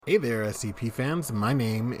Hey there, SCP fans. My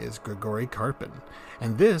name is Grigory Karpin,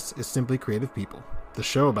 and this is Simply Creative People, the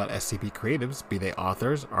show about SCP creatives, be they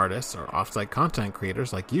authors, artists, or offsite content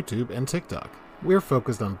creators like YouTube and TikTok. We're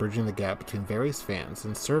focused on bridging the gap between various fans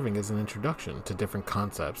and serving as an introduction to different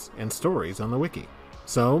concepts and stories on the wiki.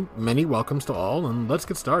 So, many welcomes to all, and let's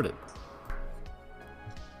get started.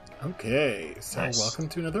 Okay, so Nice. Welcome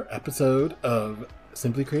to another episode of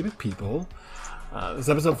Simply Creative People. This is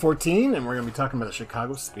episode 14, and we're going to be talking about the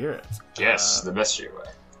Chicago Spirit. Yes, the best GUI.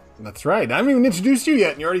 That's right. I haven't even introduced you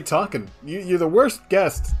yet, and you're already talking. You're the worst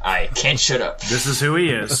guest. I can't shut up. This is who he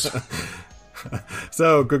is.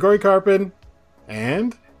 So, Grigory Karpin,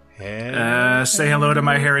 and... Say hello to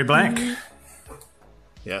my hairy blank.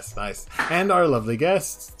 Yes, nice. And our lovely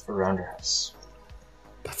guest. Around our house.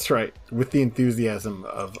 That's right. With the enthusiasm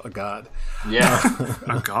of a god. Yeah,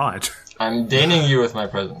 Oh, God. I'm deigning you with my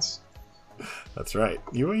presence. That's right.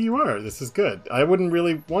 You are. This is good. I wouldn't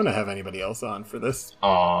really want to have anybody else on for this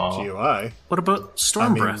Aww. GUI. What about Storm I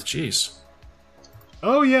mean- Breath? Jeez.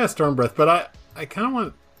 Oh, yeah, Stormbreath. But I kind of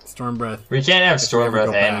want Stormbreath. We can't have If we ever Stormbreath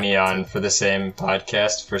go and back me on for the same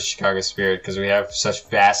podcast for Chicago Spirit because we have such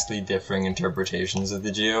vastly differing interpretations of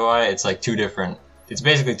the GUI. It's like it's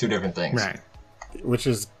basically two different things. Right. Which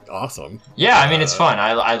is awesome. Yeah, I mean, it's fun.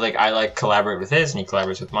 I like collaborate with his and he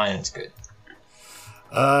collaborates with mine and it's good.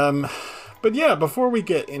 But yeah, before we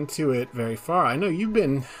get into it very far, I know you've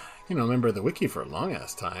been, a member of the wiki for a long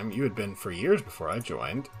ass time. You had been for years before I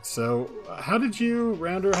joined. So, how did you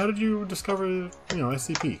discover,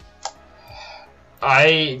 SCP?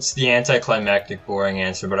 It's the anticlimactic boring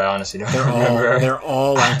answer, but I honestly don't remember. They're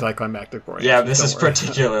all anticlimactic boring. Yeah, answers, this is don't worry.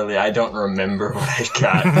 particularly, I don't remember what I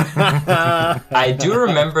got. I do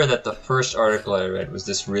remember that the first article I read was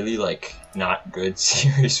this really, not good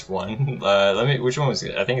Series 1. Which one was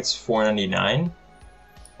it? I think it's 499?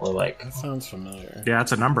 Or, That sounds familiar. Yeah,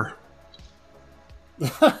 it's a number.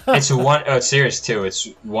 it's Series 2, it's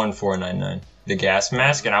 1499. The gas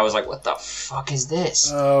mask, and I was like, what the fuck is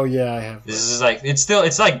this? Oh, yeah, I have. This is it's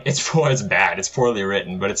bad, it's poorly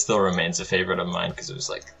written, but it still remains a favorite of mine because it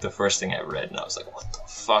was the first thing I read, and I was like, what the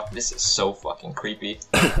fuck, this is so fucking creepy.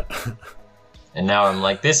 And now I'm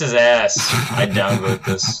like, this is ass. I downvote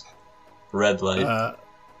this. Red light.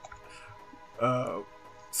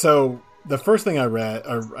 So, the first thing I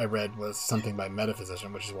read was something by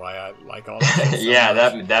Metaphysician, which is why I like all that. So Yeah,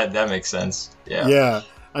 much. that makes sense. Yeah. Yeah.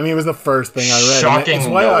 I mean, it was the first thing I read. Shocking It's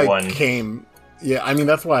why no I one. came. Yeah, I mean,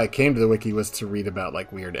 that's why I came to the wiki, was to read about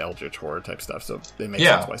weird eldritch horror type stuff. So it makes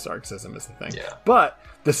Yeah. sense why Sarcasm is the thing. Yeah. But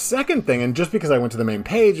the second thing, and just because I went to the main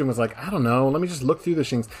page and was like, I don't know, let me just look through the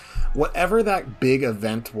things. Whatever that big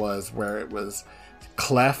event was, where it was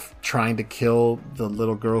Clef trying to kill the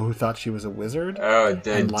little girl who thought she was a wizard. Oh,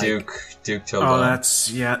 And, Duke Tilden. Oh, it's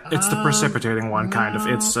the precipitating one, kind of.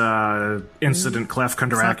 It's Incident Clef It's not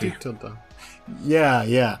Kondaraki. Duke Tilda.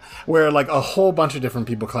 Yeah. Where a whole bunch of different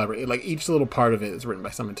people collaborate. Each little part of it is written by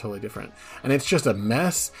someone totally different, and it's just a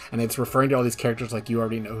mess. And it's referring to all these characters like you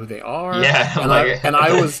already know who they are. Yeah, and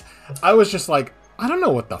I was just like, I don't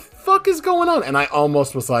know what the fuck is going on, and I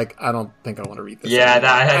almost was like, I don't think I want to read this. Yeah,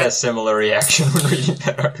 anymore. I had a similar reaction when reading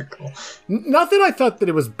that article. Not that I thought that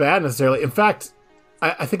it was bad necessarily. In fact,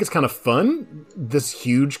 I think it's kind of fun, this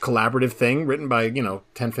huge collaborative thing written by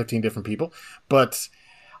 10, 15 different people, but.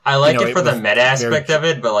 I like it it for the was meta aspect very-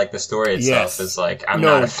 of it, but the story itself Yes. is I'm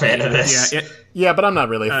No, not a fan of this. Yeah, but I'm not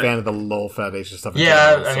really a fan of the LOL Foundation stuff. in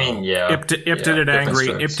Yeah, general, I so- mean, yeah. Ip did different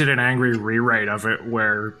an angry rewrite of it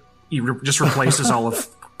where he just replaces all of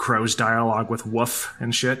Crow's dialogue with woof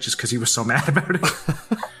and shit just because he was so mad about it.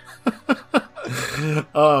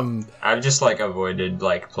 I've just avoided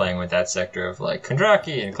playing with that sector of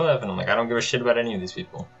Kondraki and Clef, and I'm I don't give a shit about any of these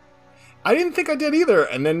people. I didn't think I did either,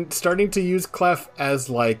 and then starting to use Clef as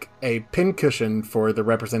a pincushion for the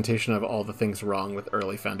representation of all the things wrong with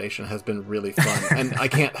early Foundation has been really fun, and I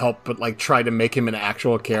can't help but try to make him an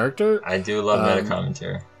actual character. I do love meta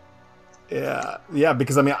commentary. Yeah,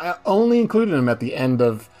 because I only included him at the end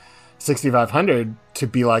of 6500 to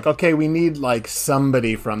be okay, we need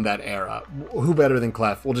somebody from that era. Who better than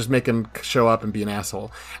Clef? We'll just make him show up and be an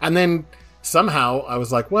asshole. And then somehow I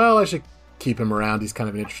was like, well, I should keep him around. He's kind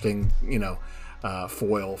of an interesting,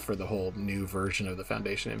 foil for the whole new version of the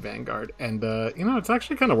Foundation in Vanguard. And, it's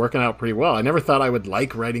actually kind of working out pretty well. I never thought I would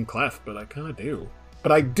like writing Clef, but I kind of do.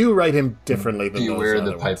 But I do write him differently than Beware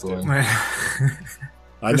those the other ones pipeline. do.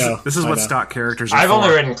 I know. This is I what know. stock characters are I've for. only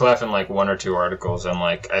written Clef in one or two articles, and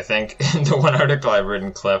I think in the one article I've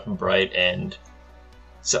written Clef, Bright, and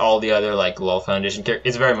So all the other like LOL Foundation characters,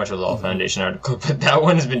 it's very much a LOL Foundation article, but that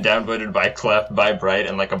one has been downvoted by Clef, by Bright,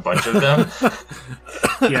 and like a bunch of them.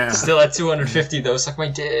 Yeah. Still at 250 though, suck my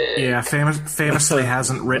dick. Yeah, famously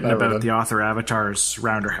hasn't written about the author avatars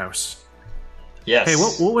Rounder House. Yes. Hey,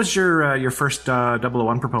 what was your first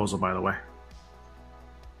 001 proposal, by the way?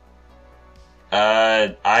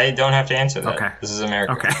 I don't have to answer that. Okay. This is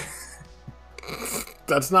America. Okay.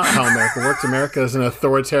 That's not how America works. America is an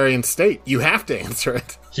authoritarian state. You have to answer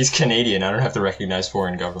it. He's Canadian. I don't have to recognize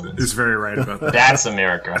foreign governments. He's very right about that. That's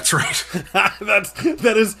America. That's right.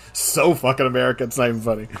 that is so fucking American. It's not even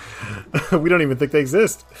funny. We don't even think they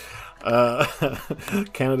exist.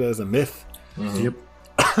 Canada is a myth. Yep.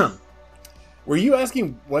 Were you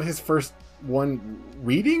asking what his first one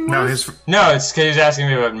reading was? No, it's because he was asking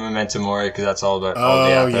me about Memento Mori, because that's all about all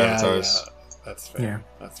the avatars. Yeah. That's fair. Yeah.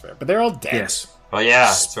 That's fair. But they're all dead. Yes. Well, yeah,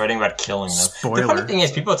 it's writing about killing them. Spoiler. The funny thing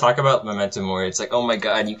is, people talk about Memento Mori. It's like, oh my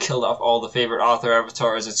god, you killed off all the favorite author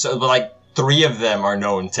avatars. It's so, but like 3 of them are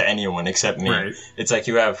known to anyone except me. Right. It's like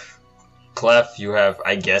you have Clef, you have,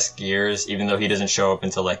 I guess, Gears, even though he doesn't show up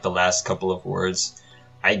until like the last couple of words.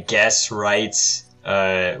 I guess writes,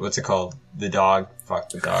 what's it called? The dog. Fuck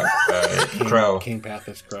the dog. Crow. King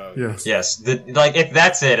Pathos Crow. Yes. Yes, if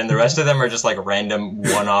that's it, and the rest of them are just like random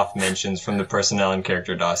one-off mentions from the personnel and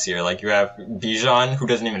character dossier. Like you have Bijan, who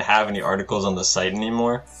doesn't even have any articles on the site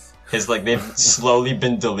anymore. They've slowly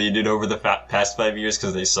been deleted over the past 5 years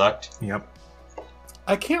because they sucked. Yep.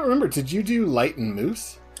 I can't remember. Did you do Light and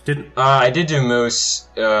Moose? I did do Moose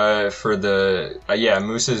for the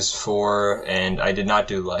Moose is 4, and I did not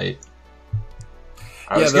do Light.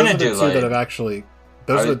 I was gonna do Light. That have actually.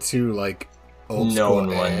 Those are the 2 like old known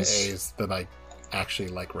school ones AAs that I actually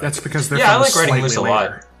like writing. That's because they're I from like writing slightly Moose a later.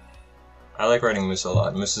 lot. I like writing Moose a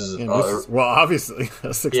lot. Moose is well, obviously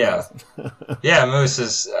 6,000. Yeah, Moose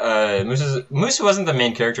wasn't the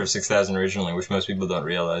main character of 6,000 originally, which most people don't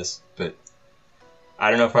realize. But I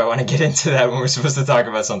don't know if I want to get into that when we're supposed to talk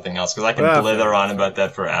about something else, because I can blither on about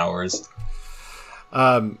that for hours.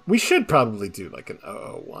 We should probably do like an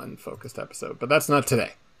 001 focused episode, but that's not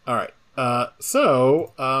today. All right.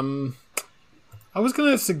 So I was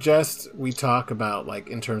going to suggest we talk about, like,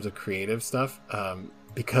 in terms of creative stuff,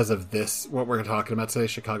 because of this, what we're talking about today,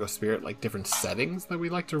 Chicago Spirit, like different settings that we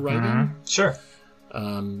like to write in. Sure.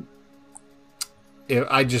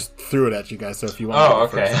 I just threw it at you guys, so if you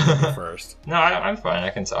want to go first. No, I'm fine. I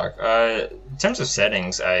can talk. In terms of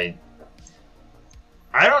settings, I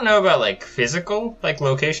don't know about, like, physical, like,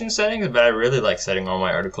 location settings, but I really like setting all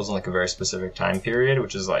my articles in, like, a very specific time period,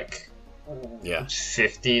 which is, like,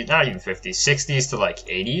 50s, not even 50s, 60s to, like,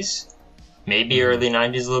 80s. Maybe early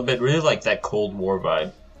 90s a little bit. Really like that Cold War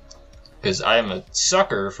vibe. Because I am a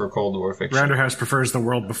sucker for Cold War fiction. Rounderhouse prefers the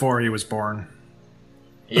world before he was born.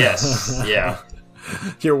 Yes, yeah.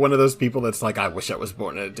 You're one of those people that's like, I wish I was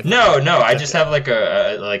born in a different... No, I just have like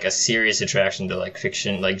a serious attraction to like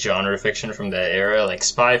fiction, like genre fiction from that era, like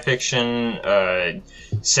spy fiction,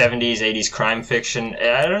 70s, 80s crime fiction.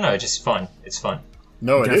 I don't know, it's just fun. It's fun.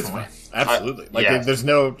 No, it Definitely. is fun. Absolutely. Yeah. There's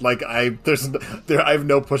no, like, I have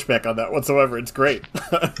no pushback on that whatsoever. It's great.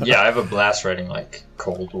 Yeah, I have a blast writing like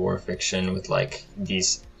Cold War fiction with like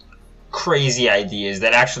these crazy ideas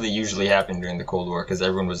that actually usually happened during the Cold War, because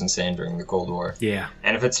everyone was insane during the Cold War. Yeah.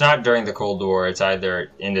 And if it's not during the Cold War, it's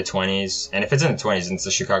either in the 20s, and if it's in the 20s, it's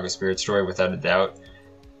the Chicago Spirit story without a doubt,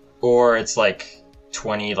 or it's like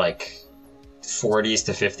 40s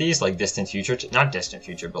to 50s, like distant future, not distant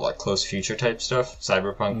future, but like close future type stuff,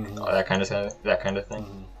 cyberpunk, that kind of thing.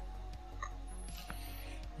 Mm-hmm.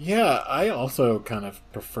 Yeah, I also kind of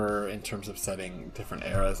prefer in terms of setting different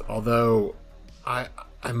eras, although I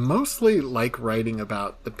mostly like writing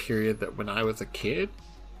about the period that when I was a kid,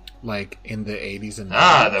 like in the 80s and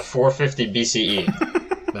 90s. The 450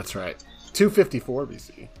 BCE. That's right. 254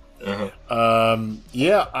 BCE. Uh-huh.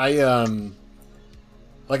 Yeah,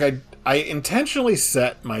 I intentionally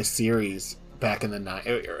set my series back in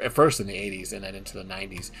the at first in the 80s and then into the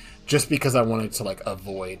 90s, just because I wanted to like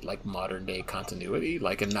avoid like modern day continuity,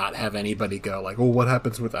 like, and not have anybody go like, "Oh, what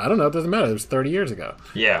happens with?" I don't know. It doesn't matter. It was 30 years ago.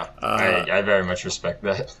 Yeah, I very much respect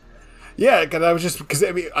that. Yeah, because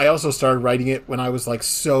I mean, I also started writing it when I was like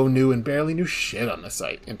so new and barely knew shit on the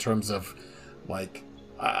site in terms of like.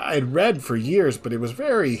 I'd read for years, but it was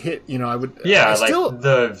very hit. You know,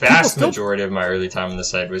 the vast majority of my early time on the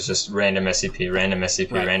site was just random SCP, random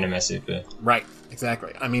SCP, right. Random SCP. Right,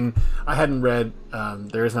 exactly. I mean, I hadn't read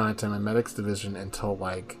There Is No Anti-Memetics Division until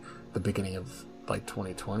like the beginning of like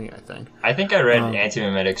 2020, I think. I think I read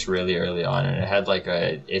Anti-Memetics really early on, and it had like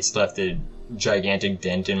it's left a gigantic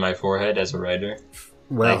dent in my forehead as a writer.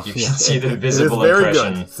 Well, like you can see the visible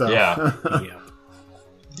impression. Good, so. Yeah. Yeah.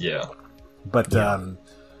 Yeah. But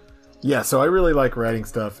yeah, so I really like writing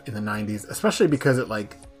stuff in the 90s, especially because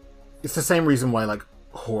it's the same reason why like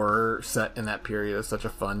horror set in that period is such a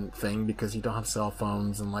fun thing, because you don't have cell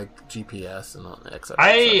phones and like GPS and etc.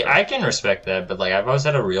 I can respect that, but like I've always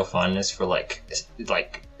had a real fondness for like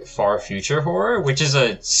far future horror, which is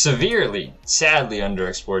a sadly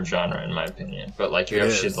underexplored genre in my opinion. But like you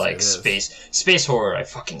have shit like space horror, I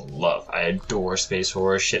fucking love. I adore space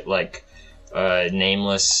horror. Shit like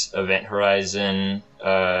Nameless, Event Horizon,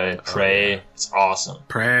 Prey. It's awesome.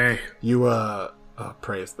 Prey.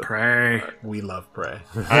 Prey is the Prey. We love Prey.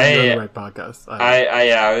 I right podcast.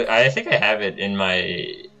 I think I have it in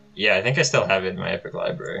my. Yeah, I think I still have it in my Epic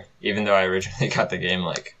library, even though I originally got the game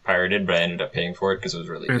like pirated, but I ended up paying for it because it was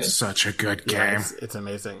really good. It's such a good game. Yeah, it's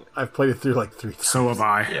amazing. I've played it through like 3 times. So have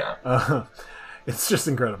I. Yeah. It's just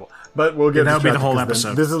incredible. But we'll get that would be the whole because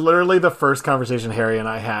episode. This is literally the first conversation Harry and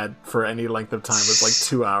I had for any length of time. It was like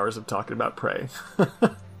 2 hours of talking about Prey.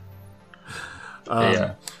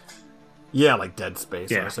 Yeah. Yeah, like Dead Space.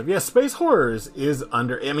 Yeah. Stuff. Yeah, space horrors is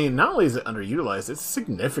under. I mean, not only is it underutilized, it's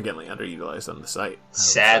significantly underutilized on the site.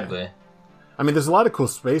 Sadly. I mean, there's a lot of cool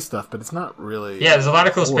space stuff, but it's not really. Yeah, there's a lot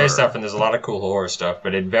of cool horror. space stuff and there's a lot of cool horror stuff,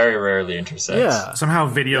 but it very rarely intersects. Yeah. Somehow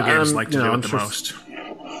video games like to do it I'm the sure- most.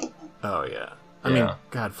 Oh yeah. I mean,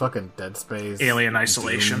 God, fucking Dead Space, Alien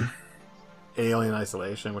Isolation. Doom, Alien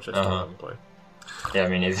Isolation, which I still haven't played. Yeah,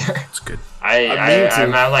 me neither. It's good.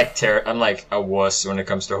 I'm like a wuss when it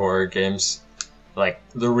comes to horror games. Like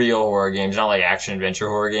the real horror games, not like action adventure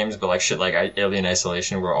horror games, but like shit like Alien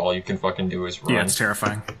Isolation, where all you can fucking do is run. Yeah, it's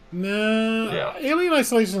terrifying. No, Yeah. Alien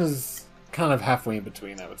Isolation is kind of halfway in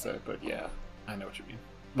between, I would say. But yeah, I know what you mean.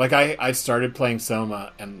 Like I started playing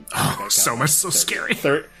Soma, and Soma's so scary.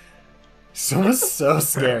 Soma's so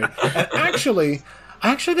scary. And I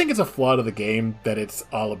actually think it's a flaw to the game that it's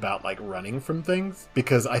all about like running from things,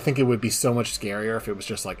 because I think it would be so much scarier if it was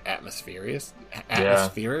just like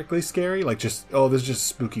atmospherically scary, like just there's just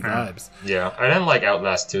spooky vibes. Yeah, I didn't like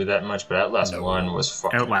Outlast 2 that much, but Outlast 1 was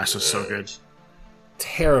fucking Outlast was so good.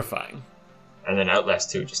 Terrifying. And then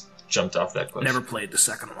Outlast 2 just jumped off that cliff. Never played the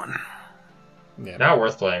second one. Yeah, Not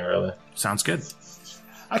worth playing, really. Sounds good.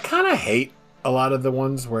 I kind of hate a lot of the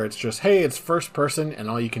ones where it's just, hey, it's first person and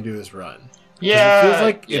all you can do is run. Yeah, It feels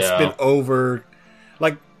like it's been over.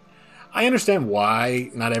 Like, I understand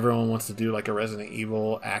why not everyone wants to do like a Resident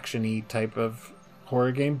Evil action-y type of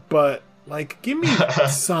horror game, but like, give me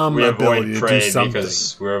some we ability avoid to Prey do something.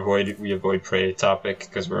 because we avoid Prey topic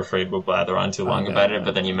because we're afraid we'll blather on too long about it.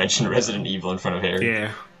 But then you mentioned Resident Evil in front of Harry.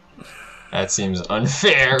 Yeah. That seems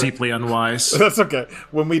unfair. Deeply unwise. That's okay.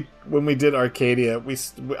 When we did Arcadia,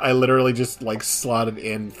 I literally just like slotted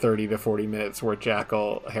in 30 to 40 minutes where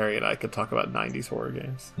Jackal, Harry, and I could talk about 90s horror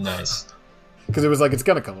games, Nice. because it was like it's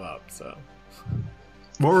gonna come up. So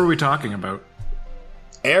What were we talking about?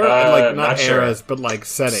 not not sure. eras, but like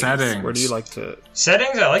settings. Settings. Where do you like to?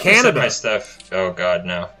 Settings? I like to set Canada. my stuff. Oh god,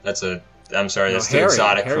 no. I'm sorry, that's too Harry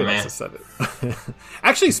exotic for me. likes to set it.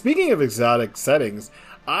 Actually, speaking of exotic settings,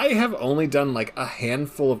 I have only done like a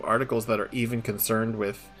handful of articles that are even concerned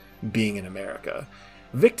with being in America.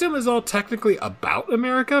 Victim is all technically about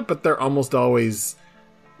America, but they're almost always,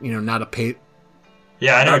 not a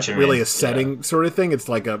Yeah, I know not what you mean. really a setting sort of thing.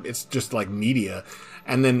 It's just like media.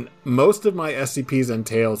 And then most of my SCPs and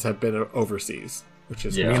tales have been overseas, which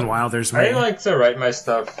is Yeah. Meanwhile, there's me. I like to write my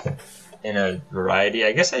stuff in a variety.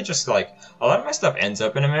 I guess I just like a lot of my stuff ends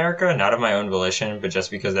up in America, not of my own volition, but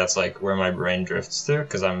just because that's like where my brain drifts to,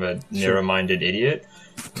 because I'm a narrow-minded idiot.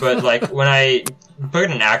 But like when I put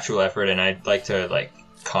in an actual effort and I like to like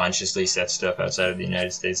consciously set stuff outside of the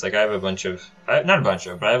United States, like I have not a bunch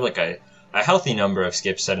of, but I have like a healthy number of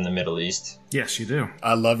skips set in the Middle East. Yes, you do.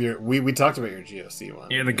 I love we talked about your GOC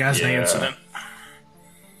one. Yeah, the Ghazni Yeah. incident.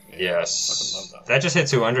 Yes, fucking love that just hit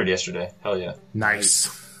 200 yesterday. Hell yeah.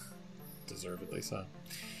 Nice. Deservedly so.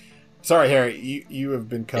 Sorry, Harry, you have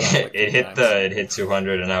been cut off. Like it hit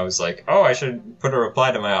 200, and I was like, oh, I should put a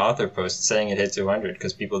reply to my author post saying it hit 200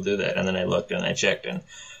 because people do that. And then I looked and I checked, and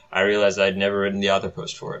I realized I'd never written the author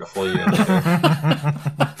post for it a full year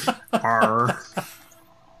later. R.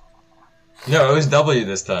 No, it was W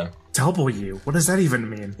this time. W. What does that even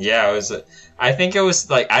mean? Yeah, it was. I think it was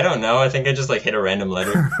like, I don't know. I think I just like hit a random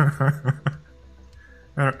letter.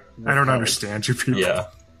 I don't understand you people. Yeah.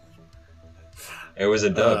 It was a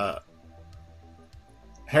dub.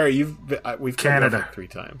 Harry, we've cut you off Canada. like 3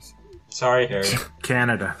 times. Sorry, Harry.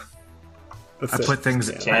 Canada. That's I it. put things.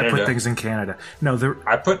 Canada. I put Canada. things in Canada. No,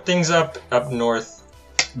 I put things up north.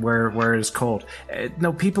 where it is cold.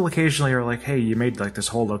 No, people occasionally are like, hey, you made like this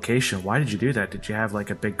whole location. Why did you do that? Did you have like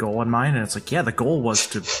a big goal in mind? And it's like, yeah, the goal was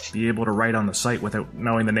to be able to write on the site without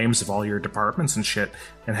knowing the names of all your departments and shit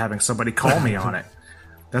and having somebody call me on it.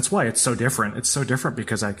 That's why it's so different. It's so different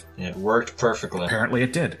because it worked perfectly. Apparently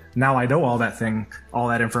it did. Now I know all that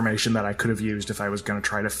information that I could have used if I was going to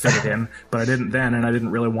try to fit it in, but I didn't then, and I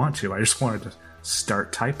didn't really want to. I just wanted to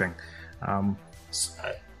start typing.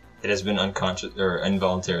 It has been unconscious or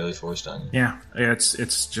involuntarily forced on you. Yeah,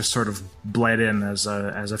 it's just sort of bled in as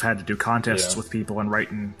I've had to do contests with people and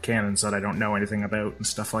writing canons that I don't know anything about and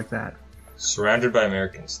stuff like that. Surrounded by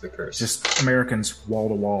Americans, the curse. Just Americans wall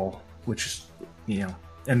to wall, which is,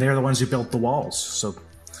 and they're the ones who built the walls. So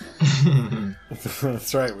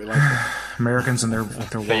that's right. We like that. Americans and their walls.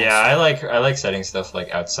 But yeah, I like setting stuff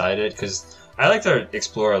like outside it because I like to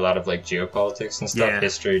explore a lot of like geopolitics and stuff,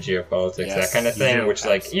 history, geopolitics, that kind of thing, which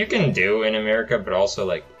like you can do in America, but also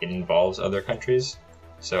like it involves other countries.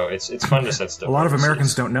 So it's fun to set stuff. A lot of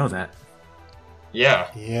Americans don't know that.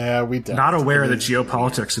 Yeah. Yeah, we don't. Not aware that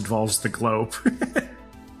geopolitics involves the globe.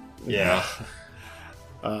 Yeah.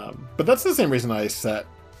 But that's the same reason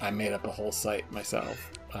I made up a whole site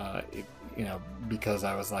myself. Because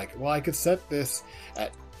I was like, well, I could set this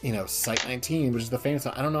at Site 19, which is the famous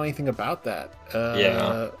one. I don't know anything about that.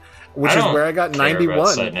 Which is where I got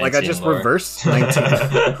 91. Like, I just reversed 19.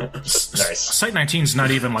 Nice. Site 19 is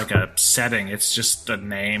not even like a setting, it's just a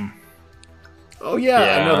name. Oh, yeah,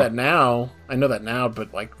 I know that now.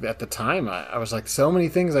 But, like, at the time, I was like, so many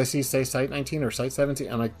things I see say Site 19 or Site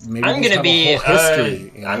 17. I'm like, maybe I'm gonna be a whole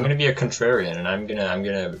history. I'm gonna be a contrarian, and I'm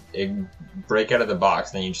gonna break out of the box,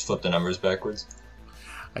 and then you just flip the numbers backwards.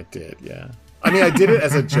 I did, yeah. I mean, I did it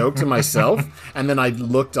as a joke to myself, and then I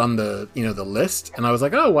looked on the the list, and I was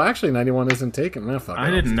like, "Oh, well, actually, 91 isn't taken." I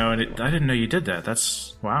didn't know it. I didn't know you did that.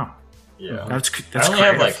 That's wow. Yeah, that's I only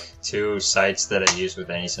have like 2 sites that I use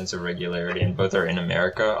with any sense of regularity, and both are in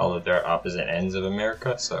America, although they're opposite ends of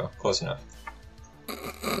America, so close enough. We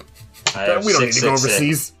don't need to go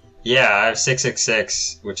overseas. Yeah, I have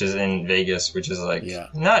 666, which is in Vegas, which is like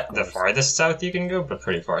not the farthest south you can go, but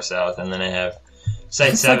pretty far south, and then I have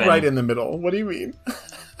Site 7. Like right in the middle. What do you mean?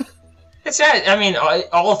 It's not, I mean,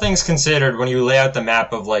 all things considered, when you lay out the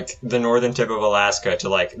map of, like, the northern tip of Alaska to,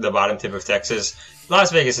 like, the bottom tip of Texas,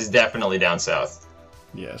 Las Vegas is definitely down south.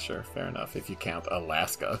 Yeah, sure. Fair enough. If you count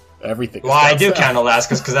Alaska. Everything. Well, I do count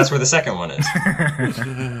Alaska because that's where the second one is.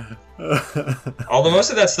 Although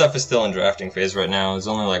most of that stuff is still in drafting phase right now. There's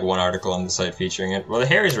only, like, one article on the site featuring it. Well,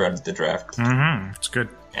 Harry's read the draft. Mm-hmm. It's good.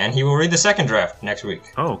 And he will read the second draft next week.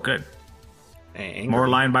 Oh, good. More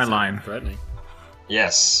line by line. Threatening.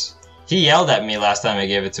 Yes. He yelled at me last time I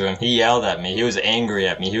gave it to him. He yelled at me. He was angry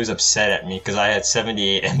at me. He was upset at me because I had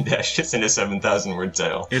 78 M dashes in a 7,000 word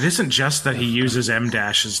title. It isn't just that he uses M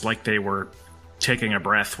dashes like they were taking a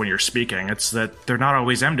breath when you're speaking. It's that they're not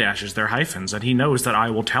always M dashes, they're hyphens. And he knows that I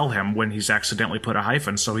will tell him when he's accidentally put a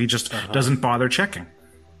hyphen, so he just doesn't bother checking.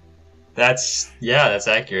 That's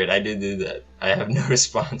accurate. I did do that. I have no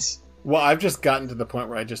response. Well, I've just gotten to the point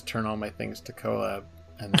where I just turn all my things to Colab,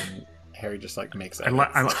 and then Harry just like makes it.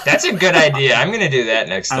 That's a good idea. I'm gonna do that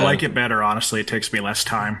next time. I like it better, honestly. It takes me less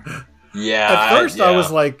time. Yeah. At first, I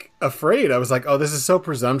was like afraid. I was like, "Oh, this is so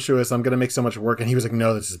presumptuous. I'm gonna make so much work." And he was like,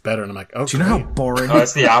 "No, this is better." And I'm like, "Okay." Do you know how boring? Oh,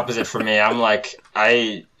 it's the opposite for me. I'm like,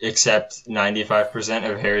 I accept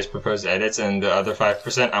 95% of Harry's proposed edits, and the other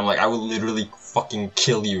 5%, I'm like, I will literally fucking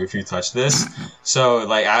kill you if you touch this. So,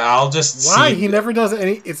 like, I'll just Why? He never does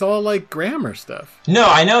any... It's all, like, grammar stuff. No,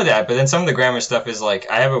 I know that, but then some of the grammar stuff is, like,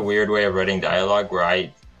 I have a weird way of writing dialogue where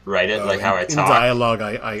I write it how I talk. In dialogue,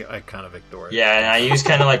 I kind of ignore it. Yeah, and I use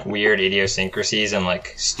kind of, like, weird idiosyncrasies and,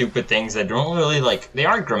 like, stupid things that don't really, like... They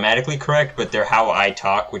aren't grammatically correct, but they're how I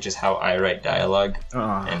talk, which is how I write dialogue.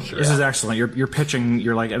 This is excellent. You're pitching...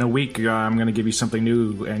 You're like, in a week, I'm going to give you something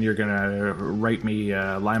new, and you're going to write me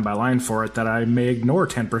line by line for it that I may ignore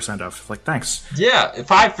 10% of. Like, thanks. Yeah,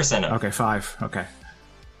 5% of. Okay, 5. Okay.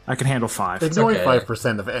 I can handle 5. Ignoring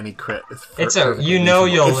 5% of any crit is you'll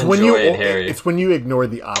enjoy it, Harry. It's when you ignore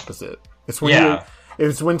the opposite. It's when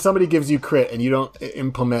it's when somebody gives you crit and you don't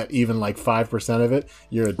implement even like 5% of it.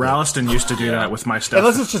 You're a Ralston used to do that with my stuff.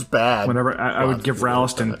 Unless it's just bad. Whenever I would give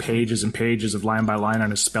Ralston pages and pages of line by line on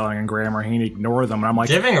his spelling and grammar, he'd ignore them, and I'm like,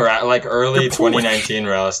 giving like early 2019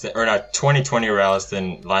 Ralston or not 2020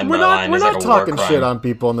 Ralston line by line is like a war crime. We're not talking shit on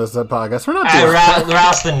people in this podcast. We're not doing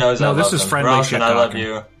Ralston knows I love him. This is friendly Ralston, shit I love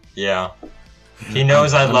you. Yeah. He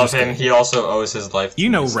knows I love him. He also owes his life to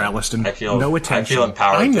me. Ralston. No attention. I feel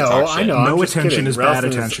empowered to talk shit. I know. No attention is bad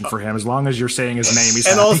attention for him. As long as you're saying his name, he's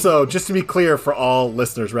And happy. also, just to be clear for all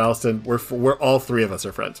listeners, Ralston, we're all 3 of us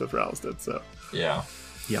are friends with Ralston, so. Yeah.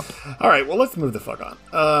 Yep. All right, well, let's move the fuck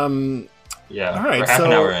on. Yeah, All right, we're half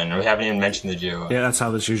an so- hour in. We haven't even mentioned the GOI. Yeah, that's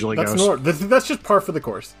how this usually That's goes. that's just par for the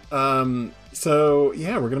course. So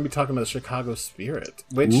yeah, we're gonna be talking about the Chicago Spirit,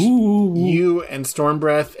 which Ooh. you and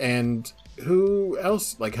Stormbreath and who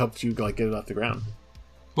else like helped you like get it off the ground?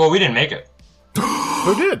 Well, we didn't make it.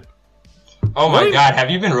 Who did? Oh my Really? god, have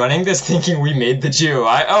you been running this thinking we made the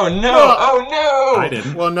GOI? Oh no! Well, Oh no! I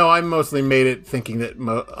didn't. Well, no, I mostly made it thinking that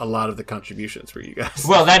a lot of the contributions were you guys.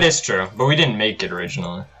 Well, that is true, but we didn't make it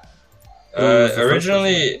originally. was the first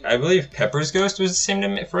Originally, I believe Pepper's Ghost was the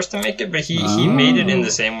same first to make it, but he made it in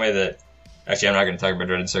the same way that. Actually, I'm not going to talk about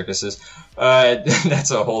Dreaded Circuses. That's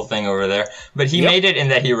a whole thing over there. But he made it in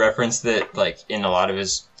that he referenced that, like, in a lot of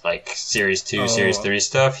his like Series 2, Series 3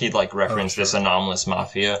 stuff, he'd like reference this anomalous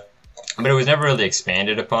mafia. But it was never really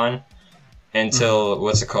expanded upon until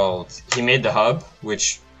what's it called? He made the hub,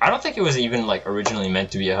 which I don't think it was even like originally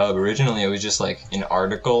meant to be a hub. Originally, it was just like an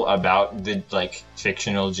article about the like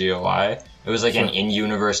fictional GOI. It was like an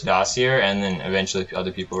in-universe dossier, and then eventually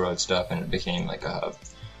other people wrote stuff, and it became like a hub.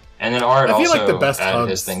 And then Art I feel also like the best added hubs-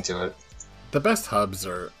 his thing to it. The best hubs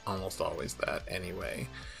are almost always that anyway.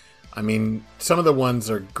 I mean, some of the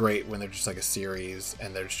ones are great when they're just like a series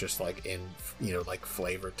and there's just like in, like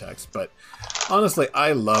flavor text. But honestly,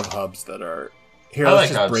 I love hubs that are here. I Let's like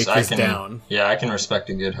just hubs. break I this can, down. Yeah, I can respect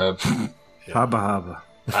a good hub. Hubba hubba.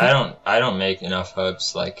 I don't make enough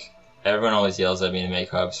hubs. Like everyone always yells at me to make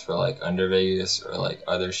hubs for like Under Vegas or like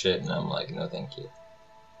other shit, and I'm like, no, thank you.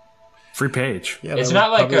 Free page. Yeah, It's that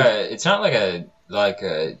not would like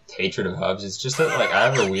a hatred of hubs. It's just that like I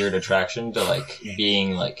have a weird attraction to like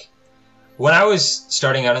being like. When I was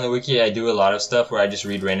starting out on the wiki, I do a lot of stuff where I just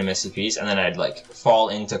read random SCPs, and then I'd like fall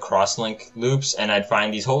into cross-link loops, and I'd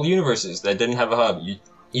find these whole universes that didn't have a hub.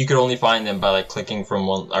 You could only find them by like clicking from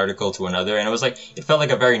one article to another, and it felt like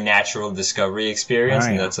a very natural discovery experience,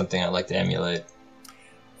 and Right. that's something I like to emulate.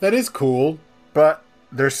 That is cool, but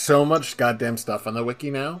there's so much goddamn stuff on the wiki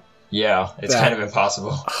now. Yeah, it's That- kind of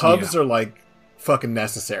impossible. Hubs are like fucking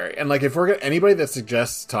necessary. And like if we're anybody that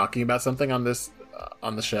suggests talking about something on this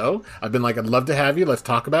on the show, I've been like, I'd love to have you. Let's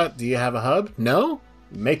talk about. Do you have a hub? No,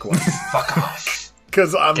 make one. Fuck off.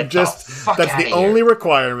 Because I'm Get the just fuck that's outta the here. only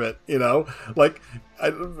requirement. Like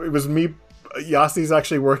it was me. Yassi's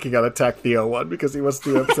actually working on Attack Theo one because he wants to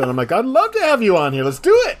do an episode. I'm like, I'd love to have you on here. Let's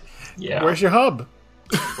do it. Yeah. Where's your hub?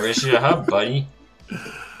 Where's your hub, buddy?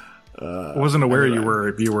 I wasn't aware you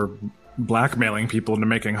were blackmailing people into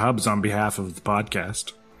making hubs on behalf of the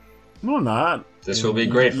podcast. No, not. This will be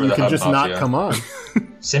great for You the can hub just mafia. not come on.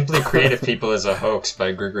 Simply Creative People is a hoax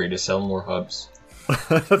by Grigory to sell more hubs.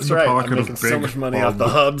 That's right. I'm pocket of making so big much money hub. off the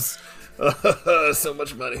hubs. So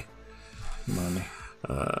much money.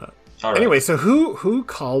 All right. Anyway, so who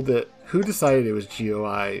called it? Who decided it was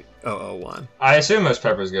GOI 001? I assume it was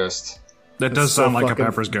Pepper's Ghost. That does so sound like a fucking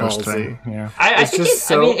Pepper's Ghost ballsy. thing. Yeah. I It's think just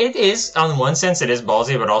I so- mean, it is, on one sense, it is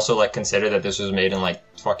ballsy, but also, like, consider that this was made in, like,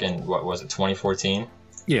 fucking, what was it, 2014?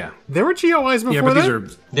 Yeah. There were GOIs before Yeah, but that? these are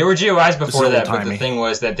There were GOIs before It's that, but the old-timey. thing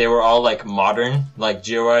was that they were all, like, modern, like,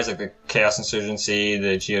 GOIs, like the Chaos Insurgency,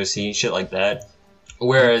 the GOC, shit like that.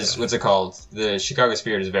 Whereas, what's it called? The Chicago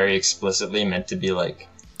Spirit is very explicitly meant to be, like,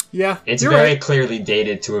 Yeah, it's you're very right. clearly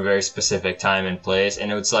dated to a very specific time and place,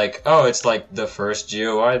 and it's like, oh, it's like the first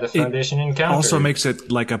GOI the Foundation encountered. also makes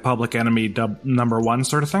it like a Public Enemy number one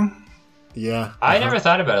sort of thing. Yeah. I never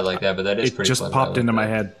thought about it like that, but that is It pretty just clever. popped I like into my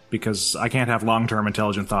that. head because I can't have long-term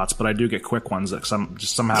intelligent thoughts, but I do get quick ones that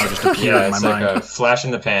somehow just appear Yeah, in my it's like mind. a flash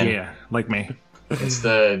in the pan. Yeah, like me. It's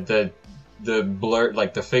the blur,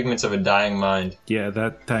 like the figments of a dying mind. Yeah,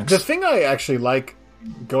 thanks. The thing I actually like,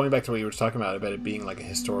 going back to what you were talking about it being like a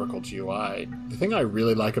historical GOI, the thing I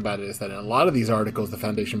really like about it is that in a lot of these articles, the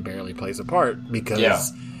Foundation barely plays a part because Yeah.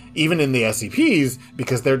 even in the SCPs,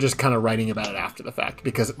 because they're just kind of writing about it after the fact.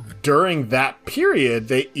 Because during that period,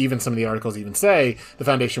 some of the articles even say the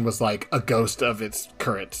Foundation was like a ghost of its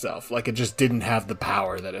current self. Like it just didn't have the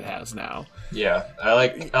power that it has now. Yeah, I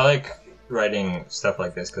like writing stuff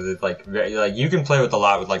like this because it's like very, like you can play with a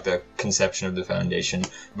lot with like the conception of the Foundation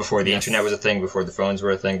before the internet was a thing, before the phones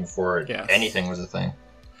were a thing, before Yes. anything was a thing.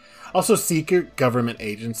 Also, secret government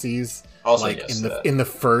agencies, Also, like yes, in the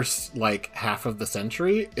first like half of the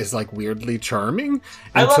century, is like weirdly charming.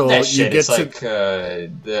 I until love that shit. You It's get to,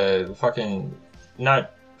 like the fucking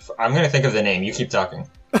not. I'm gonna think of the name. You keep talking.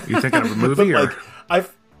 You thinking of a movie or? like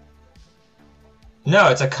I've No,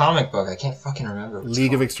 it's a comic book. I can't fucking remember. what it's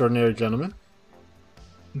League of called. Extraordinary Gentlemen.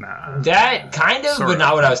 Nah. That kind of, Sort but of.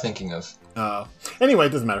 not what I was thinking of. Anyway, it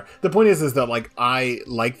doesn't matter. The point is that like I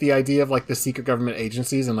like the idea of like the secret government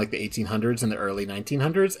agencies in like the 1800s and the early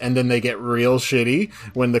 1900s, and then they get real shitty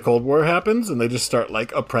when the Cold War happens, and they just start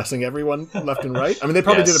like oppressing everyone left and right. I mean, they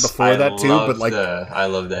probably did it before that too, but like I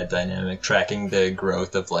love that dynamic, tracking the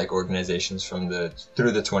growth of like organizations through the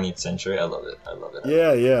 20th century. I love it.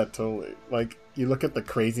 Yeah, totally. Like you look at the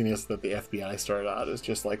craziness that the FBI started out as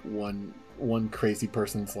just like one crazy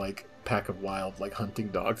person's like pack of wild like hunting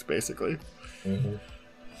dogs basically, and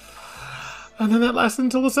then that lasted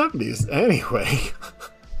until the 70s. Anyway,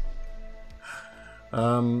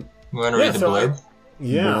 you want to read the blurb?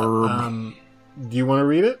 Do you want to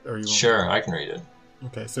read it, or you sure I can read it.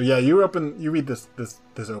 Okay, so yeah, you read this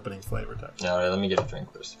opening flavor text. All right, let me get a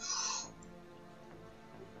drink first.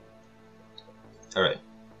 All right.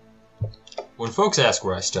 When folks ask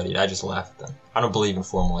where I studied, I just laugh at them. I don't believe in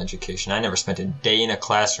formal education. I never spent a day in a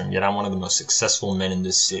classroom, yet I'm one of the most successful men in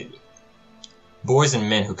this city. Boys and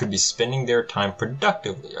men who could be spending their time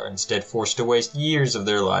productively are instead forced to waste years of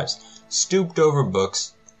their lives, stooped over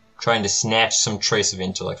books, trying to snatch some trace of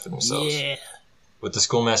intellect for themselves. Yeah. What the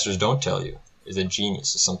schoolmasters don't tell you is that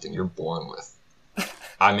genius is something you're born with.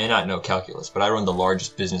 I may not know calculus, but I run the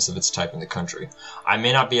largest business of its type in the country. I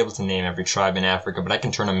may not be able to name every tribe in Africa, but I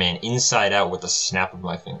can turn a man inside out with a snap of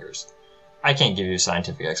my fingers. I can't give you a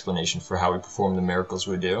scientific explanation for how we perform the miracles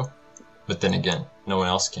we do, but then again, no one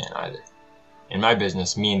else can either. In my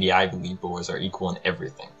business, me and the Ivy League boys are equal in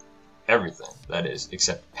everything. Everything, that is,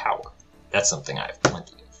 except power. That's something I have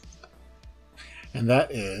plenty of. And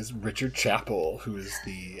that is Richard Chappell, who is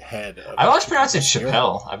the head of... I always pronounce it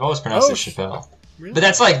Chappelle. I've always pronounced it Chappelle. Really? But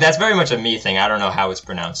that's very much a me thing. I don't know how it's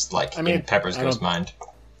pronounced, like, in Pepper's Ghost Mind.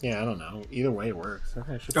 Yeah, I don't know. Either way it works.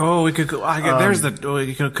 Okay, we could go...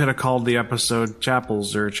 you could have called the episode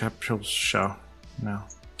Chappell's or Chappell's Show. No.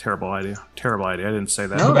 Terrible idea. I didn't say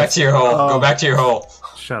that. Go back to your hole. Go back to your hole.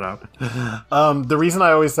 Shut up. The reason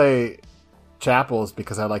I always say Chappell is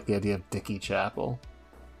because I like the idea of Dickie Chappell.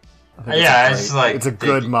 It's a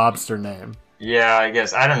good mobster name. Yeah, I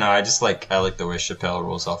guess. I don't know. I like the way Chappelle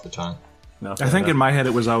rolls off the tongue. No, I think in my head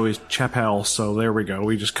it was always Chappelle, so there we go.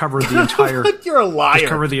 We just covered the entire... You're a liar. Just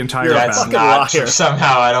covered the entire... That's not true.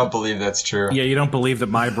 Somehow I don't believe that's true. Yeah, you don't believe that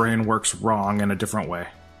my brain works wrong in a different way.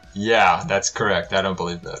 Yeah, that's correct. I don't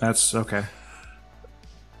believe that. That's okay.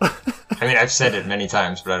 I mean, I've said it many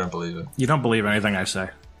times, but I don't believe it. You don't believe anything I say.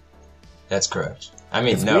 That's correct. I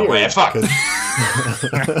mean, no, wait, fuck.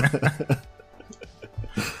 That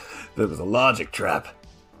was a logic trap.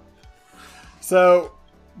 So,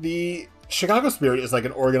 the Chicago Spirit is like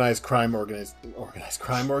an organized crime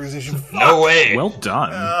organization. No way. Well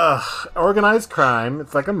done. Organized crime.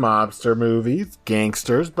 It's like a mobster movie. It's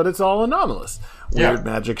gangsters, but it's all anomalous. Weird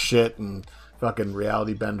magic shit and fucking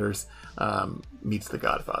reality benders. Meets The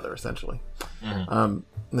Godfather, essentially. Mm-hmm.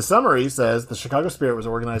 The summary says the Chicago Spirit was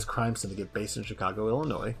an organized crime syndicate based in Chicago,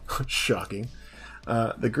 Illinois. Shocking.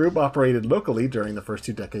 The group operated locally during the first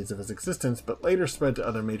 2 decades of its existence, but later spread to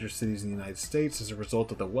other major cities in the United States as a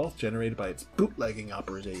result of the wealth generated by its bootlegging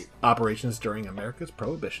operations during America's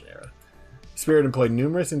Prohibition era. Spirit employed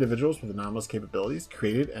numerous individuals with anomalous capabilities,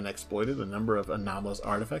 created and exploited a number of anomalous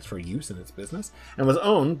artifacts for use in its business, and was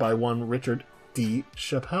owned by one Richard D.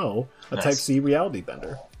 Chappell, a Type C reality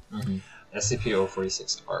bender. Mm-hmm.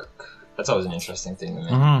 SCP-046 ARC. That's always an interesting thing to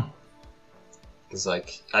me. Because,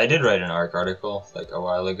 like, I did write an ARC article, like, a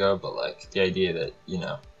while ago, but, like, the idea that, you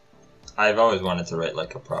know, I've always wanted to write,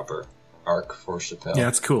 like, a proper ARC for Chappelle. Yeah,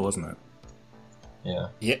 it's cool, isn't it? Yeah.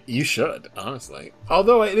 Yeah, you should, honestly.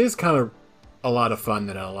 Although it is kind of a lot of fun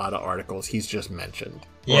that in a lot of articles he's just mentioned.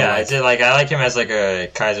 Yeah, I like him as, like, a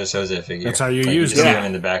Kaiser Soze figure. That's how you like, use him. See him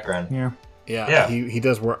in the background. Yeah. He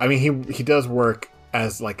does work. I mean, he does work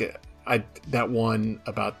as, like, that one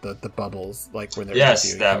about the bubbles, like when they're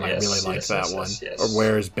really like that one. Or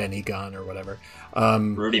Where's Benny Gone or whatever.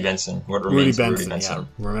 Rudy Benson. What remains of Rudy Benson? Yeah,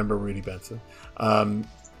 remember Rudy Benson.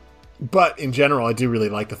 But in general, I do really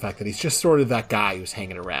like the fact that he's just sort of that guy who's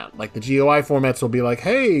hanging around. Like the GOI formats will be like,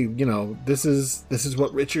 hey, you know, this is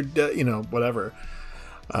what Richard, you know, whatever.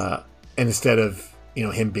 And instead of, you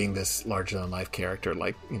know, him being this larger than life character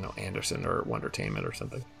like, you know, Anderson or Wondertainment or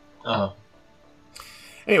something.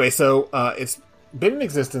 Anyway, so it's been in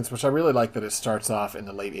existence, which I really like that it starts off in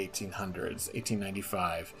the late 1800s,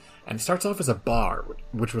 1895, and it starts off as a bar,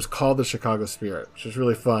 which was called the Chicago Spirit, which is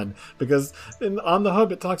really fun, because on the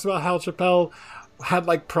hub it talks about how Chappelle had,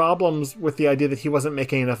 like, problems with the idea that he wasn't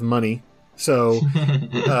making enough money, so,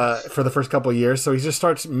 for the first couple of years, so he just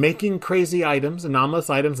starts making crazy items,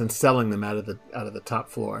 anomalous items, and selling them out of the top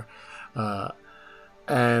floor.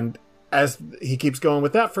 And as he keeps going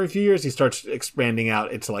with that for a few years, he starts expanding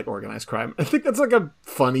out into like organized crime. I think that's like a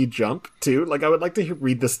funny jump too. Like I would like to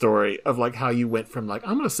read the story of like how you went from like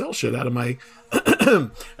I'm gonna sell shit out of my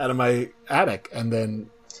out of my attic, and then.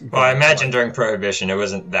 Well, I imagine during Prohibition it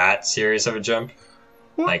wasn't that serious of a jump.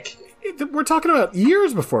 Well, like we're talking about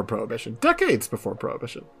years before Prohibition, decades before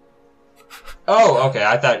Prohibition. Oh, okay.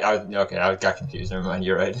 I got confused. Never mind.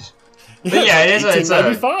 You're right. But yeah,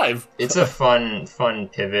 it's a fun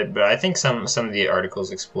pivot, but I think some of the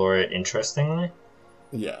articles explore it interestingly.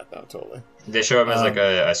 Yeah, no, totally. They show him as like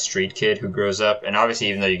a street kid who grows up, and obviously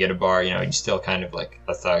even though you get a bar, you're still kind of like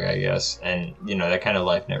a thug, I guess, and that kind of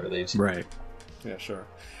life never leaves. Right. Yeah, sure.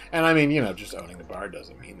 And I mean, just owning the bar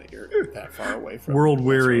doesn't mean that you're that far away from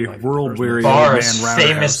world-weary bars,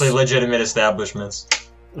 famously legitimate establishments.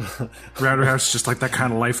 Roundhouse, just like that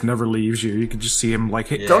kind of life never leaves you. You can just see him like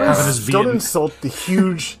having his Don't insult the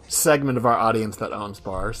huge segment of our audience that owns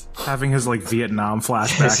bars. Having his like Vietnam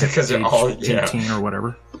flashback at age 18 or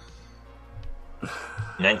whatever.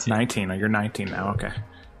 19. Oh, you're 19 now. Okay.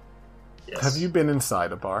 Yes. Have you been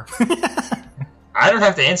inside a bar? I don't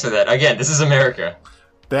have to answer that. Again, this is America.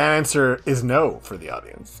 The answer is no for the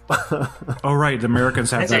audience. Oh right, the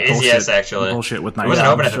Americans have that bullshit. Yes, actually. Bullshit with 19. It wasn't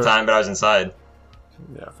open at the time, but I was inside.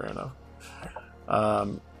 Yeah, fair enough.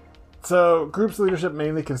 So, Group's leadership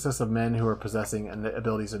mainly consists of men who are possessing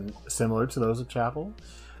abilities similar to those of Chapel.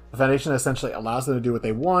 The Foundation essentially allows them to do what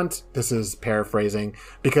they want. This is paraphrasing,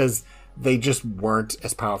 because they just weren't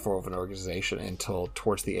as powerful of an organization until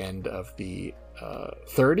towards the end of the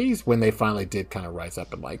 30s, when they finally did kind of rise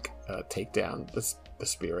up and take down the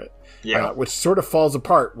spirit. Yeah. Which sort of falls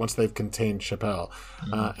apart once they've contained Chappelle.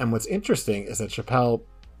 And what's interesting is that Chappelle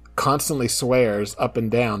constantly swears up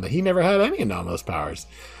and down that he never had any anomalous powers,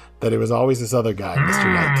 that it was always this other guy,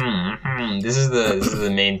 Mr. Knight. This is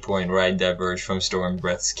the main point where I diverge from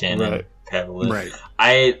Stormbreath's canon heavily. Right.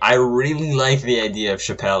 I really like the idea of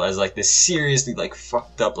Chappelle as like this seriously like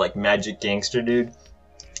fucked up like magic gangster dude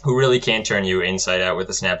who really can turn you inside out with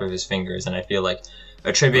a snap of his fingers, and I feel like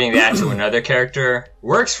attributing that to another character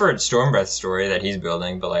works for Stormbreath's story that he's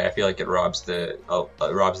building, but I feel like it robs the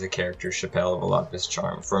character Chappelle of a lot of his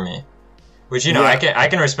charm for me. Which I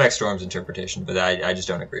can respect Storm's interpretation, but I just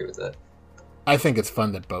don't agree with it. I think it's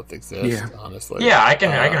fun that both exist. Honestly. Yeah, I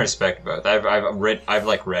can respect both. I've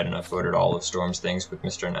read enough about all of Storm's things with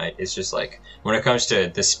Mr. Knight. It's just like when it comes to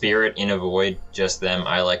the spirit in a void, just them.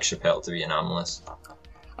 I like Chappelle to be anomalous.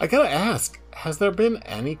 I gotta ask, has there been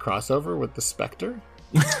any crossover with the Spectre?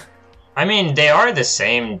 I mean, they are the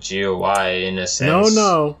same GOI in a sense.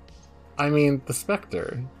 No. I mean, the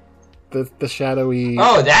Spectre. The shadowy...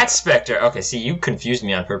 Oh, that Spectre. Okay, see, you confused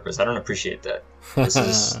me on purpose. I don't appreciate that. This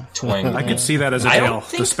is twang. I could see that as a tale.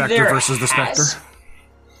 The Spectre versus the Spectre.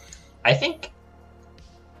 I think...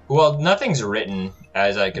 Well, nothing's written,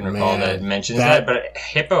 as I can recall, that mentions that, but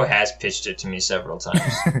Hippo has pitched it to me several times.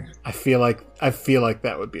 I feel like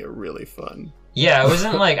that would be a really fun... Yeah, it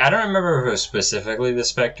wasn't like... I don't remember if it was specifically the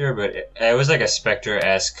Spectre, but it was like a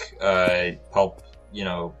Spectre-esque pulp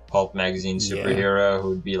magazine superhero who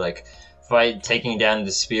would be like taking down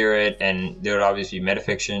the spirit, and there would obviously be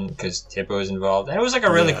metafiction because Hippo is involved, and it was like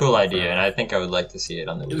a really cool idea, and I think I would like to see it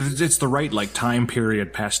on the Wii. It's the right time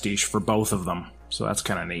period pastiche for both of them, so that's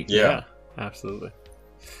kind of neat. Yeah, absolutely.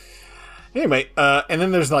 Anyway, and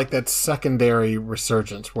then there's that secondary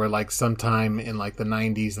resurgence where sometime in the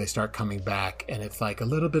 90s they start coming back, and it's a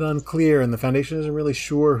little bit unclear, and the Foundation isn't really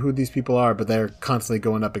sure who these people are, but they're constantly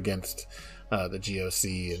going up against the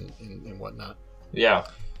GOC and whatnot. Yeah.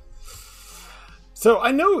 So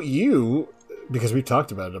I know you, because we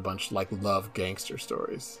talked about it a bunch, love gangster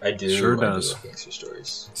stories. I do. Sure does. I do love gangster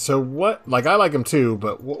stories. So what? I like them too,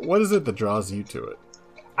 but what is it that draws you to it?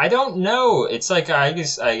 I don't know. It's I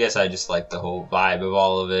guess I just like the whole vibe of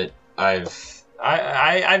all of it. I've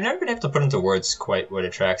never been able to put into words quite what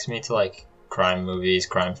attracts me to crime movies,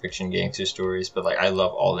 crime fiction, gangster stories, but I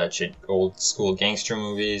love all that shit. Old school gangster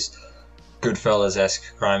movies.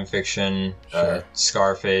 Goodfellas-esque crime fiction, Sure.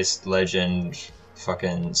 Scarface, Legend,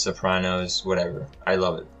 fucking Sopranos, whatever. I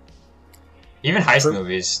love it. Even heist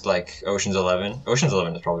movies like Ocean's 11. Ocean's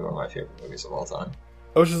 11 is probably one of my favorite movies of all time.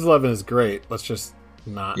 Ocean's 11 is great. Let's just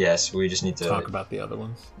not we just need to talk about the other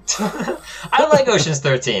ones. I like Ocean's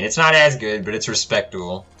 13. It's not as good, but it's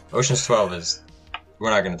respectable. Ocean's 12 is... We're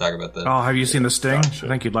not going to talk about that. Oh, have you seen The Sting? I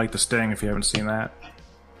think you'd like The Sting if you haven't seen that.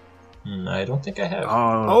 I don't think I have.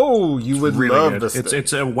 Oh, you would really love good. this.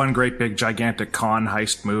 It's a one great big gigantic con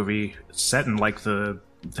heist movie set in the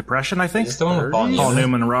Depression, I think. Is this the one with Paul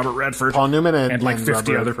Newman and Robert Redford. Paul Newman and 50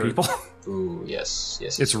 Robert other Redford. people. Ooh, yes.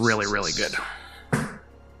 It's really, really good.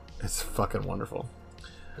 It's fucking wonderful.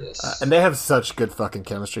 Yes. And they have such good fucking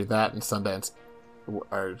chemistry. That and Sundance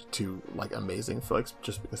are two like amazing flicks,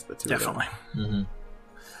 just because of the two. Definitely.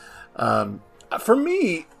 For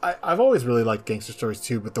me, I've always really liked gangster stories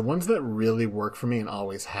too, but the ones that really work for me and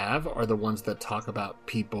always have are the ones that talk about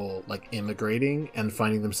people like immigrating and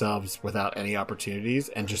finding themselves without any opportunities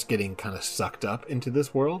and just getting kind of sucked up into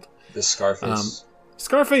this world. The Scarface.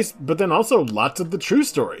 But then also lots of the true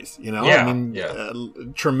stories, you know? Yeah, I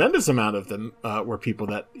mean, tremendous amount of them were people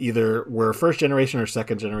that either were first generation or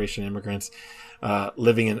second generation immigrants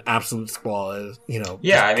living in absolute squalor, you know.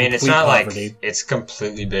 Yeah, I mean, it's not poverty. like it's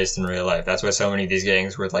completely based in real life. That's why so many of these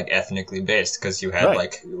gangs were like ethnically based, because you had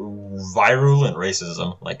like virulent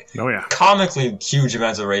racism, like comically huge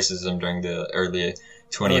amounts of racism during the early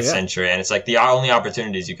 20th century. And it's like the only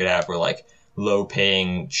opportunities you could have were like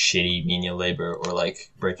low-paying, shitty menial labor or like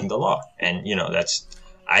breaking the law. And you know,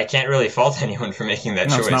 I can't really fault anyone for making that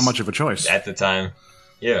choice. It's not much of a choice at the time.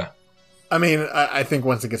 Yeah. I mean, I think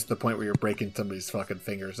once it gets to the point where you're breaking somebody's fucking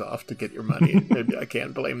fingers off to get your money, maybe I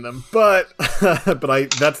can't blame them. But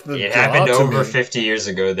that's the it happened over 50 years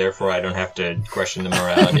ago, therefore I don't have to question the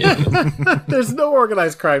morality of it. There's no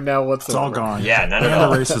organized crime now whatsoever. It's all gone. Yeah, none at and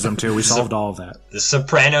all. the racism too. We solved all of that. The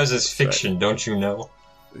Sopranos is fiction, don't you know?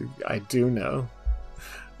 I do know.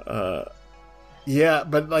 Yeah,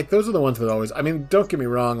 but like those are the ones that always. I mean, don't get me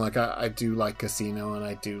wrong. Like I do like Casino, and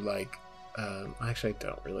I do like. Actually, I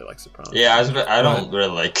don't really like Sopranos. Yeah, I don't really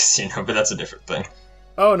like Casino, but that's a different thing.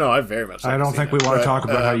 Oh no, I very much. Like I don't Casino, think we want to talk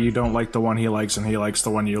about how you don't like the one he likes and he likes the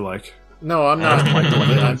one you like. No, I'm not like the one.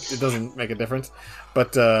 It doesn't make a difference.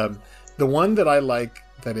 But the one that I like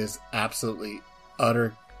that is absolutely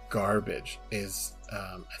utter garbage is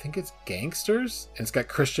I think it's Gangsters, and it's got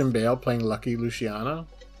Christian Bale playing Lucky Luciano.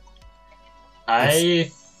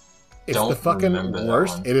 It's the fucking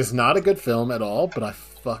worst. It is not a good film at all, but I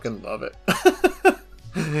fucking love it.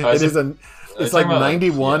 It's like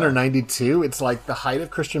 91 or 92. It's like the height of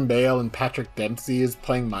Christian Bale, and Patrick Dempsey is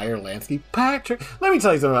playing Meyer Lansky. Let me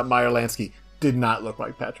tell you something about Meyer Lansky. Did not look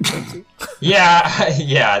like Patrick Dempsey.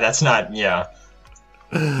 yeah, that's not. Yeah,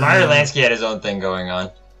 Meyer Lansky had his own thing going on.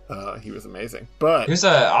 He was amazing, but he was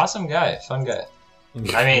an awesome guy, fun guy.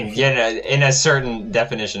 I mean, yeah, in a certain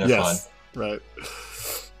definition of fun. Right.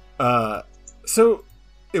 So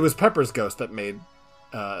it was Pepper's Ghost that made.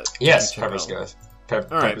 Yes, Pepper's Ghost.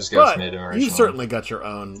 Pepper's Ghost made him originally. You certainly got your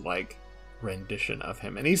own like rendition of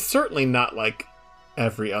him, and he's certainly not like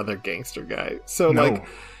every other gangster guy. So like,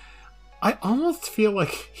 I almost feel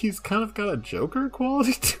like he's kind of got a Joker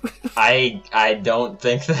quality to him. I don't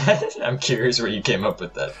think that. I'm curious where you came up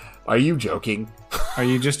with that. Are you joking? Are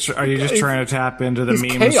you just trying to tap into the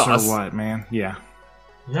memes chaos. Or what, man? Yeah.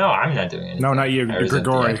 No, I'm not doing anything. No, not you.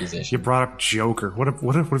 Grigori. You brought up Joker. What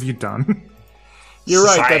have you done? You're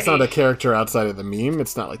right. That's not a character outside of the meme.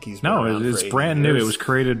 It's not like he's it's brand new. It was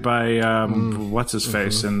created by what's his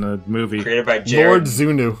face in the movie. Created by Jared. Lord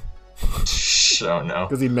Zunu. Oh no,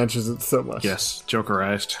 because he mentions it so much. Yes,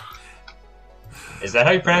 Jokerized. Is that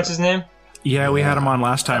how you pronounce his name? Yeah, we had him on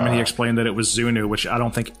last time, and he explained that it was Zunu, which I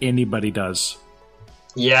don't think anybody does.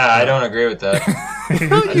 Yeah, I don't agree with that.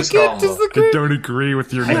 I don't agree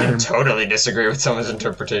with your name. I totally disagree with someone's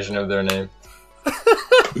interpretation of their name.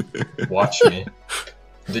 Watch me.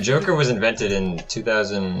 The Joker was invented in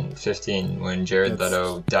 2015 when Jared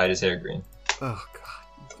Leto dyed his hair green. Oh,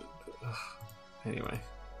 God. Anyway.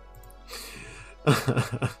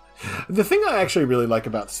 The thing I actually really like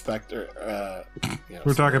about Spectre...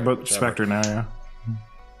 we're talking about Spectre now, yeah?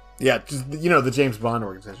 Yeah, just, the James Bond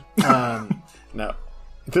organization. No.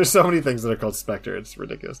 There's so many things that are called Spectre, it's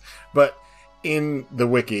ridiculous. But in the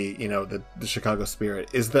wiki, the Chicago spirit,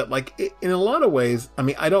 is that, like, in a lot of ways, I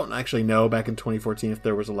mean, I don't actually know back in 2014 if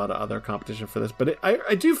there was a lot of other competition for this, but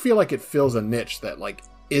I do feel like it fills a niche that, like,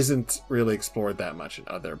 isn't really explored that much in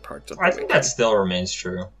other parts of the wiki. I think that still remains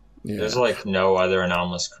true. Yeah. There's, like, no other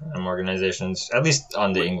anomalous crime organizations, at least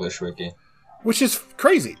on the English wiki. Which is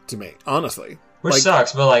crazy to me, honestly. Which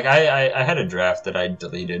sucks, but, like, I had a draft that I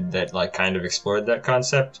deleted that, like, kind of explored that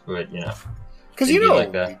concept, but, Because,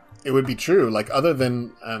 like that. It would be true. Like, other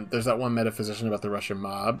than, there's that one metaphysician about the Russian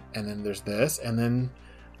mob, and then there's this, and then,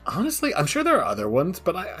 honestly, I'm sure there are other ones,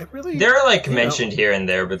 but I really... They're, like, mentioned here and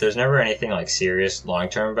there, but there's never anything, like, serious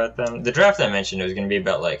long-term about them. The draft I mentioned was going to be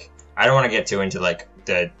about, like, I don't want to get too into, like,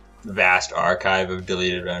 the vast archive of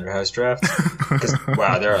deleted Roundhouse drafts, because,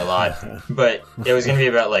 wow, there are a lot. But it was going to be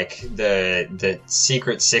about, like, the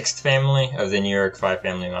secret sixth family of the New York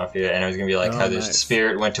five-family mafia, and it was going to be, like, how the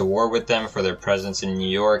spirit went to war with them for their presence in New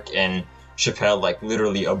York, and Chappelle, like,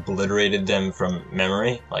 literally obliterated them from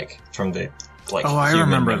memory, like, from the like. Oh, I human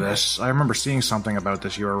remember memory. this. I remember seeing something about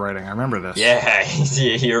this you were writing. I remember this. Yeah,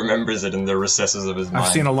 he remembers it in the recesses of his mind.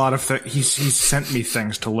 I've seen a lot of he's sent me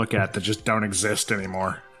things to look at that just don't exist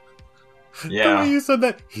anymore. The way Yeah, you said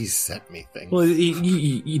that, he sent me things. Well,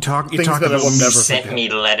 you talk Things about that I will me, never sent forget. me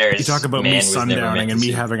letters. you talk about Man me was never meant sundowning to and me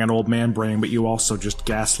see. having an old man brain, but you also just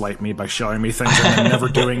gaslight me by showing me things and then never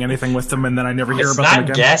doing anything with them, and then I never hear It's about them not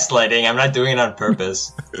again. gaslighting. I'm not doing it on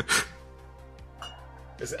purpose.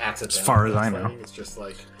 It's accidental. As far as I know. It's just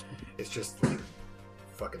like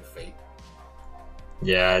fucking fate.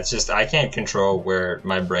 Yeah, it's just I can't control where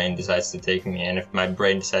my brain decides to take me, and if my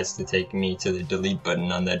brain decides to take me to the delete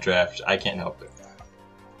button on that draft, I can't help it.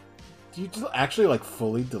 Do you just actually like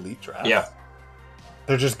fully delete drafts? Yeah,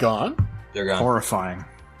 They're just gone? they're gone. Horrifying.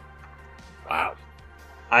 Wow.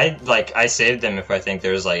 I saved them if I think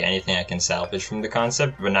there's like anything I can salvage from the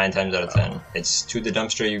concept, but 9 times out of 10, it's to the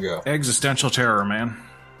dumpster you go. Existential terror, man.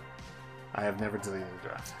 I have never deleted a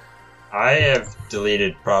draft. I have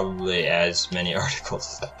deleted probably as many articles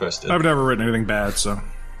as I've posted. I've never written anything bad, so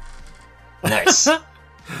Nice.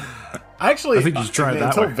 Actually, I think you should try it that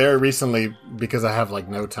until way. very recently, because I have like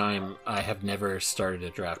no time, I have never started a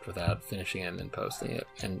draft without finishing it and then posting it.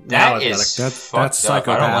 And now That I've is That's fucked up.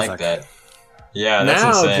 I don't like psychopathic. that. Yeah, that's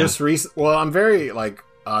now insane. just well, I'm very like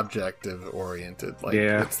objective oriented. Like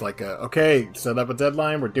Yeah. it's like okay, set up a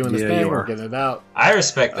deadline. We're doing this Yeah, thing. you We're are. getting it out. I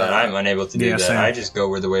respect that. I'm unable to do yeah, that. same. I just go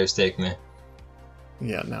where the waves take me.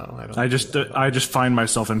 Yeah, no, I don't. I just find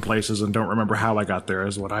myself in places and don't remember how I got there.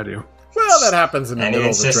 Is what I do. Well, that happens in the And he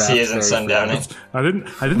middle of the insists draft. he isn't very sundowning.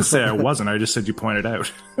 frequently. I didn't say I wasn't. I just said you pointed out.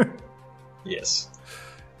 Yes.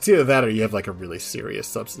 It's either that or you have like a really serious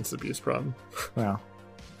substance abuse problem. Well,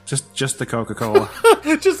 just the Coca-Cola.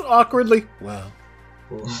 Just awkwardly. Well,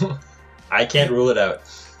 I can't rule it out. ...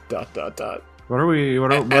 What are we?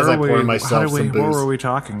 What are, As where I are we? pour myself How do we? some What booze. were we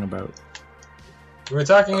talking about? We're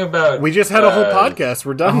talking about. We just had a whole podcast.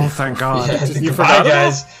 We're done. Oh, thank God. Yeah, You goodbye, forgot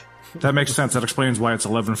guys. That makes sense. That explains why it's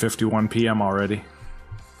 11:51 p.m. already.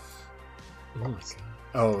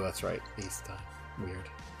 Oh, that's right. East time. Weird.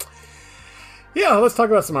 Yeah, let's talk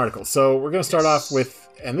about some articles. So we're going to start off with,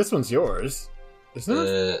 and this one's yours, isn't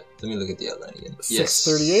it? Let me look at the outline again.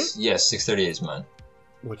 638? Yes, 638 is mine.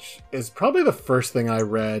 Which is probably the first thing I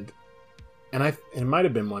read, and it might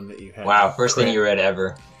have been one that you had. Wow, first thing Crit. you read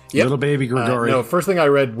ever. Yep. Little baby Grigori. No, first thing I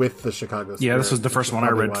read with the Chicago Spirit. Yeah, this was the first which is one I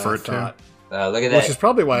probably read why for I it, too. thought- Look at that. Which is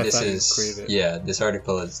probably why I this thought you is created it. yeah. This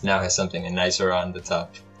article now has something nicer on the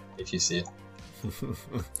top, if you see it.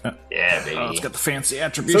 Yeah, baby. Oh, it's got the fancy So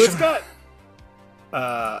attribution. it's got,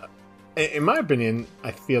 in my opinion,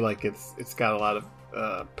 I feel like it's got a lot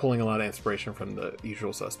of pulling a lot of inspiration from the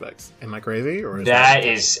Usual Suspects. Am I crazy, or is That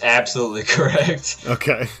is absolutely correct.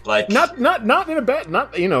 okay? Like Not in a bad. Not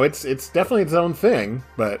it's definitely its own thing,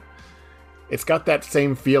 but it's got that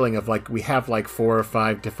same feeling of like we have like 4 or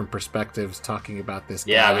 5 different perspectives talking about this.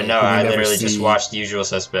 yeah, guy but no, who we I never literally just see. watched Usual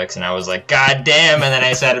Suspects and I was like, God damn! And then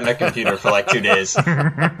I sat at my computer for like 2 days.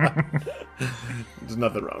 There's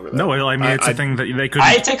nothing wrong with that. No, well, I mean, it's a thing that they couldn't.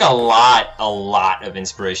 I take a lot of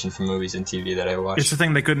inspiration from movies and TV that I watch. It's a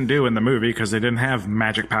thing they couldn't do in the movie because they didn't have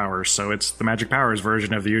magic powers. So it's the magic powers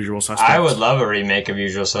version of the Usual Suspects. I would love a remake of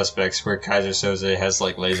Usual Suspects where Kaiser Soze has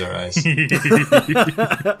like laser eyes.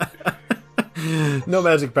 No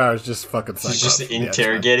magic powers, just fucking. She's just Cyclops. Yeah, it's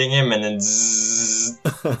interrogating him and then zzz,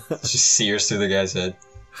 just sears through the guy's head.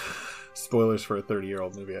 fine. Spoilers for a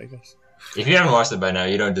 30-year-old movie, I guess. If you haven't watched it by now,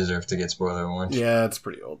 you don't deserve to get spoiler warned. Yeah, it's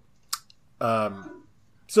pretty old.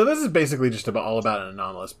 So this is basically just all about an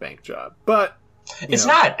anomalous bank job, but It's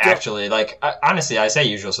not actually like honestly. I say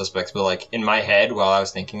Usual Suspects, but like in my head, while I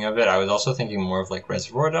was thinking of it, I was also thinking more of like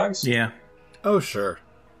Reservoir Dogs. Yeah. Oh, sure,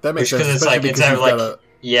 that makes sense. Because it's especially like it's because like you've got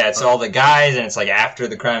yeah, it's all the guys, and it's like after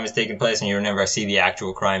the crime has taken place, and you never see the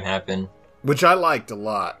actual crime happen. which I liked a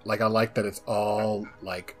lot. Like I like that it's all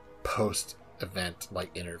like post-event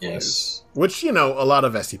like interviews, Yes. which a lot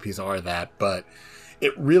of SCPs are that, but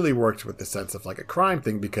it really worked with the sense of like a crime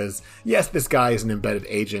thing because yes, this guy is an embedded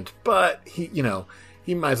agent, but he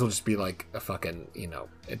might as well just be like a fucking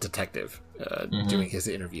a detective doing his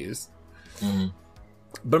interviews. Mm-hmm.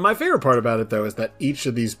 But my favorite part about it, though, is that each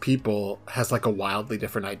of these people has like a wildly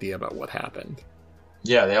different idea about what happened.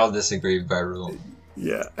 Yeah, they all disagree by rule.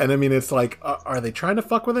 Yeah, and I mean, it's like, are they trying to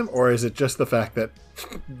fuck with him, or is it just the fact that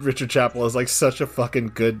Richard Chappell is like such a fucking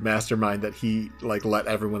good mastermind that he like let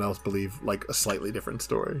everyone else believe like a slightly different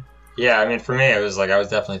story? Yeah, I mean, for me, it was like I was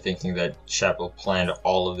definitely thinking that Chappell planned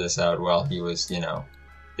all of this out while he was,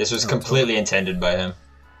 this was completely intended by him.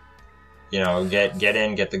 Get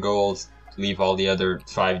in, get the gold, leave all the other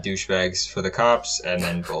 5 douchebags for the cops, and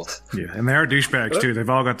then bolt. Yeah, and they are douchebags too. They've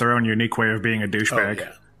all got their own unique way of being a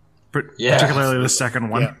douchebag. Yeah. Particularly the second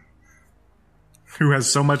one, who has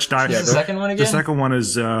so much dialogue. What's the second one again? The second one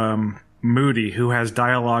is Moody, who has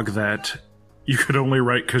dialogue that you could only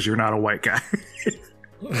write because you're not a white guy.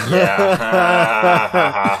 Yeah.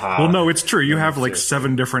 Well, no, it's true. You have like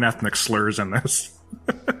 7 different ethnic slurs in this.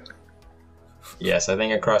 Yes, I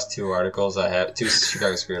think across 2 articles, I have 2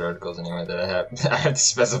 Chicago Spirit articles anyway that I have to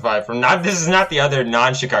specify from. This is not the other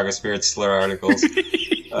non-Chicago Spirit slur articles.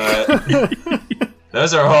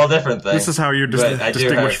 Those are a whole different thing. This is how you're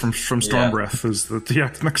distinguished from Stormbreath, is the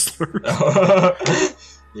ethnic slur.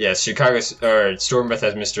 Yes, Stormbreath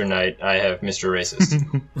has Mr. Knight. I have Mr. Racist.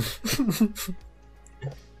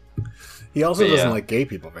 He also doesn't like gay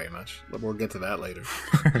people very much. We'll get to that later.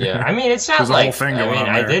 Yeah, I mean, it's not There's a like whole thing going on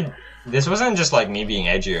I there. did. This wasn't just like me being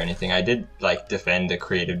edgy or anything. I did like defend a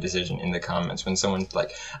creative decision in the comments when someone's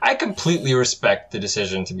like, I completely respect the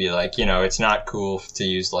decision to be like, it's not cool to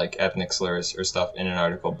use like ethnic slurs or stuff in an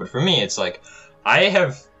article. But for me, it's like, I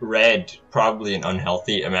have read probably an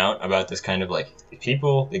unhealthy amount about this kind of like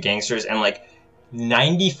people, the gangsters, and like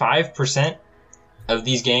 95% of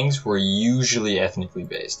these gangs were usually ethnically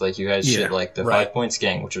based. Like you had shit like the 5 Points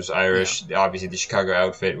Gang, which was Irish, obviously the Chicago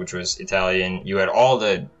Outfit, which was Italian. You had all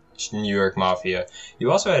the New York Mafia.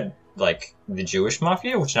 You also had like the Jewish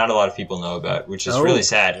Mafia, which not a lot of people know about, which is really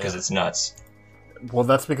sad because it's nuts. Well,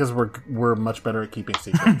 that's because we're much better at keeping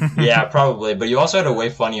secrets. Yeah, probably. But you also had a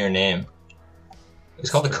way funnier name.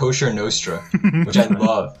 It's called the Kosher Nostra, which I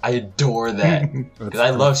love. I adore that because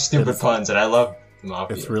I love stupid puns and I love the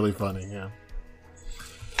Mafia. It's really funny, yeah.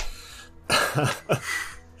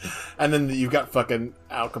 And then you've got fucking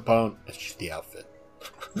Al Capone. It's just the outfit.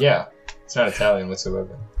 Yeah, it's not Italian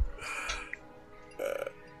whatsoever.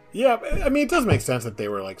 Yeah, I mean, it does make sense that they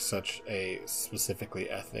were like such a specifically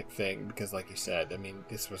ethnic thing because, like you said, I mean,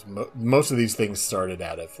 this was most of these things started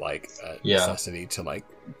out of like a necessity to like,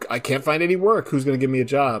 I can't find any work. Who's going to give me a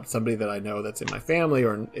job? Somebody that I know that's in my family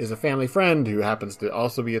or is a family friend who happens to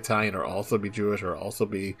also be Italian or also be Jewish or also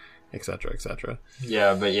be etc. etc.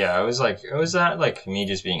 Yeah, but yeah, it was not like me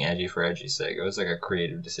just being edgy for edgy's sake. It was like a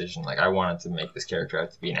creative decision. Like I wanted to make this character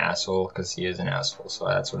out to be an asshole because he is an asshole. So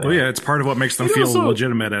that's what. Well, yeah, it's part of what makes them feel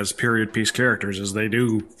legitimate as period piece characters, is they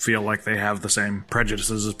do feel like they have the same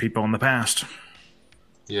prejudices as people in the past.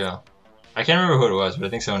 Yeah, I can't remember who it was, but I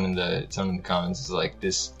think someone in the comments is like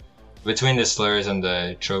this. Between the slurs and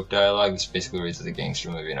the trope dialogue, this basically reads as a gangster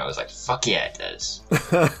movie, and I was like, fuck yeah, it does.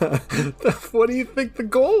 What do you think the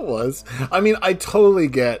goal was? I mean, I totally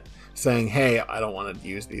get saying, hey, I don't want to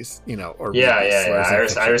use these, or... Yeah. I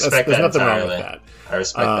respect that nothing entirely. wrong with that. I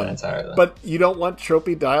respect that entirely. But you don't want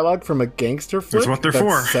tropey dialogue from a gangster flick? That's what they're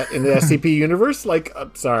for. Set in the SCP universe? Like,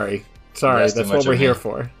 sorry, that's what we're here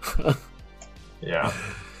for. Yeah.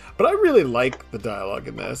 But I really like the dialogue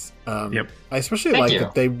in this. Yep. I especially like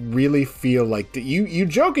that they really feel like... You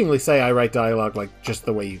jokingly say I write dialogue like just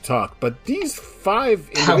the way you talk, but these 5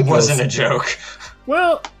 individuals... That wasn't a joke.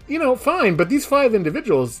 Well, fine, but these 5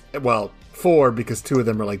 individuals... Well, 4, because 2 of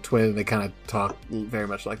them are like twins and they kind of talk very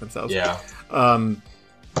much like themselves. Yeah.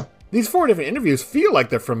 These 4 different interviews feel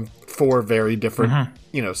like they're from 4 very different,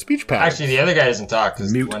 speech patterns. Actually, the other guy doesn't talk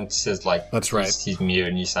because one says like... That's right. He's mute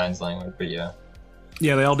and he signs language, but yeah.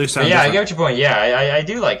 Yeah, they all do sound different. different. I get what your point. Yeah,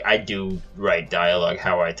 I do write dialogue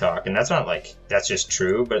how I talk, and that's not like that's just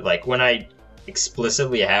true. But like when I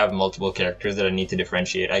explicitly have multiple characters that I need to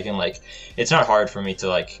differentiate, I can like it's not hard for me to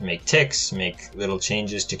like make tics, make little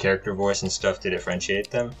changes to character voice and stuff to differentiate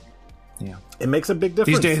them. Yeah, it makes a big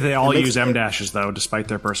difference. These days they all use M dashes though, despite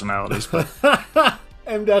their personalities. But...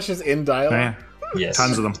 M dashes in dialogue. Yeah. Yes,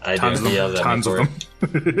 tons of them. Tons of them.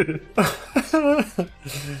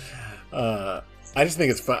 I just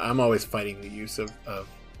think it's fun. I'm always fighting the use of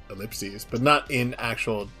ellipses, but not in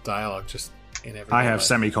actual dialogue, just in everything. I have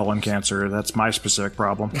semicolon cancer. That's my specific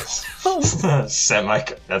problem. That's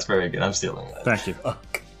very good. I'm stealing that. Thank you.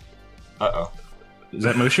 Uh-oh. Is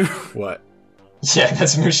that Mushu? What? Yeah,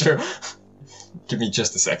 that's Mushu. Give me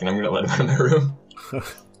just a second. I'm going to let him out of my room.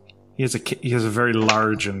 He has a very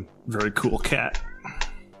large and very cool cat.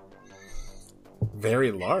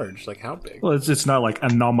 Very large? Like how big? Well, it's not like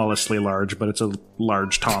anomalously large, but it's a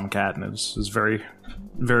large tomcat, and it's very,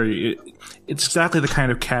 very... It's exactly the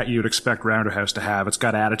kind of cat you'd expect Roundhouse to have. It's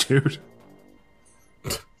got attitude.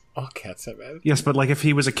 All cats have attitude. Yes, but like if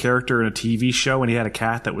he was a character in a TV show and he had a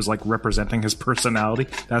cat that was like representing his personality,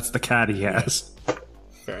 that's the cat he has.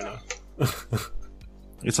 Fair enough.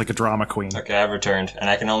 It's like a drama queen. Okay, I've returned, and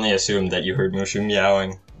I can only assume that you heard Mushu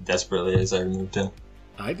meowing desperately as I removed him.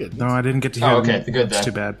 I didn't. No, I didn't get to hear okay, him. good That's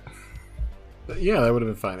then. too bad. Yeah, that would have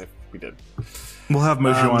been fine if we did. We'll have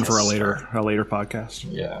Mojo on for a later podcast.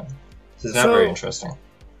 Yeah. This is not very interesting.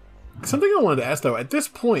 Something I wanted to ask, though, at this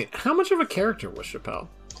point, how much of a character was Chappelle?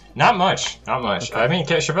 Not much. Okay. Okay. I mean,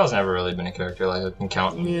 Chappelle's never really been a character. Like, I can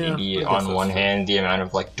count maybe on one hand the amount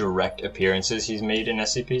of, like, direct appearances he's made in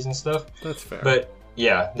SCPs and stuff. That's fair. But,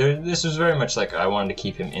 yeah, this was very much like I wanted to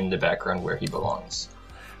keep him in the background where he belongs.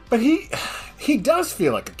 But he does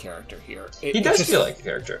feel like a character here. He does feel like a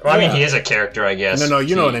character. Well, I mean, he is a character, I guess. No,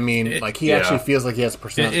 you know what I mean. Like, he actually feels like he has a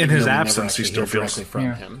personality. In his even though we never absence, he actually still hear feels directly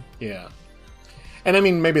from him. Yeah. And I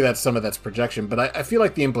mean, maybe that's projection, but I feel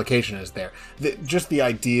like the implication is there. Just the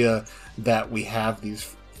idea that we have these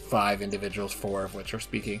 5 individuals, 4 of which are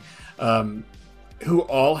speaking, who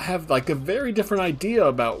all have like a very different idea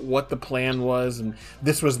about what the plan was, and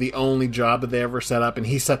this was the only job that they ever set up, and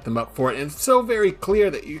he set them up for it. And it's so very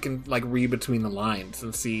clear that you can like read between the lines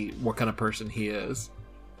and see what kind of person he is.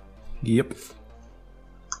 Yep.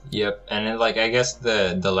 And then, like, I guess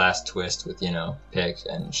the last twist with, Pick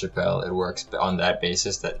and Chappelle, it works on that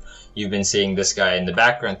basis that you've been seeing this guy in the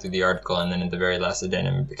background through the article, and then at the very last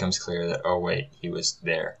addendum it becomes clear that, oh wait, he was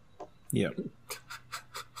there. Yep.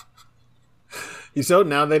 So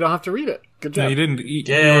now they don't have to read it. Good job. No, you didn't.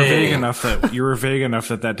 You were vague enough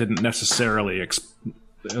that didn't necessarily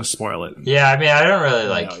spoil it. Yeah, I mean, I don't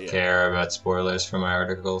really care about spoilers for my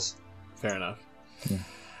articles. Fair enough. Yeah.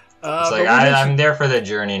 It's like I'm there for the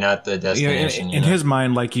journey, not the destination. In his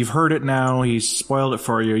mind, like, you've heard it now, he's spoiled it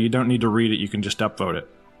for you. You don't need to read it. You can just upvote it.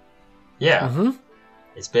 Yeah. Mm-hmm.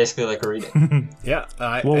 It's basically like a reading. Yeah.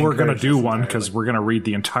 We're going to do one because we're going to read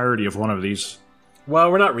the entirety of one of these.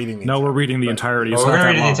 Well, we're not reading the entirety. No, we're reading the entirety. Well, we're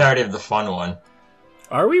going to read the entirety of the fun one.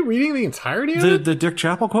 Are we reading the entirety of it? The Dick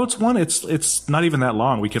Chappell quotes one? It's not even that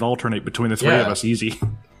long. We could alternate between the 3 of us easy.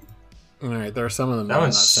 All right, there are some of them that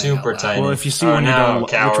one's super tiny. Well, if you see one, you don't...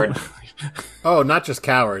 Coward. Oh, not just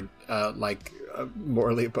coward.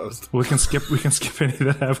 Morally opposed. We can skip any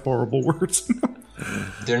that have horrible words.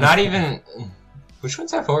 They're not even... Which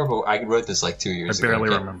ones have horrible... I wrote this like 2 years ago. I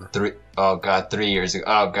barely remember. 3 years ago.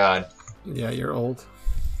 Oh, God. Yeah, you're old.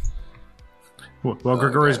 Well,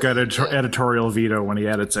 Grigori's got editorial veto when he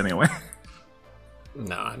edits anyway.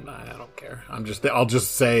 No, I don't care. I'll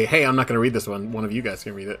just say, hey, I'm not going to read this one. One of you guys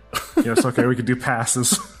can read it. Yes, okay, we could do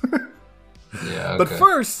passes. Yeah, okay. But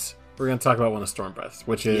first, we're going to talk about one of Stormbreath's,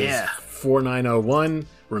 which is 4901,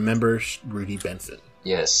 Remember Rudy Benson.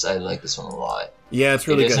 Yes, I like this one a lot. Yeah, it's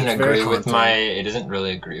really good. It doesn't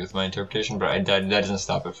really agree with my interpretation, but that doesn't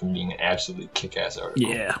stop it from being an absolutely kick-ass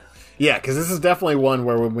article. Yeah, because this is definitely one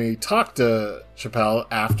where when we talk to Chappelle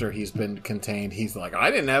after he's been contained, he's like, I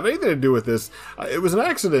didn't have anything to do with this. It was an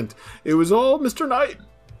accident. It was all Mr. Knight.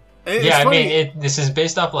 I mean, this is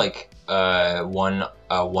based off like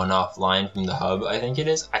one-off line from the Hub, I think it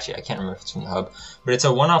is. Actually, I can't remember if it's from the Hub, but it's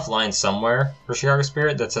a one-off line somewhere for Chicago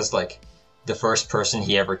Spirit that says like the first person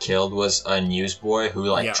he ever killed was a newsboy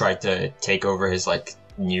who tried to take over his like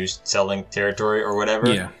news selling territory or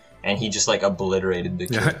whatever. Yeah. And he just like obliterated the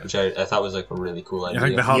kid, which I thought was like a really cool idea. I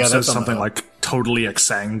think the Hub says something like totally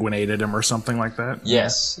exsanguinated him or something like that.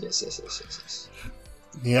 Yes.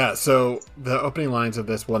 Yeah, so the opening lines of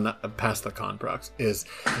this one, past the Conprox, is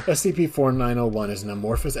SCP-4901 is an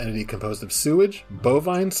amorphous entity composed of sewage,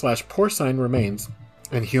 bovine/porcine remains,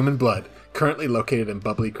 and human blood, currently located in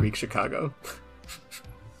Bubbly Creek, Chicago.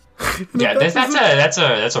 Yeah,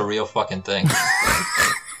 that's a real fucking thing.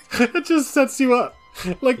 It just sets you up.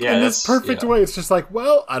 Like, in this perfect way, it's just like,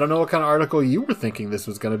 well, I don't know what kind of article you were thinking this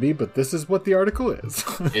was going to be, but this is what the article is.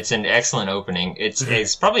 It's an excellent opening.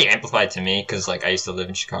 It's probably amplified to me, because, like, I used to live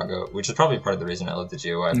in Chicago, which is probably part of the reason I lived at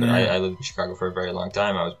GOI, but I lived in Chicago for a very long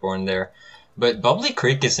time. I was born there. But Bubbly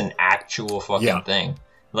Creek is an actual fucking thing.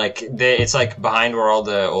 Like, it's, like, behind where all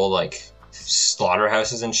the old, like,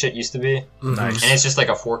 slaughterhouses and shit used to be. Nice. And it's just, like,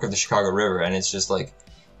 a fork of the Chicago River, and it's just, like,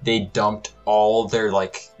 they dumped all their,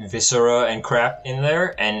 like, viscera and crap in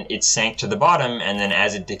there, and it sank to the bottom, and then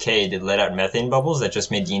as it decayed, it let out methane bubbles that just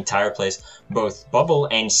made the entire place both bubble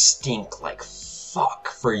and stink like fuck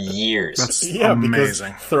for years. That's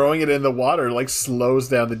amazing. Because throwing it in the water, like, slows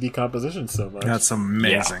down the decomposition so much. That's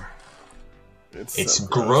amazing. Yeah. It's so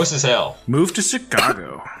gross as hell. Move to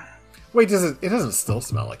Chicago. Wait, it doesn't still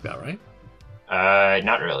smell like that, right?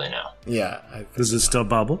 Not really, no. Yeah. Does it still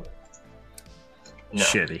bubble? No.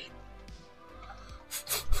 Shitty.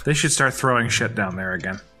 They should start throwing shit down there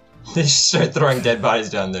again. They should start throwing dead bodies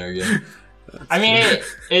down there again. I mean,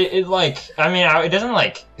 it doesn't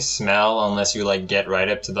like smell unless you like get right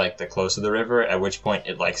up to like the close of the river, at which point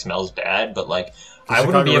it like smells bad. But like, I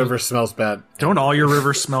wouldn't be. River smells bad. Don't all your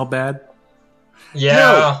rivers smell bad?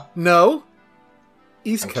 Yeah. No.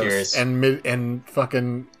 East I'm Coast curious. and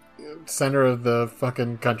fucking center of the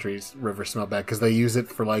fucking country's rivers smell bad because they use it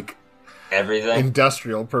for like Everything.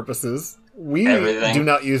 industrial purposes. We Everything. do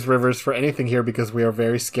not use rivers for anything here because we are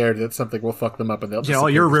very scared that something will fuck them up and they'll Yeah, all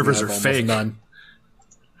your disappear rivers because we are have almost fake. None.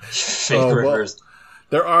 Fake Oh, well. rivers.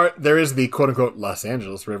 There is the quote unquote Los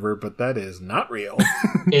Angeles River, but that is not real.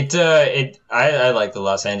 I like the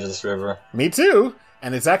Los Angeles River. Me too.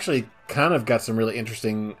 And it's actually kind of got some really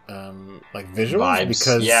interesting like visuals Vibes.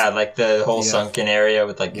 because Yeah, like the whole Yeah. sunken area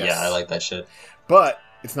with like, Yes. yeah, I like that shit. but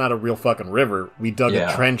it's not a real fucking river. We dug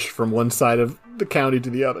Yeah. a trench from one side of the county to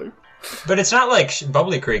the other. But it's not like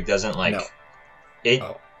Bubbly Creek doesn't like No. it.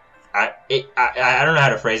 Oh. I don't know how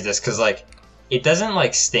to phrase this because like it doesn't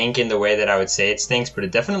like stink in the way that I would say it stinks, but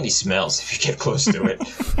it definitely smells if you get close to it.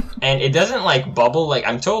 And it doesn't like bubble like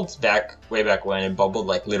I'm told way back when it bubbled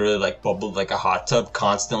like literally like bubbled like a hot tub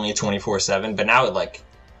constantly 24/7. But now it like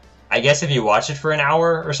I guess if you watch it for an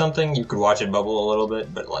hour or something, you could watch it bubble a little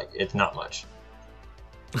bit, but like it's not much.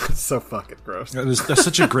 It's so fucking gross. That's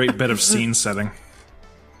such a great bit of scene setting.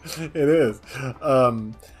 It is.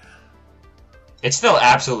 It's still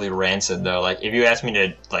absolutely rancid though. Like if you asked me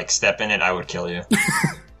to like step in it, I would kill you.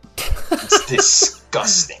 It's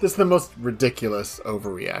disgusting. This is the most ridiculous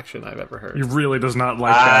overreaction I've ever heard. He really does not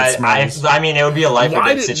like bad smells. I mean, it would be a life or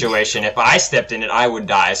Why death did- situation. If I stepped in it, I would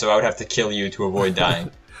die, so I would have to kill you to avoid dying.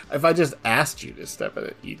 If I just asked you to step in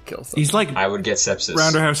it, you'd kill someone. He's like I would get sepsis.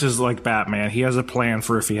 Rounderhouse is like Batman. He has a plan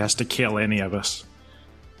for if he has to kill any of us.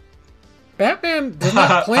 Batman did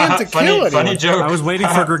not plan to kill anyone. Funny joke. I was waiting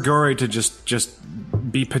for Grigori to just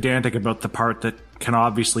be pedantic about the part that can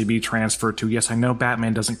obviously be transferred to. Yes, I know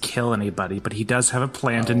Batman doesn't kill anybody, but he does have a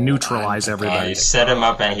plan to neutralize everybody. You set him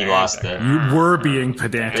up and he lost it. You were being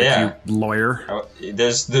pedantic, Yeah. you lawyer. Oh,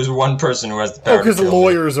 There's one person who has the power Oh, because to kill me.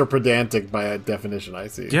 lawyers are pedantic by a definition, I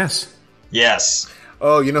see. Yes. Yes.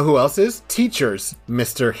 Oh, you know who else is? Teachers,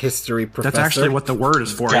 Mr. History Professor. That's actually what the word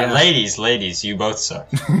is for. Yeah, Yeah. ladies, you both suck.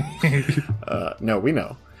 No, we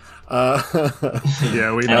know.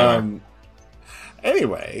 Yeah, we know.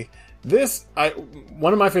 Anyway,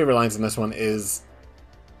 one of my favorite lines in this one is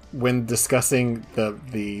when discussing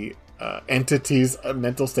the entity's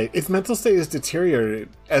mental state. Its mental state is deteriorated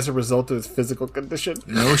as a result of its physical condition.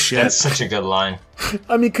 No shit. That's such a good line.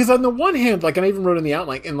 I mean, because on the one hand, like, and I even wrote in the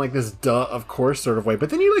outline in like this duh, of course sort of way, but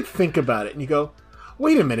then you like think about it and you go,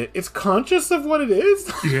 wait a minute, it's conscious of what it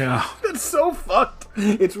is? Yeah. That's so fucked.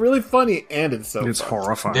 It's really funny and it's so It's fucked.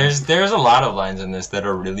 horrifying. There's a lot of lines in this that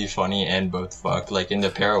are really funny and both fucked. Like in the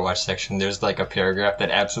Parawatch section, there's like a paragraph that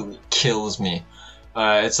absolutely kills me.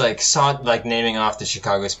 It's like naming off the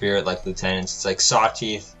Chicago Spirit like lieutenants. It's like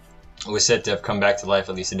Sawteeth was said to have come back to life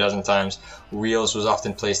at least a dozen times. Wheels was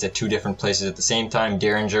often placed at 2 different places at the same time.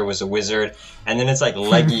 Derringer was a wizard. And then it's like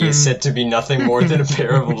Leggy is said to be nothing more than a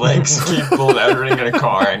pair of legs capable of entering a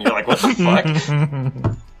car. And you're like, what the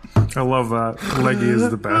fuck? I love that. Leggy is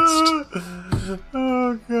the best.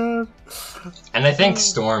 Oh, God. And I think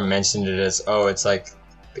Storm mentioned it as, it's like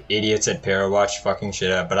idiots at Parawatch fucking shit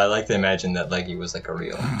up. But I like to imagine that Leggy was like a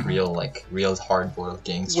real hard-boiled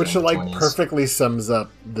gangster. Which, in the like, 20s. perfectly sums up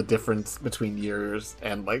the difference between yours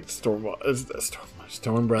and, like,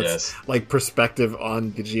 Stormbreath's, Yes. like, perspective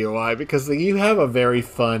on the GOI. Because like, you have a very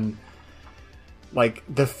fun... Like,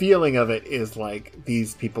 the feeling of it is, like,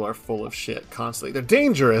 these people are full of shit constantly. They're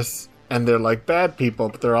dangerous, and they're, like, bad people,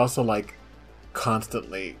 but they're also, like,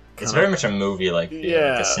 constantly... It's very much a movie, like,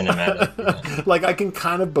 Yeah. like a cinematic. Yeah. Like, I can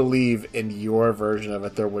kind of believe in your version of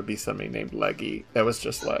it there would be somebody named Leggy that was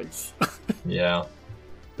just legs. Yeah.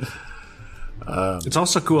 It's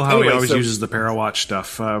also cool how he Anyway, always so- uses the Parawatch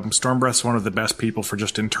stuff. Stormbreath's one of the best people for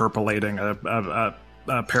just interpolating a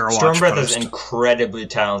Parawatch Stormbreath post. is incredibly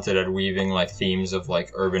talented at weaving like themes of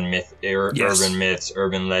like urban myths,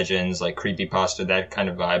 urban legends, like creepypasta, that kind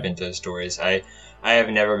of vibe into his stories. I have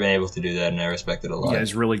never been able to do that, and I respect it a lot. Yeah,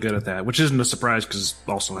 he's really good at that, which isn't a surprise because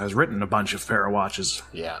also has written a bunch of Parawatches.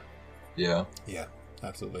 Yeah. Yeah. Yeah,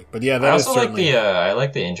 absolutely. But yeah, I that is also like certainly... I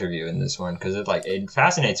like the interview in this one because it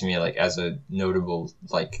fascinates me like as a notable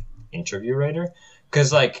like interview writer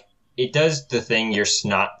because like it does the thing you're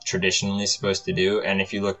not traditionally supposed to do, and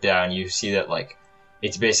if you look down, you see that like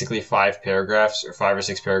it's basically 5 or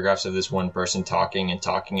 6 paragraphs of this one person talking and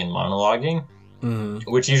monologuing,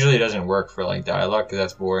 which usually doesn't work for like dialogue because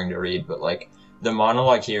that's boring to read. But like the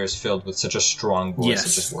monologue here is filled with such a strong voice, Yes.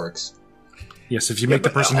 it just works. Yes, if you make the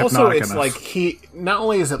But person also, hypnotic it's enough. like he... Not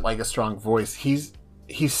only is it like a strong voice, he's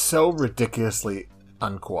so ridiculously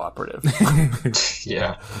uncooperative.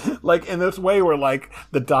 Yeah. Like, in this way where, like,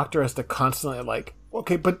 the doctor has to constantly, like,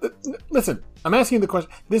 okay, but listen, I'm asking you the question.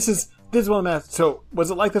 This is this is what I'm asking. So,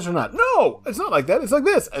 was it like this or not? No, it's not like that. It's like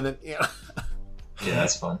this. And then, you know. Yeah,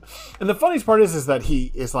 that's fun. And the funniest part is that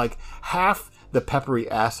he is like half the peppery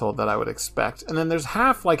asshole that I would expect. And then there's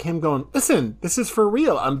half like him going, listen, this is for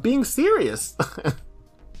real. I'm being serious.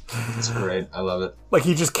 It's great. I love it. Like,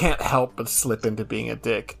 he just can't help but slip into being a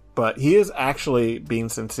dick. But he is actually being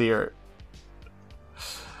sincere.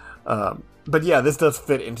 But yeah, this does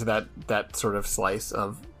fit into that sort of slice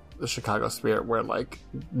of the Chicago spirit where, like,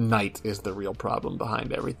 Knight is the real problem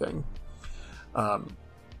behind everything.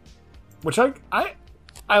 Which I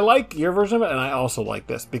like your version of it, and I also like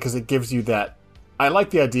this because it gives you that. I like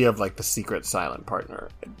the idea of, like, the secret silent partner,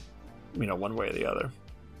 you know, one way or the other.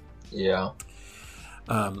 Yeah.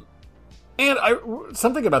 And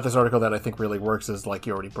something about this article that I think really works is, like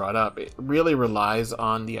you already brought up, it really relies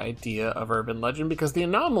on the idea of urban legend because the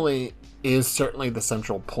anomaly is certainly the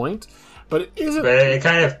central point, but it isn't. But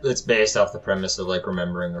it's based off the premise of, like,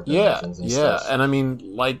 remembering urban legends and stuff. And I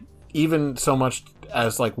mean, like, even so much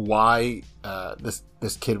as, like, why this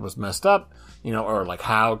kid was messed up, you know, or like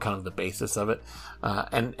how kind of the basis of it,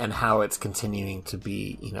 and how it's continuing to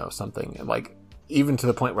be, you know, something like. Even to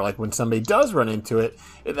the point where, like, when somebody does run into it,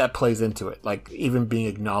 that plays into it. Like, even being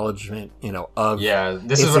acknowledgement, you know, of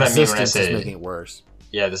this is what I mean when I say making it worse.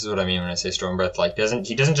 Yeah, this is what I mean when I say Stormbreath. Like,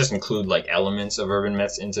 he doesn't just include, like, elements of urban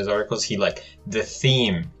myths into his articles. He, like, the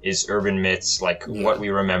theme is urban myths, like, what we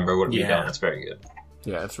remember, what we don't. It's very good.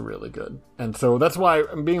 Yeah, it's really good. And so that's why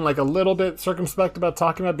I'm being, like, a little bit circumspect about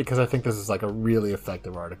talking about it, because I think this is, like, a really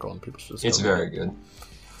effective article and people should just. It's very good.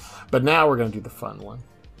 But now we're going to do the fun one.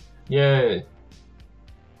 Yay.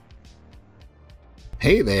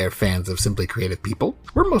 Hey there, fans of Simply Creative People.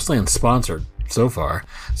 We're mostly unsponsored so far,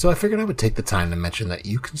 so I figured I would take the time to mention that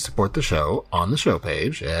you can support the show on the show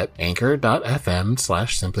page at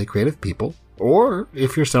anchor.fm/simplycreativepeople, or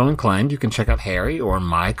if you're so inclined, you can check out Harry or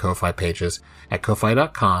my Ko-Fi pages at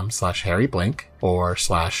ko-fi.com/harryblink or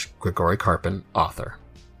 /Grigory Karpin author.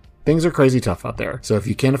 Things are crazy tough out there, so if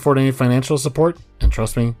you can't afford any financial support, and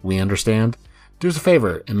trust me, we understand, do us a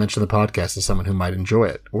favor and mention the podcast to someone who might enjoy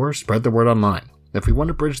it, or spread the word online. If we want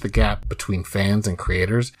to bridge the gap between fans and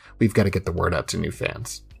creators, we've got to get the word out to new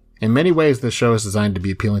fans. In many ways, this show is designed to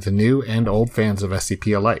be appealing to new and old fans of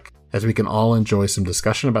SCP alike, as we can all enjoy some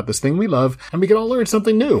discussion about this thing we love, and we can all learn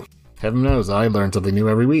something new. Heaven knows I learn something new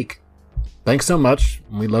every week. Thanks so much,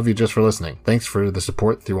 and we love you just for listening. Thanks for the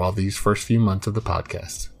support through all these first few months of the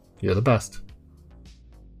podcast. You're the best.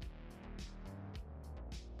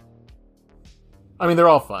 I mean, they're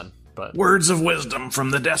all fun. But, words of wisdom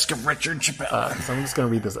from the desk of Richard Chappelle. So I'm just going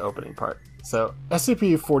to read this opening part. So,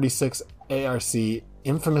 SCP-46 ARC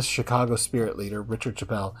infamous Chicago spirit leader Richard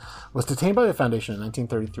Chappelle was detained by the Foundation in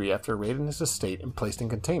 1933 after a raid in his estate and placed in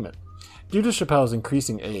containment. Due to Chappelle's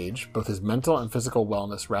increasing age, both his mental and physical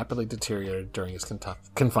wellness rapidly deteriorated during his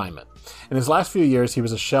confinement. In his last few years, he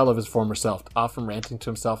was a shell of his former self, often ranting to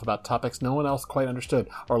himself about topics no one else quite understood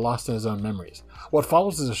or lost in his own memories. What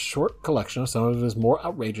follows is a short collection of some of his more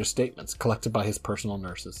outrageous statements, collected by his personal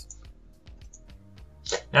nurses.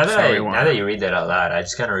 Now that you read that out loud, I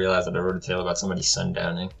just kind of realized that I wrote a tale about somebody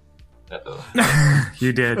sundowning.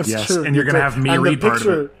 You did, That's yes. true. And you're going to have me read part of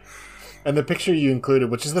it. And the picture you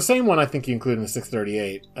included, which is the same one I think you included in the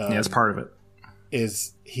 638. Yeah, it's part of it.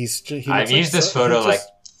 I've used this photo like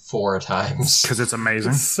 4 times. Because it's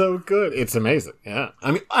amazing. It's so good. It's amazing, yeah.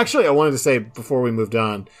 I mean, actually, I wanted to say, before we moved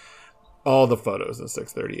on, all the photos in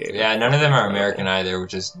 638. Yeah, none of them are American either,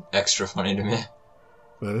 which is extra funny to me.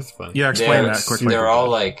 That is funny. Yeah, explain that quickly. They're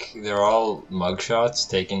all mugshots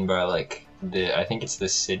taken by, like, I think it's the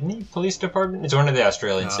Sydney Police Department. It's one of the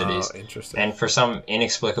Australian cities. Interesting. And for some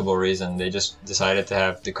inexplicable reason, they just decided to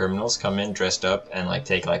have the criminals come in dressed up and, like,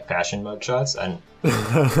 take, like, fashion mugshots. And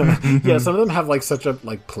yeah, some of them have, like, such a,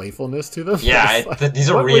 like, playfulness to them. Yeah, like, these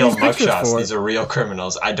are real mugshots. These are real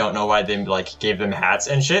criminals. I don't know why they, like, gave them hats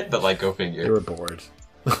and shit, but, like, go figure. They were bored.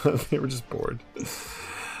 They were just bored.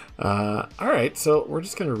 Alright, so we're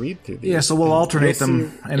just going to read through these. Yeah, so we'll alternate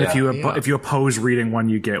them, and yeah, if you oppose reading one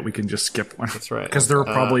you get, we can just skip one. That's right. Because there will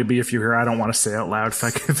probably be a few here I don't want to say out loud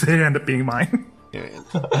if they end up being mine.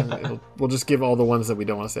 Yeah, we'll just give all the ones that we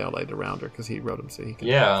don't want to say out loud to Rounder, because he wrote them so he can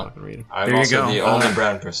fucking read them. I'm also the only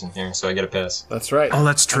brown person here, so I get a pass. That's right. Oh,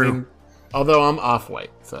 that's true. I mean, although I'm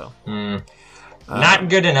off-white, so... Not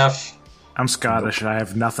good enough. I'm Scottish. Nope. I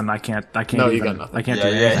have nothing. I can't No, even, you got nothing. I can't do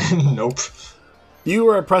anything. Nope. You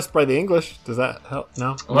were oppressed by the English. Does that help?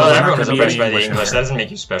 No? Well, everyone was oppressed by the English. That doesn't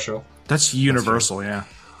make you special. That's universal, yeah.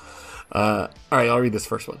 Alright, I'll read this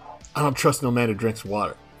first one. I don't trust no man who drinks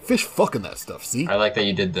water. Fish fucking that stuff, see? I like that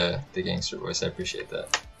you did the gangster voice. I appreciate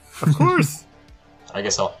that. Of course. I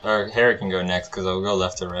guess Harry can go next, because I'll go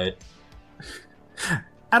left to right.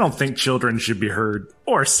 I don't think children should be heard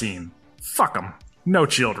or seen. Fuck them. No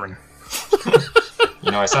children.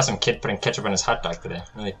 You know, I saw some kid putting ketchup on his hot dog today. It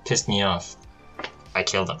really pissed me off. I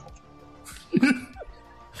killed him.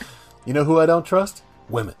 You know who I don't trust?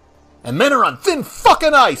 Women. And men are on thin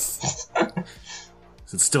fucking ice!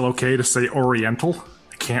 Is it still okay to say Oriental?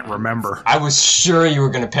 I can't remember. I was sure you were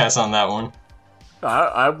going to pass on that one.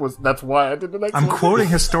 That's why I did the next I'm one. quoting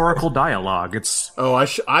historical dialogue. It's Oh,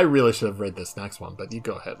 I really should have read this next one, but you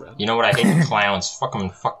go ahead, Red. You know what? I hate clowns. Fuck them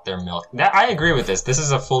and fuck their milk. I agree with this. This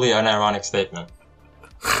is a fully unironic statement.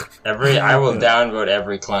 I will downvote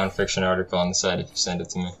every clown fiction article on the site if you send it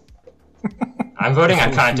to me. I'm voting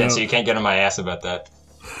on content, so you can't get on my ass about that.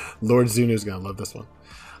 Lord Zunu's gonna love this one.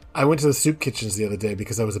 I went to the soup kitchens the other day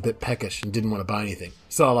because I was a bit peckish and didn't want to buy anything.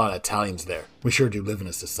 Saw a lot of Italians there. We sure do live in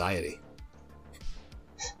a society.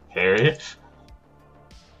 Harry?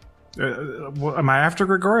 am I after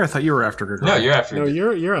Grigori? I thought you were after Grigori. No, you're after. No,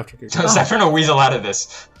 you're after. Stop trying to weasel out of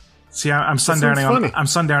this. See, I'm sundowning. I'm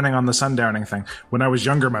sundowning on the sundowning thing. When I was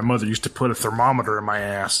younger, my mother used to put a thermometer in my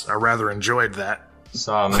ass. I rather enjoyed that.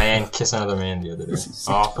 Saw a man kiss another man the other day.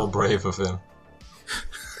 Awful brave of him.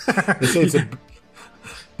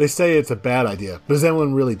 They say it's a bad idea, but has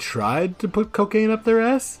anyone really tried to put cocaine up their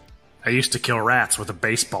ass? I used to kill rats with a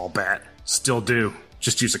baseball bat. Still do.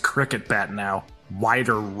 Just use a cricket bat now.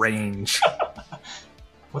 Wider range.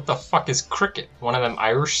 What the fuck is cricket? One of them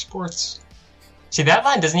Irish sports? See, that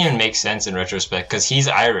line doesn't even make sense in retrospect, because he's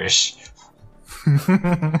Irish.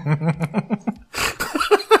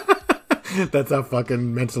 That's how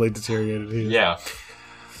fucking mentally deteriorated he is. Yeah.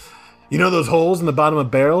 You know those holes in the bottom of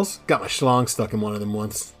barrels? Got my schlong stuck in one of them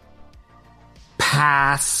once.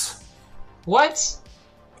 Pass. What?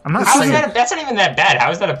 I'm not How is saying that? That's not even that bad. How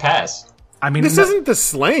is that a pass? I mean, This isn't the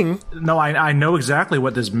slang. No, I know exactly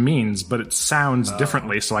what this means, but it sounds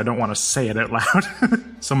differently, so I don't want to say it out loud.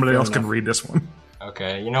 Somebody else can read this one.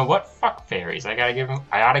 Okay, you know what? Fuck fairies. I ought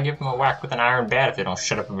to give them a whack with an iron bat if they don't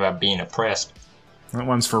shut up about being oppressed. That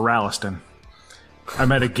one's for Ralston. I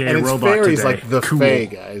met a gay And it's robot fairies today. like the Cool. Fae,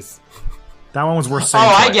 guys. That one was worth saying. Oh,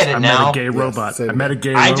 I twice. get it I now. met a gay robot. say it I met a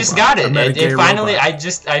again. gay robot. I just got it. I met a gay It finally,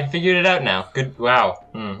 robot. I figured it out now. Good. Wow.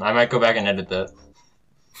 I might go back and edit that.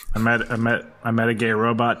 I met a gay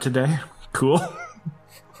robot today. Cool.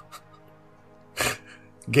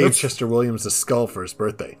 Gave Chester Williams a skull for his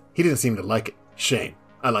birthday. He didn't seem to like it. Shame.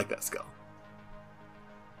 I like that skull.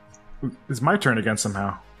 It's my turn again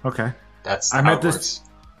somehow. Okay. That's I how met it this- works.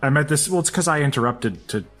 I met this. Well, it's because I interrupted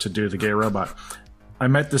to do the gay robot. I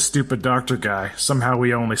met this stupid doctor guy. Somehow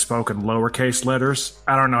we only spoke in lowercase letters.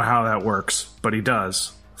 I don't know how that works, but he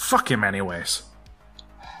does. Fuck him anyways.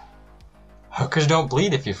 Hookers don't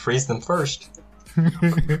bleed if you freeze them first.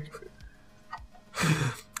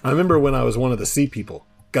 I remember when I was one of the sea people.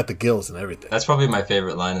 Got the gills and everything. That's probably my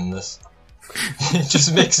favorite line in this. It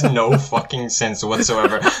just makes no fucking sense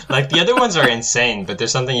whatsoever. Like, the other ones are insane, but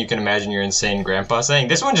there's something you can imagine your insane grandpa saying.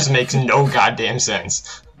 This one just makes no goddamn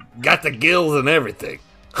sense. Got the gills and everything.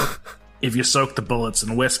 If you soak the bullets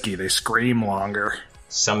in whiskey, they scream longer.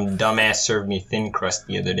 Some dumbass served me thin crust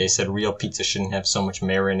the other day, said real pizza shouldn't have so much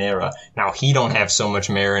marinara. Now he don't have so much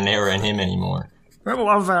marinara in him anymore. I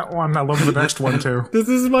love that one. I love the next one too. This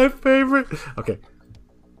is my favorite. Okay.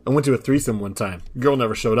 I went to a threesome one time. Girl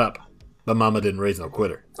never showed up. The mama didn't raise no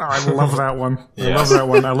quitter. Oh, I love that one. I Yes. love that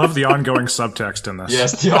one. I love the ongoing subtext in this.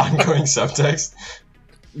 Yes, the ongoing subtext.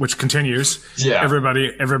 Which continues. Yeah.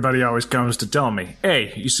 Everybody always comes to tell me,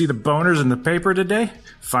 hey, you see the boners in the paper today?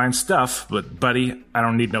 Fine stuff, but buddy, I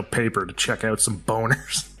don't need no paper to check out some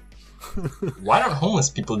boners. Why don't homeless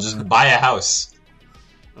people just buy a house?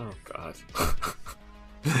 Oh, God.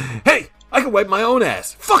 Hey! I can wipe my own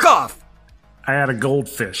ass! Fuck off! I had a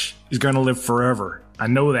goldfish. He's gonna live forever. I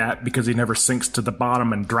know that because he never sinks to the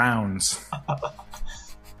bottom and drowns.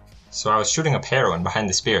 So I was shooting up heroin behind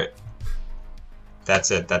the spirit. That's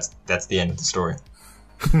it. That's the end of the story.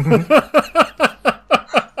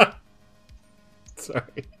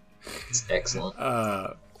 Sorry. It's excellent.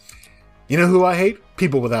 You know who I hate?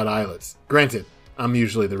 People without eyelids. Granted, I'm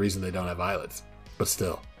usually the reason they don't have eyelids. But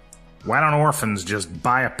still. Why don't orphans just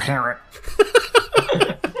buy a parent?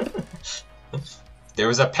 There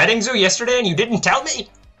was a petting zoo yesterday and you didn't tell me?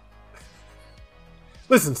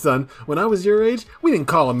 Listen, son, when I was your age, we didn't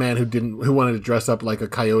call a man who wanted to dress up like a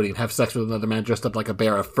coyote and have sex with another man dressed up like a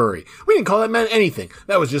bear a furry. We didn't call that man anything.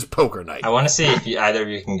 That was just poker night. I want to see if either of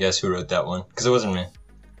you can guess who wrote that one. Because it wasn't me.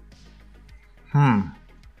 You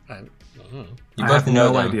I both have know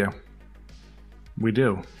no them. idea. We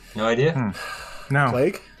do. No idea? No.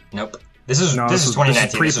 Plague? Nope. This is No, this is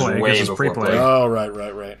 2019. This is pre-plague. way This is before pre-plague. Plague. Oh,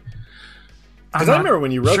 right. Because I remember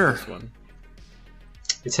when you wrote sure. this one.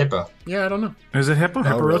 It's Hippo. Yeah, I don't know. Is it Hippo?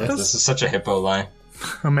 Hippo really? wrote this? This is such a Hippo line.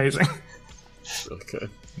 Amazing. It's really good.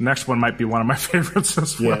 Next one might be one of my favorites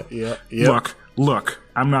as well. Yeah. Look,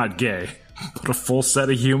 I'm not gay, but a full set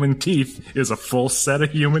of human teeth is a full set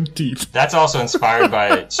of human teeth. That's also inspired by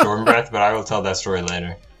Stormbreath, but I will tell that story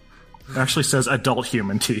later. It actually says adult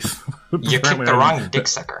human teeth. You picked the wrong dick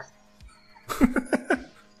sucker.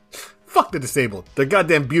 Fuck the disabled. They're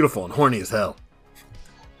goddamn beautiful and horny as hell.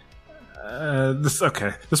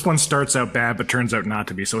 This one starts out bad, but turns out not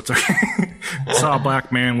to be, so it's okay. Saw a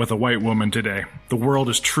black man with a white woman today. The world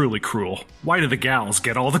is truly cruel. Why do the gals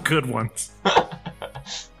get all the good ones?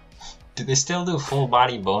 Do they still do full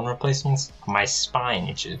body bone replacements? My spine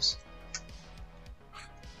itches.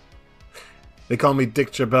 They call me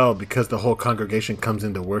Dick Chabelle because the whole congregation comes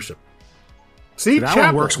into worship. See, That chapel.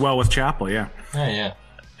 one works well with Chapel, yeah. Yeah.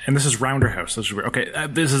 And this is Rounder House. This is weird. Okay,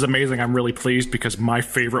 this is amazing. I'm really pleased because my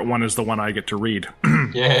favorite one is the one I get to read.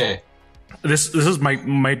 Yay. This is might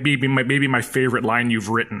be my favorite line you've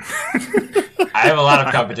written. I have a lot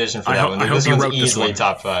of competition for that one. I hope This you one's wrote this easily one.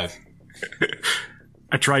 top 5.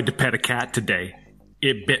 I tried to pet a cat today.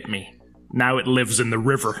 It bit me. Now it lives in the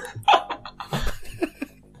river.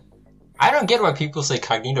 I don't get why people say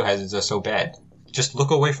cognito hazards are so bad. Just look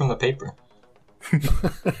away from the paper.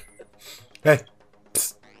 Hey.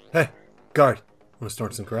 Psst. Hey. Guard. Want to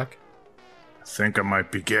snort some crack? I think I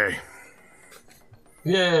might be gay.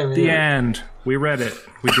 Yeah. The end. We read it.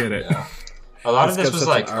 We did it. A lot of Let's this was get such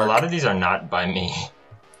like, an a arc. lot of these are not by me.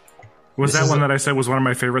 Was This that is one a- that I said was one of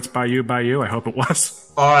my favorites by you? I hope it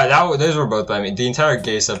was. Oh, those were both by me. The entire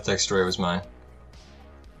gay subtext story was mine.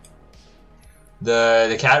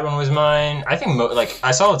 The cat one was mine. I think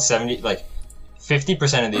I saw it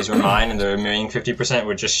 50% of these were mine, and the remaining 50%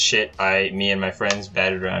 were just shit me and my friends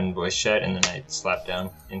batted around in voice chat, and then I slapped down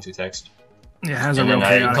into text. Yeah, it has And a then real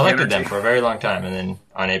I chaotic collected energy. them for a very long time, and then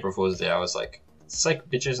on April Fool's Day I was like, it's like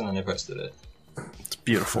bitches, and then I posted it. It's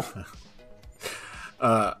beautiful.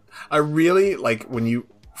 I really like when you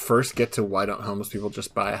first get to why don't homeless people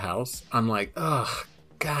just buy a house? I'm like, oh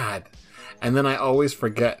God. And then I always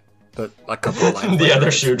forget that a couple of lines The later, other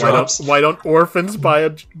it's, shoe drops. Why don't orphans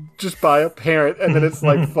just buy a parent? And then it's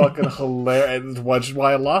like fucking hilarious. Which is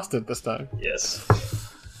why I lost it this time. Yes.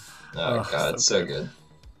 Oh God, so good.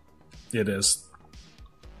 It is.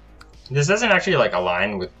 This doesn't actually like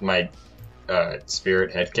align with my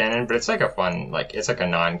spirit headcanon, but it's like a fun, it's like a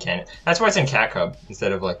non-canon. That's why it's in Cat Hub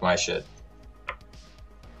instead of like my shit.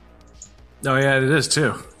 Oh yeah, it is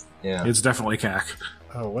too. Yeah. It's definitely CAC.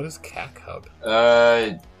 Oh, what is CAC Hub?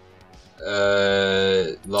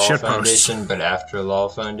 Law Shit Foundation, but after Law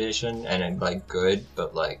Foundation, and it like good,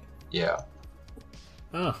 but like yeah.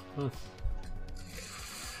 Oh.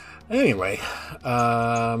 Anyway,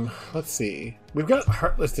 let's see. We've got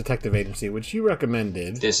Heartless Detective Agency, which you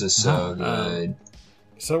recommended. This is so good.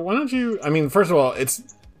 So why don't you? I mean, first of all, it's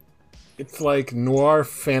like noir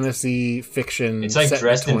fantasy fiction. It's like set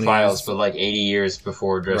Dresden in the 20s. Files, but like 80 years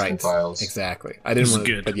before Dresden Right, Files. exactly. I didn't This is want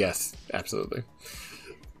to, good. but yes, absolutely.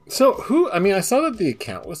 So who? I mean, I saw that the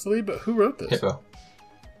account was deleted, but who wrote this? Hippo.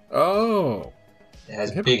 Oh, It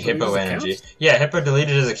has Hippo big Hippo deleted his energy. account? Yeah, Hippo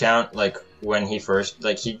deleted his account like when he first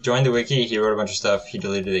he joined the wiki, he wrote a bunch of stuff, he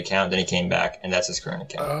deleted the account, then he came back, and that's his current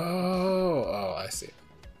account. oh, I see.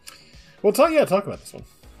 Well, talk about this one.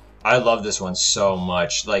 I love this one so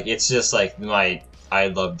much. Like it's just like I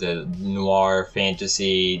love the noir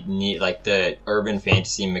fantasy, like the urban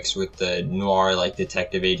fantasy mixed with the noir like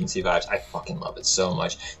detective agency vibes. I fucking love it so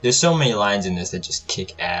much. There's so many lines in this that just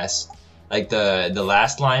kick ass. Like the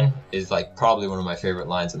last line is like probably one of my favorite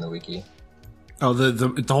lines in the wiki. Oh,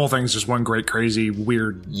 the whole thing's just one great, crazy,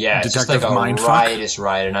 weird Yeah, it's just detective like a mindfuck. riotous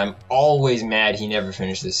ride, and I'm always mad he never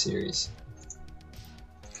finished this series.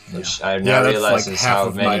 Which I've Yeah, now that's realized like is half how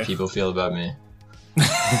of many my- people feel about me.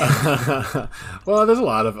 Well, there's a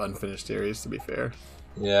lot of unfinished series, to be fair.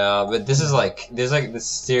 Yeah, but this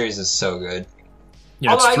series is so good.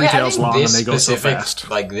 Yeah, it's Although, three I tales think long and this they go so specific- fast.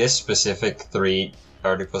 Like this specific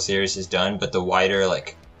 3-article series is done, but the wider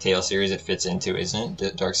like tale series it fits into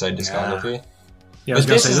isn't Dark Side Discography. Yeah, I was But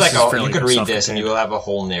gonna this say, is like you fairly could read this and self-contained. you will have a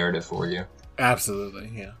whole narrative for you.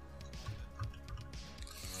 Absolutely, yeah.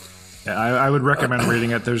 Yeah, I would recommend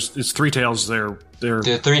reading it. It's three tales. They're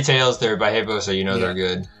The 3 tales they're by Hippo, so you know they're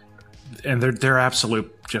good. and they're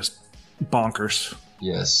absolute just bonkers.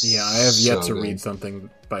 Yes. Yeah, I have yet so to good. read something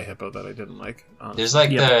by Hippo that I didn't like. There's like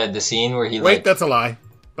Yeah. the scene where he Wait, like. that's a lie,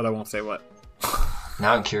 but I won't say what.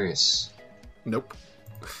 Now I'm curious. Nope.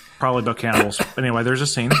 Probably about cannibals. Anyway, there's a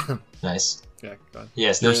scene. Nice. Yeah, go ahead.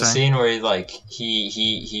 Yes, You're there's a saying? scene where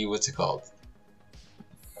he what's it called?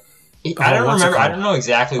 Oh, I don't what's it remember. I called? don't know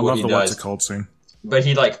exactly I what love he the does. what's it called scene. but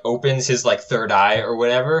he like opens his like third eye or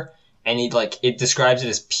whatever, and he like it describes it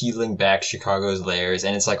as peeling back Chicago's layers,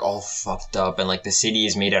 and it's like all fucked up, and like the city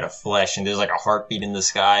is made out of flesh, and there's like a heartbeat in the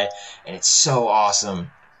sky, and it's so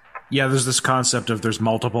awesome. Yeah, there's this concept of there's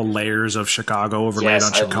multiple layers of Chicago overlaid Yes,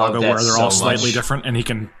 on I love Chicago that where they're so all slightly much. different, and he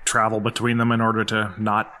can travel between them in order to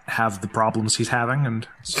not have the problems he's having. And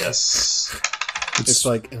Yes. It's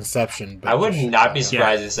like Inception. But I would for not be Chicago.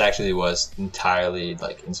 surprised if this actually was entirely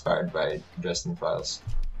like inspired by Dresden Files.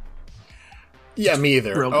 Yeah, me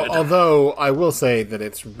either. Real good. Although I will say that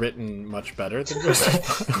it's written much better than Dresden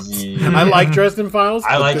Files. Yeah. I like Dresden Files.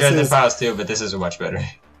 I but like this Dresden is- Files too, but this is much better.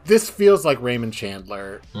 This feels like Raymond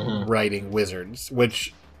Chandler Mhm. writing Wizards,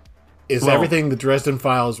 which is Well- everything the Dresden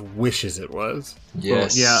Files wishes it was.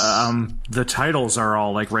 Yes. the titles are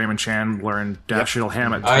all like Raymond Chandler and Dashiell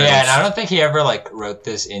Hammett. Oh yeah, and I don't think he ever like wrote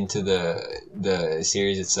this into the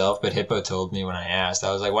series itself, but Hippo told me when I asked,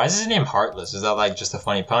 I was like, why is his name Heartless? Is that like just a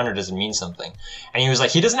funny pun or does it mean something? And he was like,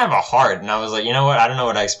 he doesn't have a heart, and I was like, you know what? I don't know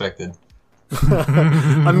what I expected.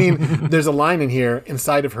 I mean, there's a line in here,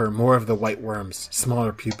 inside of her, more of the white worms,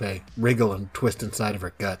 smaller pupae, wriggle and twist inside of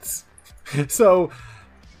her guts. So,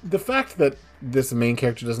 the fact that this main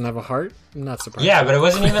character doesn't have a heart, I'm not surprised. Yeah, but it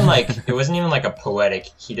wasn't even like a poetic.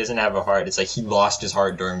 He doesn't have a heart. It's like he lost his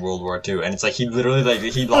heart during World War II, and it's like he literally like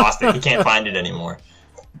he lost it. He can't find it anymore.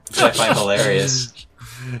 Which I find hilarious.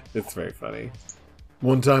 It's very funny.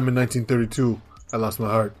 One time in 1932, I lost my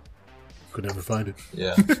heart. Could never find it.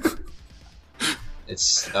 Yeah.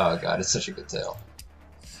 It's oh god, it's such a good tale.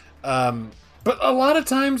 But a lot of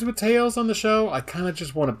times with tales on the show, I kind of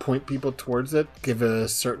just want to point people towards it, give a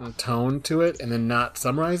certain tone to it, and then not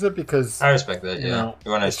summarize it because I respect that. Yeah, you know,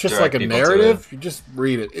 you want to it's just direct like a people to narrative. You just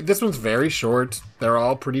read it. This one's very short. They're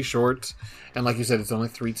all pretty short, and like you said, it's only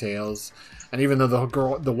 3 tales. And even though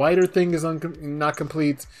the wider thing is not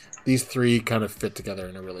complete, these 3 kind of fit together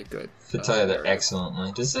in a really good. Fit together narrative.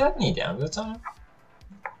 excellently. Does it have any downvotes on it?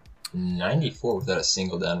 94 without a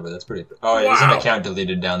single downvote. That's pretty. Oh, yeah, there's an Wow. account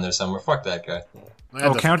deleted down there somewhere. Fuck that guy.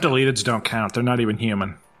 Oh, count deleteds don't count. They're not even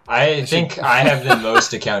human. I think I have the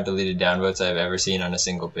most account deleted downvotes I've ever seen on a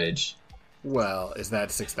single page. Well, is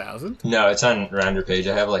that 6,000? No, it's on Rounder page.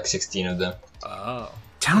 I have like 16 of them. Oh.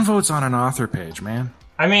 Downvotes on an author page, man.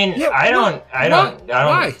 I mean, Yeah, I don't.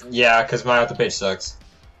 Why? Yeah, because my author page sucks.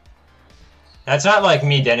 That's not like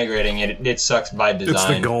me denigrating it. It sucks by design. It's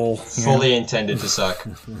the goal. Yeah. Fully intended to suck.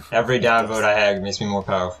 Every downvote I have makes me more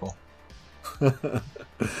powerful.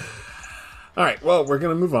 All right, well, we're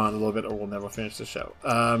going to move on a little bit or we'll never finish the show.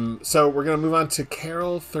 So we're going to move on to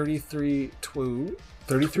Carol 33-2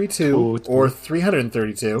 or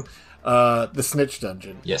 332, The Snitch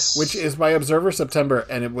Dungeon. Yes. Which is by Observer September,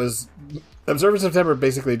 and it was... Observer September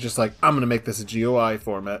basically just like, I'm going to make this a GUI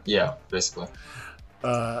format. Yeah, basically.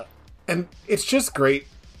 And it's just great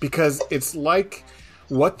because it's like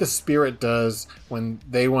what the Spirit does when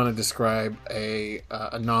they want to describe a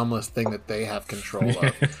anomalous thing that they have control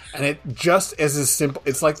of. And it just is as simple.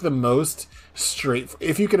 It's like the most straight.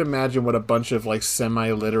 If you could imagine what a bunch of like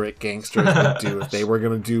semi-literate gangsters would do if they were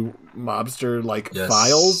going to do mobster like Yes.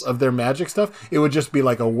 files of their magic stuff, it would just be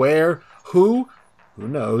like a where, who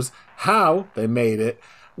knows, how they made it,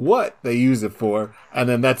 what they use it for, and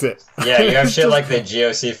then that's it. Yeah, you have It's shit just- like the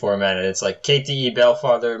GOC formatted. It's like KTE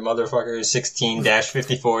Bellfather motherfucker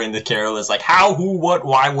 16-54 in the Carol is like how, who, what,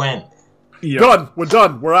 why, when. Yep. Done. We're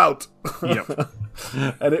done. We're out. Yep.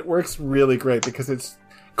 And it works really great because it's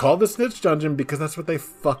called the Snitch Dungeon because that's what they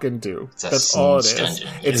fucking do. It's a That's all it snitch is.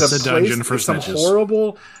 dungeon. It's It's a a place, dungeon for it's some snitches.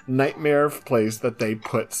 horrible nightmare place that they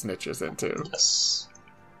put snitches into. Yes.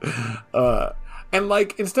 And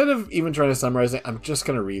like, instead of even trying to summarize it, I'm just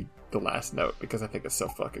gonna read the last note because I think it's so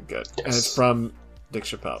fucking good. And Yes. it's from Dick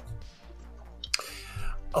Chappelle.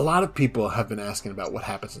 A lot of people have been asking about what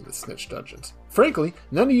happens in the snitch dungeons. Frankly,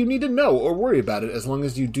 none of you need to know or worry about it as long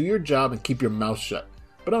as you do your job and keep your mouth shut.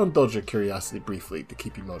 But I'll indulge your curiosity briefly to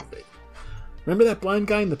keep you motivated. Remember that blind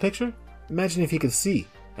guy in the picture? Imagine if he could see,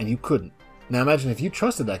 and you couldn't. Now imagine if you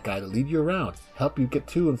trusted that guy to lead you around, help you get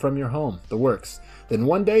to and from your home, the works. Then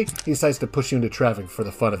one day, he decides to push you into traffic for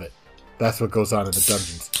the fun of it. That's what goes on in the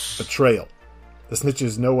dungeons. Betrayal. The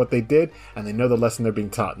snitches know what they did, and they know the lesson they're being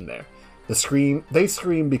taught in there. They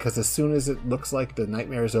scream because as soon as it looks like the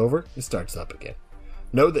nightmare is over, it starts up again.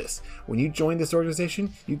 Know this, when you joined this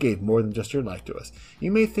organization, you gave more than just your life to us.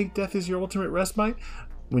 You may think death is your ultimate respite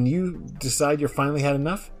when you decide you're finally had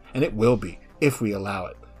enough, and it will be, if we allow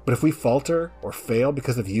it. But if we falter or fail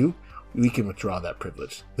because of you, we can withdraw that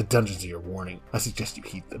privilege. The dungeons are your warning. I suggest you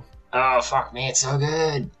heed them. Oh fuck me, it's so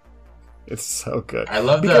good. It's so good. I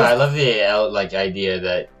love Because- the like idea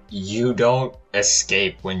that you don't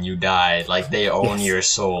escape when you die. Like, they own your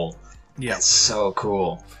soul. Yeah. That's so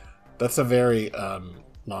cool. That's a very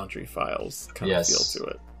Laundry Files kind of feel Yes. to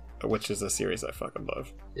it, which is a series I fucking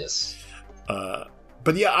love. Yes.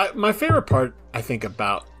 But yeah, my favorite part, I think,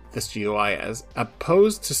 about this GUI, as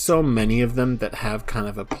opposed to so many of them that have kind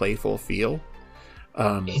of a playful feel,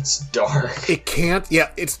 It's dark. it can't.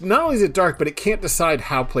 Yeah, it's not only is it dark, but it can't decide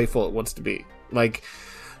how playful it wants to be. Like,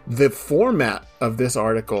 the format of this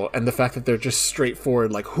article and the fact that they're just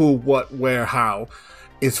straightforward, like who, what, where, how,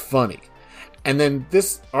 is funny. And then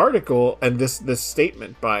this article and this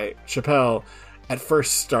statement by Chappelle at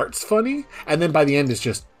first starts funny, and then by the end is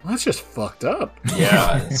just, well, that's just fucked up.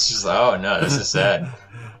 Yeah, it's just, oh no, this is sad.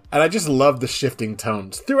 And I just love the shifting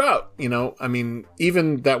tones throughout, you know? I mean,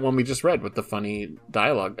 even that one we just read with the funny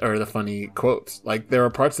dialogue, or the funny quotes. Like, there are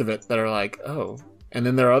parts of it that are like, oh. And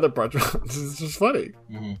then there are other parts where it's just funny.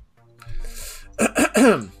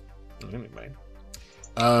 Anyway.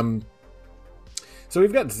 So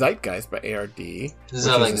we've got Zeitgeist by ARD. This is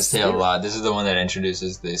I like this tale a lot. This is the one that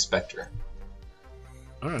introduces the Spectre.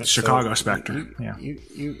 All right, Chicago so Spectre. Yeah.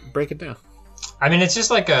 You break it down. I mean, it's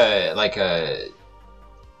just like a.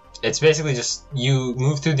 It's basically just you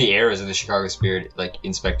move through the eras of the Chicago Spirit, like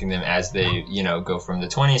inspecting them as they, go from the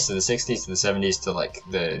 20s to the 60s to the 70s to like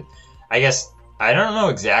the. I guess I don't know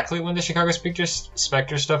exactly when the Chicago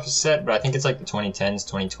Spectre stuff is set, but I think it's like the 2010s,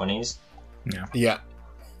 2020s. Yeah.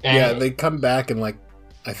 And Yeah, they come back and like,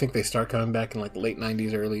 I think they start coming back in like the late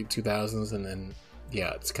 90s, early 2000s, and then,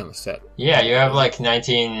 yeah, it's kind of set. Yeah, you have like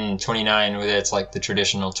 1929 where it's like the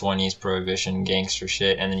traditional 20s prohibition gangster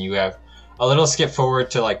shit, and then you have a little skip forward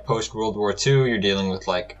to like post World War II. You're dealing with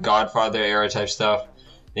like Godfather era type stuff.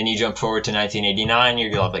 Then you jump forward to 1989. You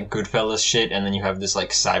have like Goodfellas shit, and then you have this like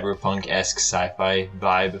cyberpunk-esque sci-fi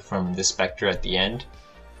vibe from the Spectre at the end,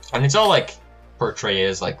 and it's all like portrayed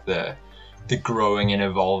as like the growing and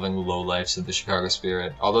evolving lowlifes of the Chicago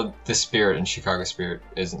Spirit. Although the Spirit in Chicago Spirit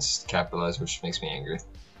isn't capitalized, which makes me angry.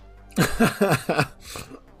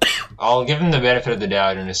 I'll give them the benefit of the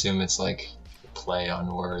doubt and assume it's like a play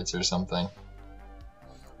on words or something.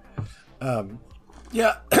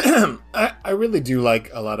 Yeah, I really do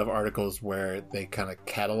like a lot of articles where they kind of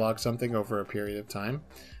catalog something over a period of time.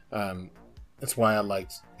 That's why I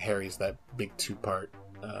liked Harry's, that big 2-part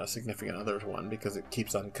Significant Others one, because it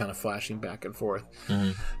keeps on kind of flashing back and forth.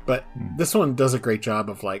 Mm-hmm. But this one does a great job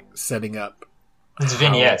of like setting up. It's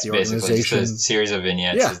vignettes, the basically. Just a series of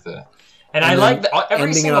vignettes. Yeah. Is the... And I like every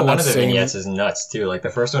ending single on one that of the same- vignettes is nuts, too. Like,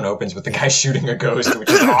 the first one opens with the guy shooting a ghost, which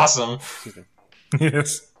is awesome.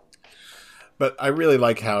 Yes. But I really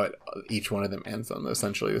like how each one of them ends on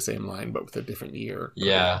essentially the same line, but with a different year.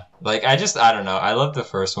 Yeah. Like, I don't know. I love the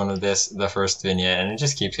first one of this, the first vignette, and it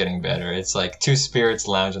just keeps getting better. It's like 2 spirits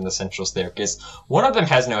lounge on the central staircase. One of them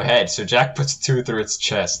has no head, so Jack puts 2 through its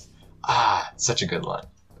chest. Ah, such a good line.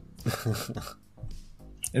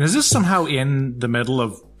 And is this somehow in the middle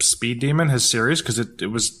of Speed Demon, his series? Because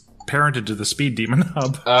it was parented to the Speed Demon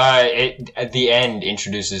hub. It at the end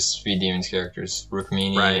introduces Speed Demon's characters,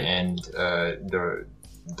 Rukmini Right. and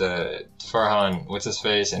the Farhan, what's his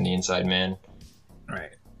face, and the Inside Man.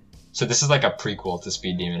 Right. So this is like a prequel to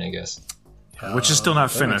Speed Demon, I guess. Which is still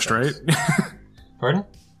not that makes finished, right? sense. Pardon?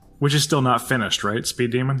 Which is still not finished, right?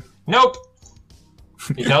 Speed Demon? Nope.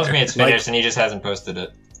 He tells me it's finished, and he just hasn't posted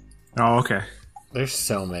it. Oh, okay. There's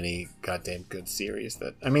so many goddamn good series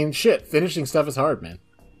that, I mean, shit, finishing stuff is hard, man.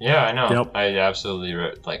 Yeah, I know. Yep. I absolutely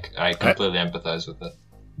I completely empathize with it.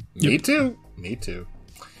 Me too.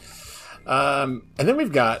 And then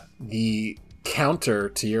we've got the counter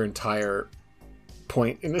to your entire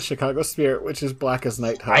point in the Chicago Spirit, which is Black as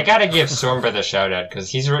Night Hub. I gotta give Stormbreath a shout out because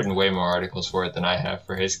he's written way more articles for it than I have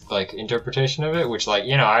for his like interpretation of it. Which, like,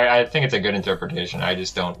 I think it's a good interpretation. I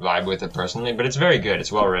just don't vibe with it personally, but it's very good.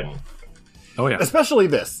 It's well written. Oh, yeah. Especially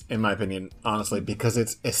this, in my opinion, honestly, because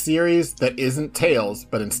it's a series that isn't Tales,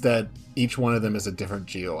 but instead each one of them is a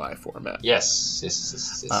different GOI format. Yes.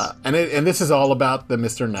 And this is all about the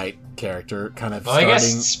Mr. Knight character, kind of Well, I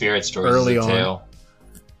starting guess Spirit Stories early is a on. tale.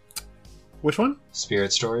 Which one?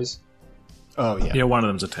 Spirit Stories. Oh, yeah. Yeah, one of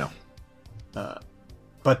them's a tail.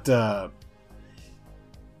 But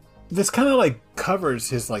this kind of like covers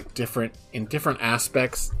his like different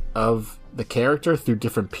aspects of the character through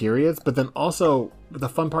different periods, but then also the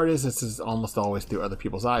fun part is this is almost always through other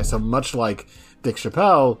people's eyes. So much like Dick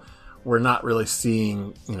Chappelle, we're not really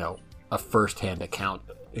seeing, a first-hand account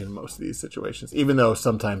in most of these situations, even though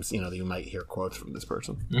sometimes, you might hear quotes from this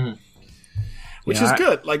person. Mhm. which is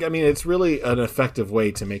good. Like, I mean, it's really an effective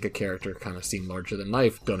way to make a character kind of seem larger than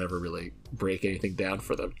life. Don't ever really break anything down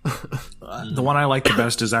for them. The one I like the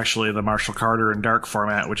best is actually the Marshall Carter in dark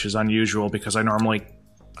format, which is unusual because I normally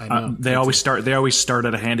they always start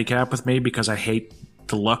at a handicap with me because I hate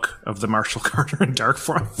the look of the Marshall Carter in dark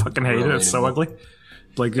format. I fucking hate it. It's so ugly.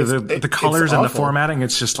 Like the colors and the formatting,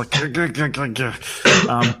 it's just like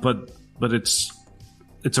but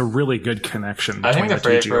it's a really good connection. I think the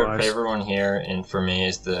favorite one here, and for me,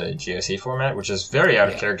 is the GOC format, which is very out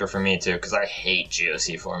of character for me too, because I hate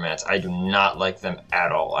GOC formats. I do not like them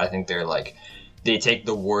at all. I think they're like they take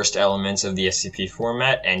the worst elements of the SCP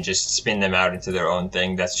format and just spin them out into their own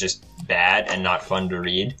thing. That's just bad and not fun to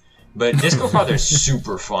read. But Disco Father is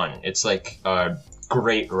super fun. It's like a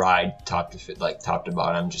great ride, top to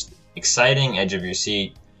bottom, just exciting, edge of your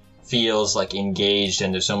seat. Feels like engaged,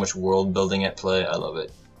 and there's so much world building at play. I love it.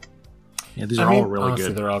 Yeah, these are all really honestly,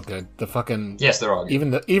 good. They're all good. The fucking they're all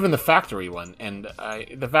good. Even the factory one, and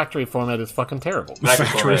the factory format is fucking terrible. The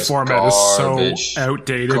factory format is so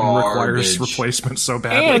outdated and requires replacement so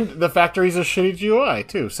badly. And the factory's a shitty GUI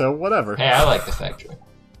too. So whatever. Hey, I like the factory.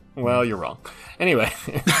 Well, you're wrong. Anyway.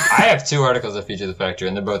 I have 2 articles that feature the factory,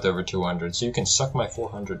 and they're both over 200, so you can suck my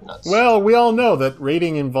 400 nuts. Well, we all know that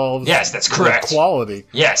rating involves that's correct. Quality.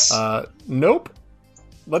 Yes. Nope.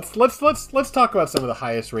 Let's talk about some of the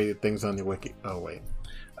highest rated things on the wiki. Oh wait.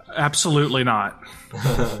 Absolutely not.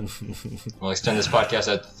 We'll extend this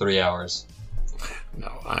podcast out to 3 hours.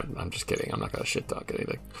 No, I'm just kidding. I'm not going to shit talk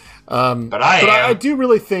anything. But I do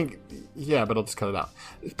really think. Yeah, but I'll just cut it out.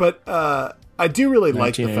 But I do really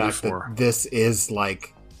like the fact that this is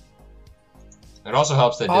like. It also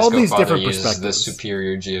helps that all Disco these Father different uses the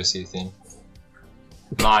superior GOC theme.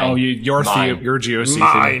 Mine. Oh, your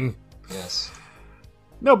GOC theme. Yes.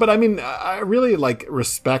 No, but I mean, I really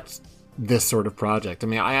respect this sort of project. I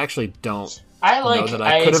mean, I actually don't.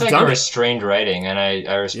 It's like a restrained writing, and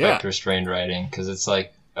I respect restrained writing because it's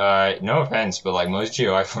like, no offense, but like most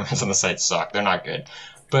GUI formats on the site suck. They're not good.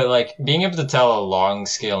 But like being able to tell a long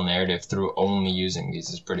scale narrative through only using these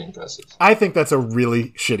is pretty impressive. I think that's a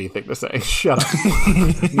really shitty thing to say. Shut up.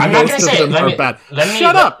 I'm not going to say it. Bad.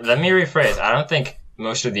 Shut up. Let me rephrase. I don't think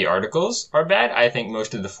most of the articles are bad. I think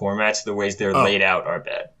most of the formats, the ways they're laid out, are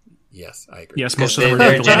bad. Yes, I agree. Yes, most of them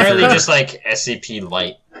they're generally just like SCP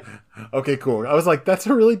light. Okay, cool. I was like, that's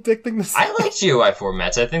a really dick thing to say. I like GUI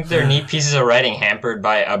formats. I think they're neat pieces of writing hampered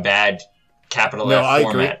by a bad capital F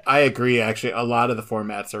format. I agree, actually. A lot of the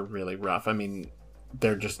formats are really rough. I mean,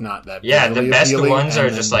 they're just not that the best ones are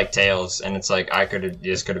just like tails, and it's like,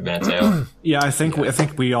 this could have been a tail. Yeah, I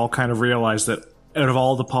think we all kind of realize that out of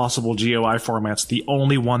all the possible GUI formats, the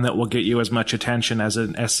only one that will get you as much attention as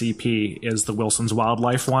an SCP is the Wilson's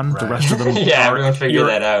Wildlife one. Right. The rest of them everyone figured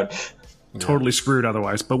that out. Totally screwed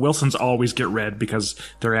otherwise. But Wilsons always get read because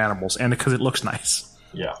they're animals and because it looks nice.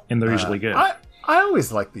 Yeah. And they're usually good. I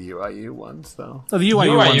always like the UIU ones, though. Oh, the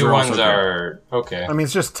UIU ones are okay. I mean,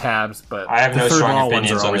 it's just tabs, but I have no strong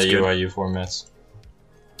opinions on the UIU formats.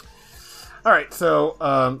 All right, so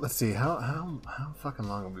let's see. How fucking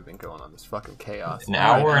long have we been going on this fucking chaos? An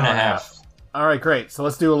hour and a half. All right, great. So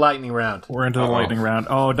let's do a lightning round. We're into the lightning round.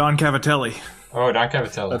 Oh, Don Cavatelli. Oh, Don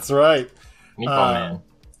Cavatelli. That's right. Meatball Man.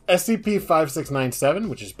 SCP-5697,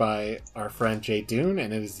 which is by our friend Jay Dune,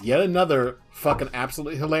 and it is yet another fucking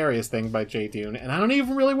absolutely hilarious thing by Jay Dune, and I don't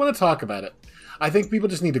even really want to talk about it. I think people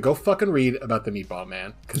just need to go fucking read about the Meatball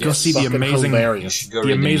Man. Go see the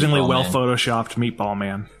amazingly well photoshopped Meatball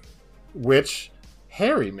Man. Which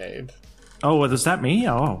Harry made. Oh, is that me?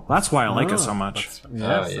 Oh, that's why I like it so much.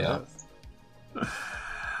 Yeah.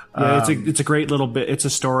 Yeah, it's a great little bit. It's a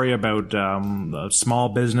story about a small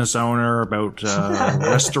business owner, about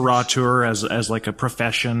restaurateur as like a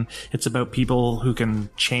profession. It's about people who can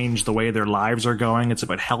change the way their lives are going. It's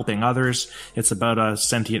about helping others. It's about a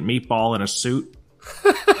sentient meatball in a suit.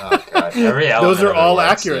 Oh, God. Those are all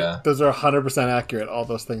accurate. Yeah. Those are 100% accurate. All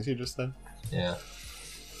those things you just said. Yeah.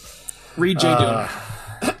 Read Jay Dune.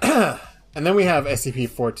 And then we have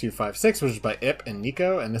SCP-4256, which is by Ip and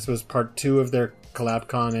Nico, and this was part 2 of their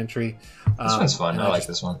CollabCon entry. This one's fun. I like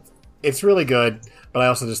this one. It's really good, but I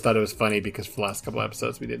also just thought it was funny because for the last couple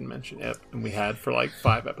episodes we didn't mention Ip, and we had for like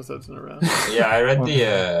 5 episodes in a row. Yeah, I read the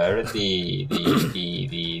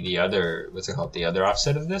other, what's it called, the other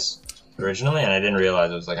offset of this originally, and I didn't realize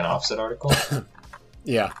it was like an offset article.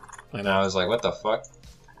 Yeah, and I was like, what the fuck?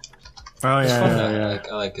 Oh yeah,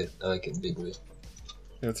 I like it. I like it bigly.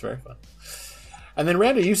 It's very fun. And then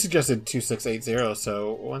Randa, you suggested 2680.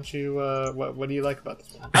 So why don't you? What do you like about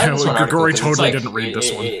this one? I like this one Grigori article 'cause totally it's didn't read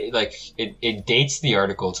this one. It dates the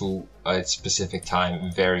article to a specific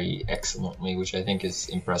time very excellently, which I think is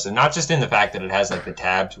impressive. Not just in the fact that it has like the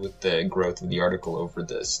tabs with the growth of the article over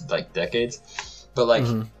this like decades, but like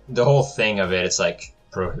the whole thing of it. It's like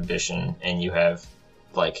prohibition, and you have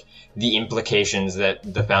like the implications that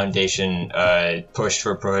the foundation pushed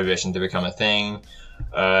for prohibition to become a thing.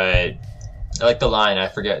 I like the line, I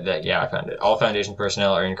forget that, yeah, I found it. All Foundation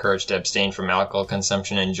personnel are encouraged to abstain from alcohol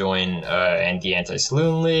consumption and join the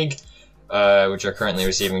Anti-Saloon League, which are currently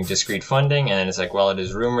receiving discrete funding. And then it's like, well, it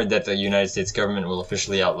is rumored that the United States government will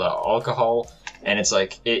officially outlaw alcohol. And it's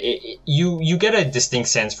like, you get a distinct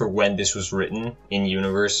sense for when this was written in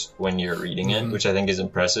universe when you're reading it, which I think is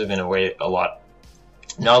impressive in a way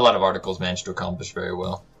not a lot of articles manage to accomplish very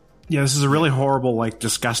well. Yeah, this is a really horrible, like,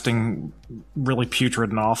 disgusting, really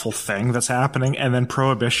putrid and awful thing that's happening, and then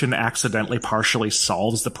Prohibition accidentally partially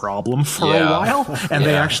solves the problem for a while, and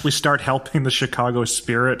they actually start helping the Chicago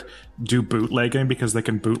Spirit do bootlegging because they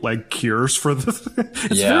can bootleg cures for the...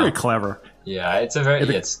 It's very clever. Yeah,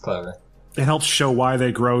 it's clever. It helps show why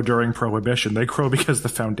they grow during Prohibition. They grow because the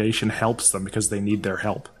Foundation helps them because they need their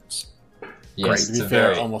help. Yes, to be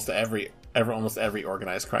fair, almost every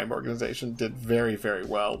organized crime organization did very, very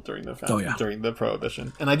well during the during the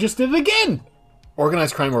Prohibition, and I just did it again.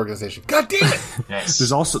 Organized crime organization. God damn it! Nice.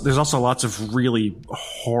 There's also lots of really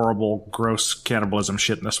horrible, gross cannibalism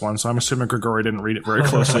shit in this one. So I'm assuming Grigori didn't read it very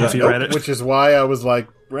closely if he read it. Which is why I was like,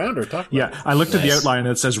 Rounder, talk about it. I looked at the outline and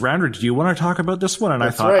it says, Rounder, do you want to talk about this one? And I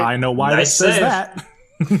thought, I know why it says that.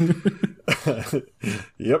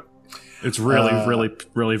 Yep. It's really,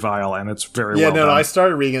 really vile, and it's very well done. Yeah, no, I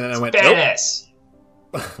started reading it and I went, badass.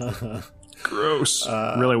 Nope. Gross.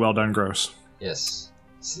 Really well done, gross. Yes.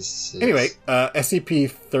 Anyway,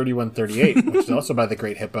 SCP-3138, which is also by the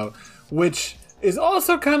Great Hippo, which is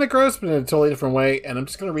also kind of gross, but in a totally different way, and I'm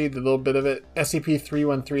just going to read a little bit of it.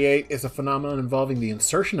 SCP-3138 is a phenomenon involving the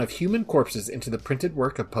insertion of human corpses into the printed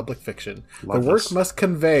work of public fiction. The work must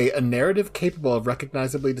convey a narrative capable of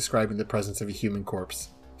recognizably describing the presence of a human corpse.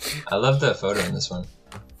 I love the photo in this one.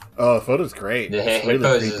 Oh, the photo's great. The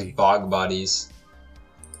hippos is bog bodies.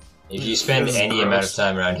 If you spend any amount of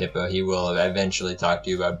time around Hippo, he will eventually talk to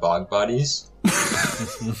you about bog bodies.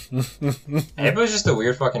 Hippo's just a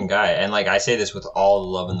weird fucking guy, and like I say this with all the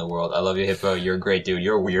love in the world. I love you, Hippo. You're a great dude.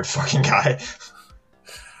 You're a weird fucking guy.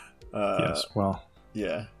 Yes, well,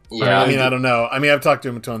 yeah. I mean, I don't know. I mean, I've talked to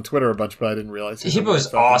him on Twitter a bunch, but I didn't realize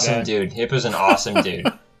Hippo's awesome, dude. Hippo's an awesome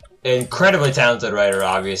dude. Incredibly talented writer,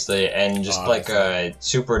 obviously, and just like a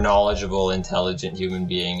super knowledgeable, intelligent human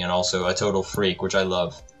being, and also a total freak, which I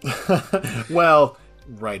love. Well,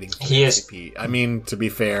 writing for he is. SCP. I mean, to be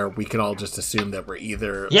fair, we can all just assume that we're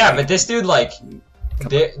either. Yeah, but this dude, like,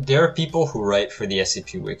 there are people who write for the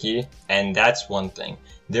SCP Wiki, and that's one thing.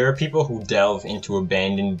 There are people who delve into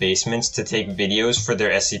abandoned basements to take videos for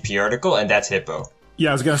their SCP article, and that's Hippo.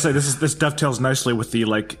 Yeah, I was gonna say this dovetails nicely with the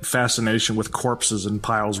like fascination with corpses and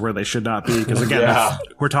piles where they should not be. Because again,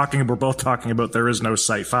 we're both talking about there is no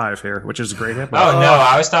Site 5 here, which is a great hit. Oh no,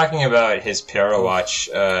 I was talking about his Parawatch.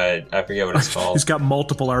 I forget what it's called. He's got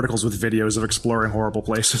multiple articles with videos of exploring horrible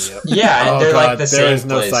places. Yep. Yeah, and they're like the same place.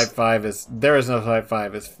 There is no Site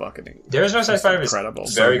 5 is fucking. There is no Site 5 is incredible.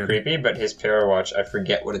 Very creepy, but his Parawatch, I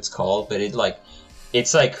forget what it's called, but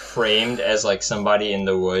it's like framed as like somebody in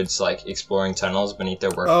the woods like exploring tunnels beneath their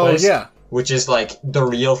workplace. Oh yeah. Which is like the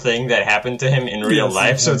real thing that happened to him in real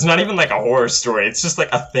life. So it's not even like a horror story. It's just like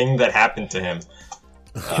a thing that happened to him.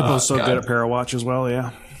 Hippo's so good at Parawatch as well,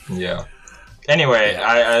 yeah. Yeah. Anyway,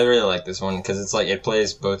 I really like this one because it's like it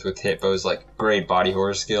plays both with Hippo's like great body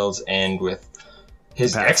horror skills and with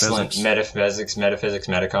his excellent metaphysics,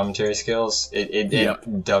 meta-commentary skills.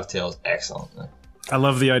 It dovetails excellently. I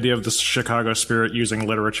love the idea of the Chicago Spirit using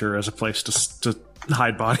literature as a place to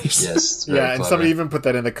hide bodies. Yes, yeah, and clever. Somebody even put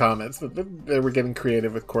that in the comments that they were getting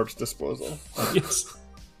creative with corpse disposal. Yes.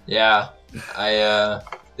 Yeah,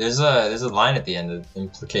 there's a line at the end that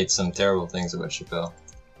implicates some terrible things about Chappelle.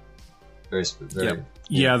 Very.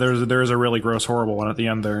 Yeah, there is a really gross, horrible one at the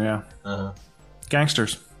end there. Yeah. Uh-huh.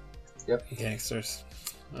 Gangsters. Yep. Gangsters.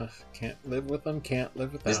 Can't live with them. Can't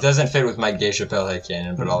live with them. This doesn't fit with my gay Chappelle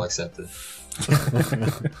headcanon, but I'll accept it.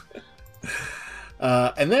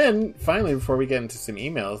 And then finally, before we get into some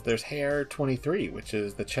emails, there's Hair 23, which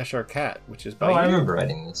is the Cheshire Cat, which is by you. I remember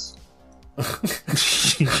writing this.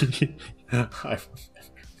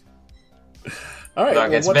 All right.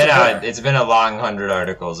 Look, it's been a long 100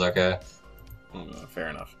 articles. Okay. Fair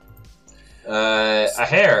enough. A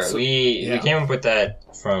hair. We came up with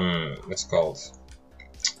that from what's it called?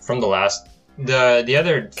 From the last The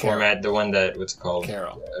other format, the one that, what's it called?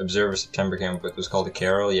 Carol. Observer September came up with was called the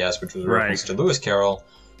Carol, yes, which was a Right. reference to Lewis Carroll.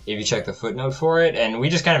 If you check the footnote for it, and we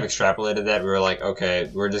just kind of extrapolated that. We were like, okay,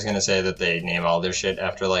 we're just gonna say that they name all their shit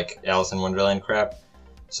after like Alice in Wonderland crap.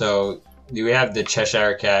 So we have the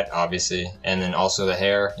Cheshire Cat, obviously, and then also the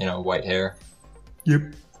hair, white hair. Yep.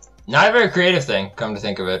 Not a very creative thing, come to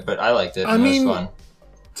think of it, but I liked it. And it was fun.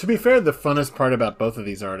 To be fair, the funnest part about both of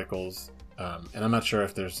these articles, and I'm not sure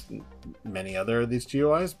if there's many other of these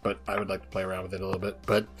GUIs, but I would like to play around with it a little bit,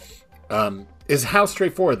 but is how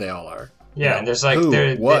straightforward they all are. Yeah, and there's like...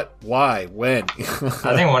 Who, what, why, when.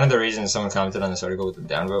 I think one of the reasons someone commented on this article with the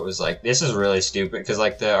downvote was like, this is really stupid, because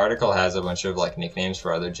like the article has a bunch of like nicknames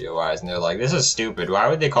for other GUIs, and they're like, this is stupid, why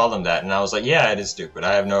would they call them that? And I was like, yeah, it is stupid.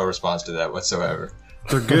 I have no response to that whatsoever.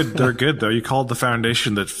 They're good. They're good though. You called the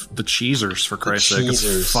foundation the Cheesers, for Christ's sake.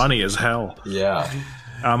 Cheesers. It's funny as hell. Yeah.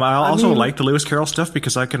 I also like the Lewis Carroll stuff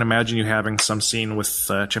because I can imagine you having some scene with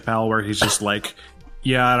Chappelle where he's just like,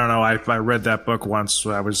 yeah, I don't know, I read that book once.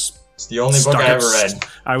 I was It's the only book I ever read.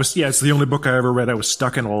 It's the only book I ever read. I was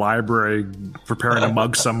stuck in a library preparing to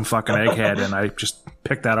mug some fucking egghead, and I just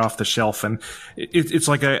picked that off the shelf. And it's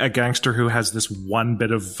like a gangster who has this one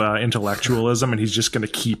bit of intellectualism, and he's just going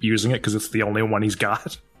to keep using it because it's the only one he's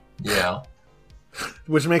got. Yeah.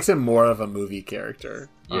 Which makes him more of a movie character,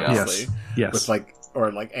 honestly. Yes. With like,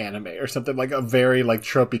 or like anime or something, like a very like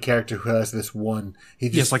tropey character who has this one. He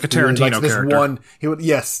just Yes, like a really likes Tarantino this character. one.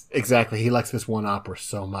 Yes, exactly. He likes this one opera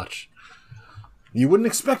so much. You wouldn't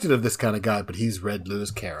expect it of this kind of guy, but he's read Lewis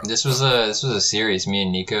Carroll. This was a series me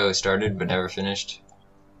and Nico started but never finished.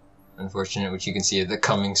 Unfortunate, which you can see at the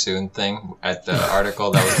coming soon thing at the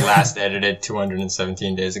article that was last edited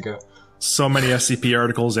 217 days ago. So many SCP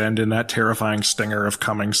articles end in that terrifying stinger of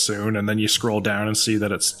coming soon, and then you scroll down and see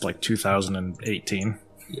that it's like 2018.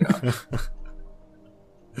 Yeah.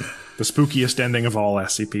 The spookiest ending of all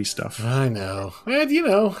SCP stuff. I know, and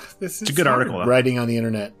this is a good hard article, though. writing on the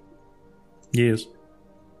internet. Yes.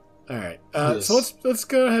 All right, Yes. so let's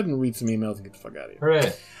go ahead and read some emails and get the fuck out of here.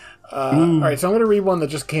 Hooray. All right, so I'm going to read one that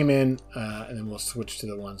just came in, and then we'll switch to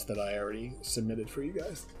the ones that I already submitted for you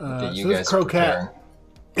guys. That you so this guys is are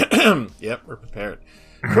Crocat. Yep, we're prepared.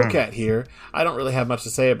 Crocat here. I don't really have much to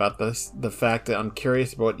say about this. The fact that I'm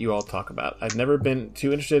curious about what you all talk about. I've never been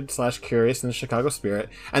too interested / curious in the Chicago spirit.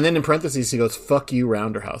 And then in parentheses he goes, "Fuck you,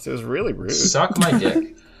 Rounderhouse." It was really rude. Suck my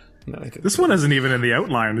dick. No, he didn't. This one isn't even in the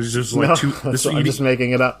outline. It's just like No, I'm just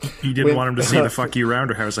making it up. You didn't want him to see the fuck you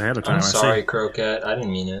Rounderhouse ahead of time. I'm I see. sorry, Crocat. I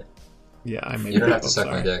didn't mean it. Yeah, I made You don't it have up. to I'm suck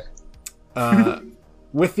my sorry. dick.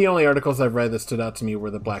 With the only articles I've read that stood out to me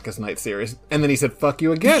were the Blackest Night series. And then he said, "Fuck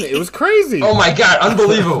you again." It was crazy. Oh my god,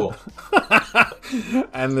 unbelievable.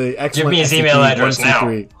 And the excellent Give me his email address now.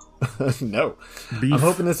 No. Beef. I'm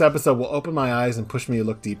hoping this episode will open my eyes and push me to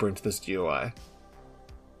look deeper into this GUI.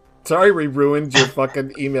 Sorry we ruined your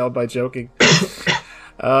fucking email by joking.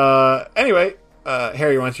 Anyway,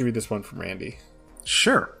 Harry, why don't you read this one from Randy?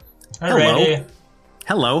 Sure. Hi, Hello. Randy.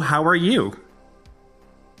 Hello, how are you?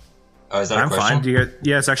 Oh, is that a I'm question? fine.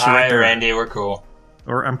 Yeah, it's actually Hi, right there. Randy. We're cool.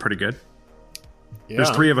 Or I'm pretty good. Yeah, There's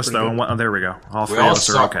three of us, pretty though. good. And one, oh, there we go. All We three all of us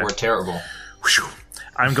are suck. okay. We're terrible. Whew.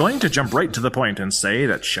 I'm going to jump right to the point and say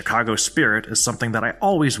that Chicago Spirit is something that I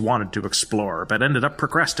always wanted to explore, but ended up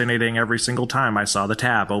procrastinating every single time I saw the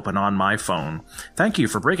tab open on my phone. Thank you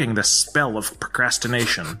for breaking the spell of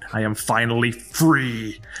procrastination. I am finally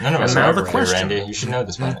free. None of us And are now ever the here, question. Randy. You should know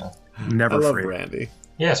this by now. Never I love free. Randy.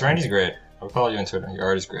 Yes, Randy's great. I'll follow you on Twitter. Your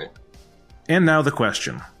art is great. And now the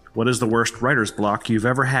question. What is the worst writer's block you've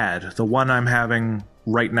ever had? The one I'm having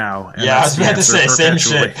right now. And Yeah, I that's was the about to answer say, same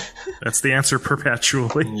perpetually. shit. That's the answer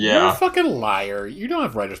perpetually. You're a Yeah. fucking liar. You don't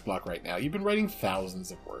have writer's block right now. You've been writing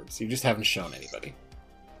thousands of words. You just haven't shown anybody.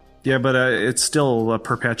 Yeah, but it's still a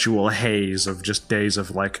perpetual haze of just days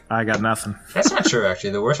of like, I got nothing. That's not true, actually.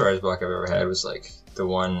 The worst writer's block I've ever had was like the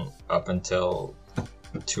one up until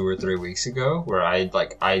 2 or 3 weeks ago, where I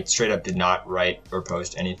straight up did not write or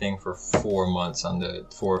post anything for 4 or 5 months on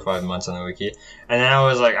the wiki, and then I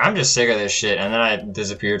was like, I'm just sick of this shit, and then I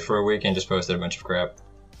disappeared for a week and just posted a bunch of crap.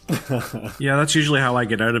 Yeah, that's usually how I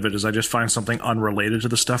get out of it, is I just find something unrelated to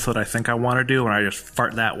the stuff that I think I want to do, and I just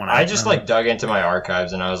fart that one out. I just like dug into my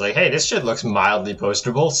archives and I was like, hey, this shit looks mildly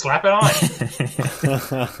postable, slap it on.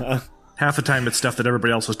 Half the time it's stuff that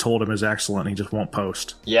everybody else has told him is excellent, and he just won't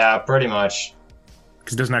post. Yeah, pretty much.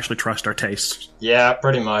 Because he doesn't actually trust our tastes. Yeah,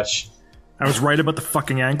 pretty much. I was right about the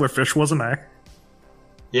fucking anglerfish, wasn't I?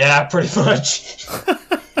 Yeah, pretty much.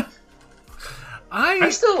 I'm I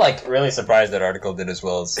still like really surprised that article did as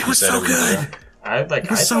well as It you was said so it would good. do. I was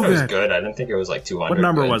thought so it was good. good. I didn't think it was like 200. What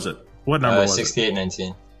number good. was it? What number was it?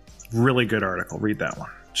 6819. Really good article. Read that one.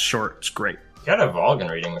 Short. It's great. Got a Volgan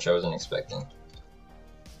reading, which I wasn't expecting.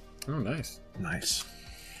 Oh, nice. Nice.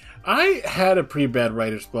 I had a pretty bad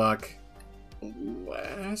writer's block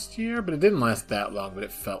last year, but it didn't last that long, but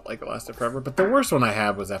it felt like it lasted forever. But the worst one I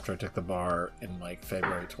had was after I took the bar in like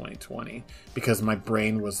February 2020, because my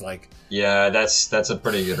brain was like... Yeah, that's a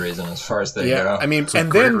pretty good reason as far as they go. I mean,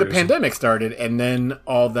 and then the pandemic started, and then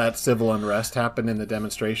all that civil unrest happened in the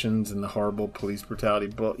demonstrations and the horrible police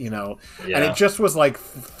brutality, and it just was like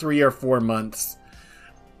 3 or 4 months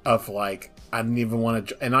of like, I didn't even want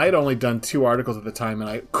to, and I had only done 2 articles at the time, and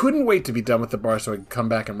I couldn't wait to be done with the bar so I could come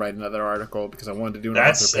back and write another article because I wanted to do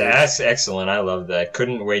another page. That's excellent. I love that.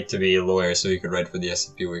 Couldn't wait to be a lawyer so you could write for the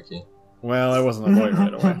SCP Wiki. Well, I wasn't a lawyer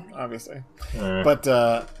right away, obviously. But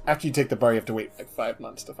after you take the bar, you have to wait like 5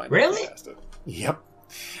 months to find out really? you passed it. Yep.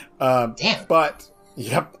 Damn. But,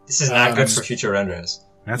 yep. This is not good for future renders.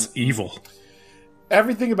 That's evil.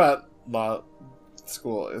 Everything about law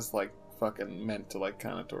school is like fucking meant to like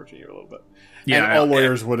kind of torture you a little bit. Yeah, and all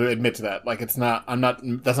lawyers would admit to that. Like, it's not.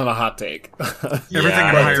 That's not a hot take.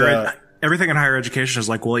 Everything in higher education is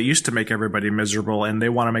like, well, it used to make everybody miserable, and they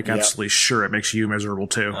want to make absolutely sure it makes you miserable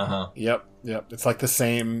too. Yep. It's like the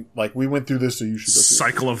same. Like, we went through this, so you should go through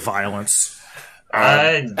cycle of violence.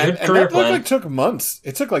 Good career that like took months.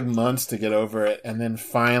 It took like months to get over it, and then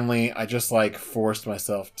finally, I just like forced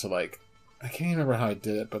myself to like. I can't remember how I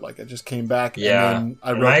did it, but like I just came back and then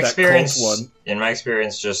I wrote that cult one. In my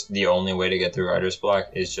experience, just the only way to get through writer's block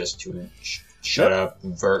is just to shut up,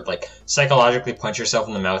 like psychologically punch yourself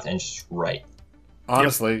in the mouth and just write.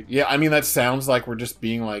 Honestly, yeah. I mean, that sounds like we're just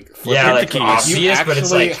being like like obvious, but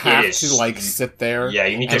it's like you have to like sit there. Yeah,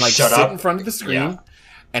 you need to like shut sit up in front of the screen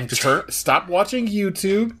and stop watching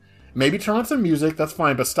YouTube. Maybe turn on some music. That's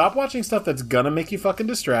fine, but stop watching stuff that's gonna make you fucking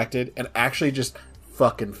distracted and actually just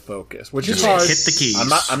fucking focus, which is hard. Hit the keys.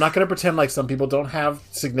 I'm not going to pretend like some people don't have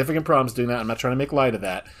significant problems doing that. I'm not trying to make light of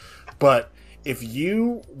that. But if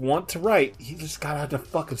you want to write, you just gotta have to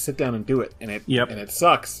fucking sit down and do it. And it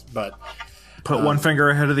sucks, but put one finger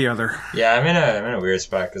ahead of the other. Yeah, I'm in a weird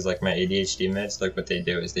spot because like my ADHD meds, like what they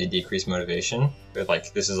do is they decrease motivation. But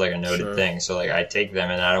like this is like a noted thing. So like I take them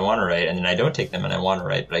and I don't want to write, and then I don't take them and I want to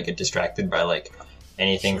write, but I get distracted by like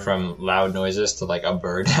anything from loud noises to like a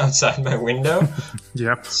bird outside my window.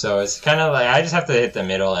 Yep. So it's kind of like I just have to hit the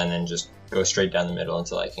middle and then just go straight down the middle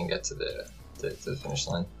until I can get to the finish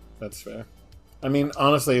line. That's fair. I mean,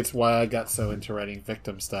 honestly, it's why I got so into writing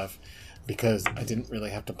victim stuff, because I didn't really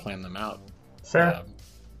have to plan them out. Fair.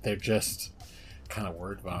 They're just kind of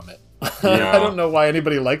word vomit. Yeah. I don't know why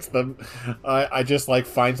anybody likes them. I just like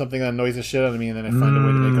find something that annoys the shit out of me, and then I find a way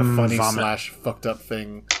to make a funny / fucked up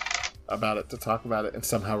thing about it to talk about it and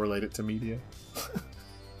somehow relate it to media.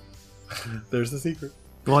 There's the secret.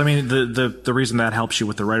 Well, I mean, the reason that helps you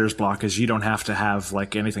with the writer's block is you don't have to have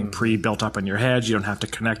like anything pre-built up in your head. You don't have to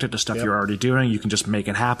connect it to stuff you're already doing. You can just make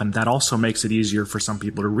it happen. That also makes it easier for some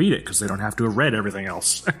people to read it because they don't have to have read everything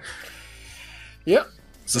else. Yep.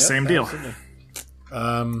 It's the same deal.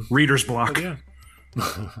 Reader's block. Yeah.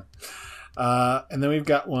 And then we've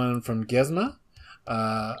got one from Gesma.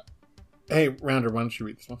 Hey, Rounder, why don't you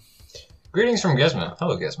read this one? Greetings from Gesma.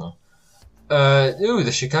 Hello, Gesma.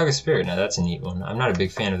 The Chicago Spirit. Now that's a neat one. I'm not a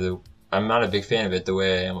big fan of it the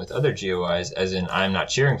way I am with other GOIs, as in I'm not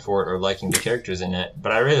cheering for it or liking the characters in it,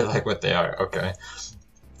 but I really like what they are. Okay.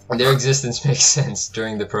 Their existence makes sense.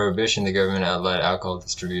 During the Prohibition, the government outlawed alcohol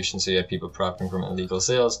distribution, so you had people profiting from illegal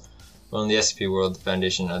sales. Well, in the SCP world, the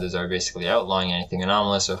Foundation and others are basically outlawing anything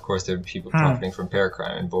anomalous, so of course there would be people profiting from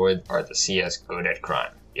paracrime, and boy, are the CS good at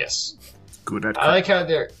crime. Yes. Good at crime. I like how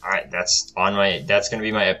they're... Alright, that's gonna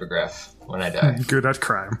be my epigraph when I die. Good at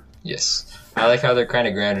crime. Yes. I like how they're kind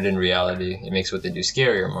of grounded in reality. It makes what they do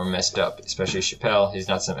scarier, more messed up. Especially Chappelle. He's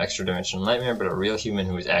not some extra-dimensional nightmare, but a real human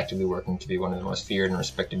who is actively working to be one of the most feared and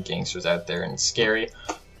respected gangsters out there, and it's scary.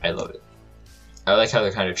 I love it. I like how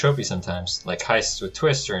they're kind of tropey sometimes. Like heists with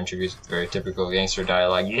twists or introduced with very typical gangster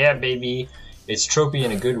dialogue. Yeah, baby! It's tropey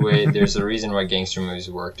in a good way. There's a reason why gangster movies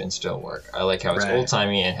worked and still work. I like how it's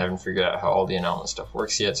old-timey and haven't figured out how all the anomalous stuff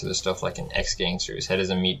works yet, so there's stuff like an ex-gangster whose head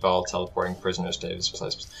is a meatball teleporting prisoners to his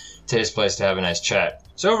place to have a nice chat.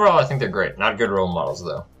 So overall, I think they're great. Not good role models,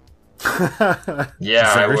 though.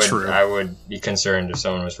 Yeah, I would be concerned if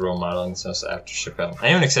someone was role modeling this after Chappelle.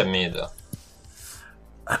 Anyone except me, though.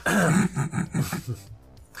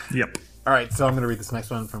 Yep. All right, so I'm going to read this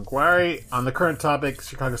next one from Quarry. On the current topic,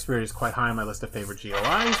 Chicago Spirit is quite high on my list of favorite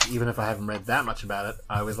GOIs. Even if I haven't read that much about it,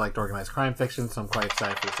 I always liked organized crime fiction, so I'm quite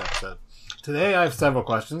excited for this episode. Today, I have several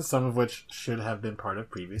questions, some of which should have been part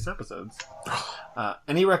of previous episodes.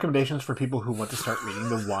 Any recommendations for people who want to start reading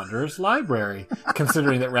the Wanderer's Library?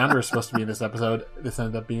 Considering that Rounder is supposed to be in this episode, this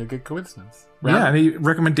ended up being a good coincidence. Yeah, any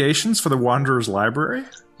recommendations for the Wanderer's Library?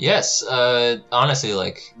 Yes, honestly,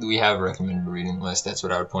 like, we have a recommended reading list. That's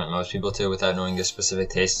what I would point most people to without knowing their specific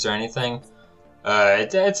tastes or anything.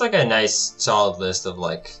 It's like a nice, solid list of,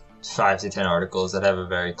 like, 5 to 10 articles that have a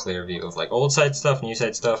very clear view of, like, old site stuff, new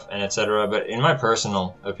site stuff, and etc. But in my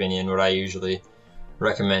personal opinion, what I usually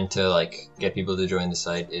recommend to, like, get people to join the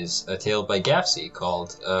site is a tale by Gafsy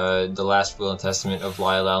called The Last Will and Testament of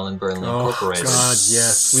Lyle Allen Burnley Incorporated. Oh, God,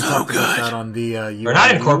 yes. We talked about that on the... or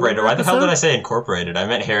not Incorporated. Why the hell did I say Incorporated? I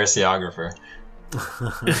meant Heresiographer.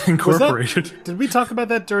 Incorporated. Did we talk about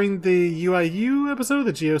that during the UIU episode?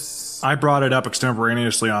 The Geos? I brought it up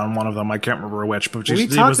extemporaneously on one of them. I can't remember which, but We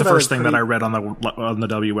it talked was the about first it thing that pretty- I read on the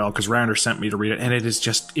WL because Rounder sent me to read it, and it is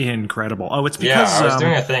just incredible. Oh, it's Yeah, because I was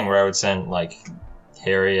doing a thing where I would send, like,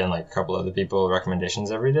 Harry and, like, a couple other people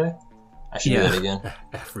recommendations every day. I should do Yeah. that again.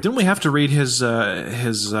 didn't we have to read his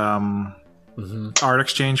art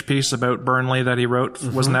exchange piece about Burnley that he wrote?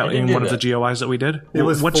 Wasn't that I didn't in do one of the that. GOIs that we did? It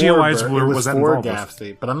was what for GOIs Bur- it was that for involved with?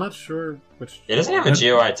 Gafsy, but I'm not sure which... It doesn't have a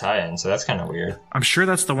GOI tie-in, so that's kind of weird. I'm sure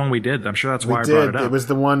that's the one we did. I'm sure that's We why I brought did. it up. It was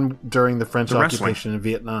the one during the French The wrestling. occupation in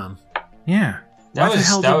Vietnam. Yeah. That Why the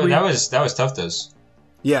hell was did we- that was Tufto's.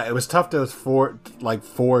 Yeah, it was tough to for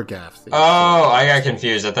Gafsy. Oh, I got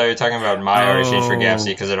confused. I thought you were talking about my art exchange for Gafsy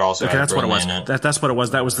because it also Okay, had that's what it Burnley was. in it. That's what it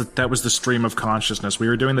was. That was the stream of consciousness. We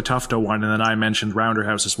were doing the Tufto one, and then I mentioned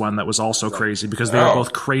Rounderhouse's one that was also crazy because they were Oh.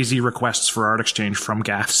 both crazy requests for art exchange from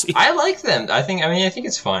Gafsy. I like them. I think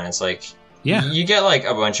it's fun. It's like Yeah. you get like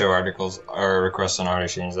a bunch of articles or requests on art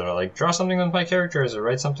exchange that are like draw something with my characters or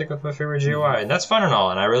write something with my favorite GUI, and that's fun and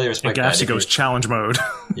all. And I really And respect that. Gafsy if goes you- challenge mode.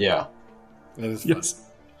 yeah. It is fun. Yes.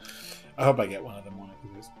 I hope I get one of them one of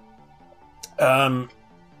these.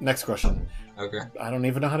 Next question. Okay. I don't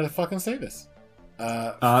even know how to fucking say this.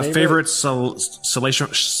 Favorite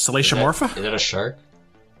Salaciomorpha? Is that a shark?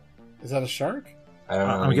 Is that a shark? I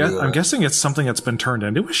don't know. I'm guessing it's something that's been turned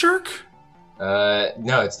into a shark.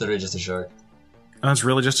 No, it's literally just a shark. Oh, it's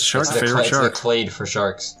really just a shark. It's the Favorite it's the shark. clade for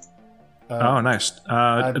sharks. Oh, nice.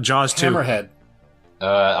 Jaws 2. Hammerhead.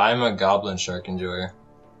 I'm a goblin shark enjoyer.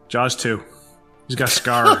 Jaws 2. He's got a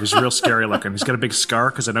scar. He's real scary looking. He's got a big scar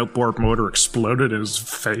because an outboard motor exploded in his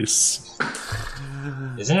face.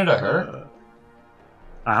 Isn't it a her?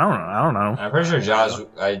 I don't know. I'm pretty sure Jaws.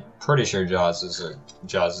 I'm pretty sure Jaws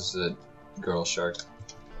is a girl shark.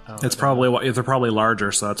 It's probably they're probably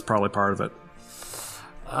larger, so that's probably part of it.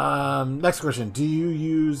 Next question. Do you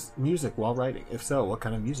use music while writing? If so, what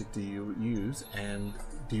kind of music do you use, and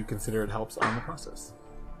do you consider it helps on the process?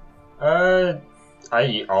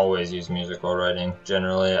 I always use music while writing.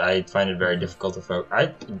 Generally, I find it very difficult to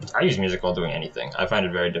focus. I use music while doing anything. I find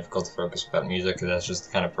it very difficult to focus without music because that's just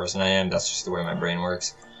the kind of person I am. That's just the way my brain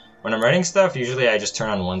works. When I'm writing stuff, usually I just turn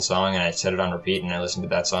on one song and I set it on repeat and I listen to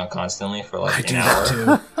that song constantly for like an hour.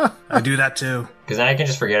 too. I do that too. Because then I can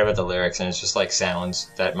just forget about the lyrics and it's just like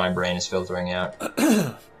sounds that my brain is filtering out.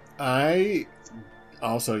 I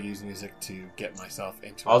also use music to get myself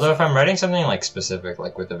into Although if I'm writing something like specific,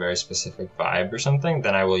 like with a very specific vibe or something,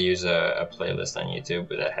 then I will use a playlist on YouTube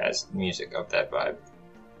that has music of that vibe.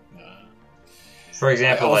 For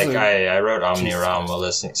example, I wrote Omni Ram while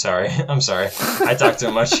listening. Sorry, I'm sorry. I talk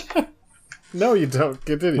too much. No, you don't.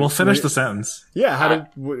 Continue. We'll finish the sentence. Yeah,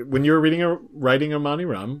 when you were writing Omni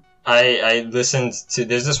Ram? I listened to.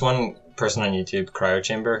 There's this one person on YouTube, Cryo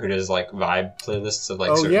Chamber, who does like vibe playlists of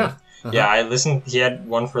like. Oh, certain, yeah. Uh-huh. Yeah, I listened. He had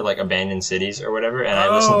one for like abandoned cities or whatever, and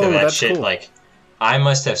I listened to that that's shit cool. like. I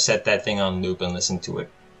must have set that thing on loop and listened to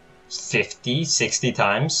it 50, 60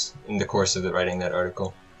 times in the course of writing that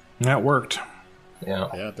article. That worked. Yeah.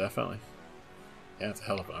 Yeah, definitely. Yeah, it's a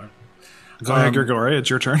hell of an art. Go ahead, Grigori.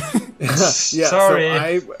 It's your turn. Yeah,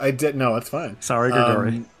 Sorry. so I did. No, it's fine. Sorry,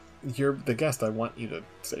 Grigori. You're the guest. I want you to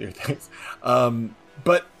say your things.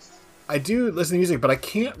 But I do listen to music, but I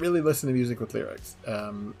can't really listen to music with lyrics.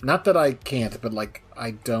 Not that I can't, but like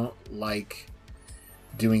I don't like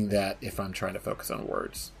doing that if I'm trying to focus on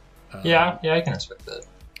words. Yeah, I can respect that.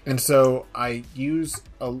 And so I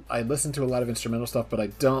listen to a lot of instrumental stuff, but I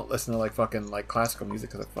don't listen to like fucking like classical music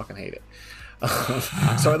because I fucking hate it.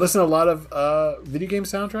 So I listen to a lot of video game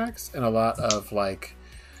soundtracks and a lot of like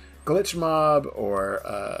Glitch Mob or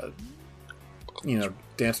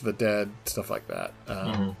Dance of the Dead, stuff like that.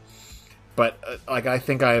 But like I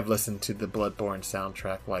think I have listened to the Bloodborne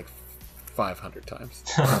soundtrack like 500 times.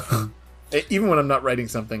 Even when I'm not writing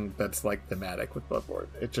something that's like thematic with Bloodborne,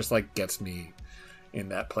 it just like gets me in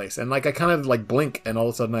that place. And like I kind of like blink and all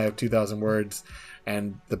of a sudden I have 2,000 words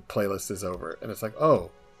and the playlist is over and it's like,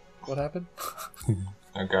 oh, What happened?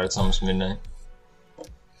 Oh god, it's almost midnight.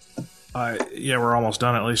 Yeah, we're almost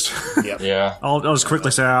done at least. Yep. Yeah. I'll just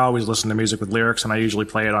quickly say I always listen to music with lyrics, and I usually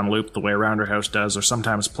play it on loop the way Rounder House does, or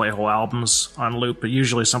sometimes play whole albums on loop, but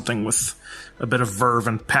usually something with a bit of verve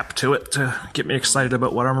and pep to it to get me excited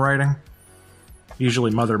about what I'm writing.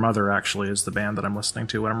 Usually Mother Mother, actually, is the band that I'm listening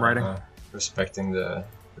to when I'm writing. Respecting the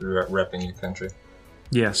repping your country.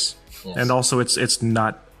 Yes. And also it's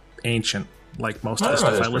not ancient like most of the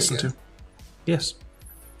stuff I listen to. Yes.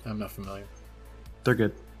 I'm not familiar. They're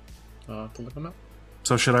good. I'll have to look them up.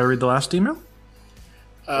 So should I read the last email?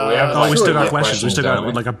 We We still got questions. We questions, still got don't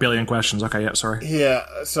we? like a billion questions. Okay, yeah, sorry. Yeah.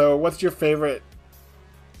 So, what's your favorite?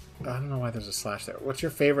 I don't know why there's a slash there. What's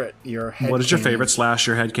your favorite? What is your favorite /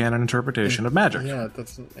 your headcanon interpretation of magic? Yeah,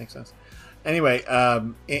 that makes sense. Anyway,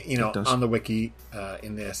 on the wiki,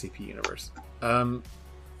 in the SCP universe,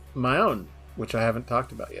 my own, which I haven't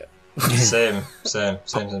talked about yet. Same.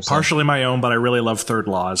 Partially my own, but I really love Third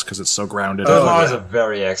Laws because it's so grounded. Third Law is a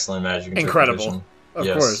very excellent magic Incredible. interpretation. Of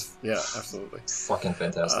course. Yeah, absolutely. Fucking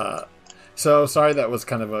fantastic. So sorry that was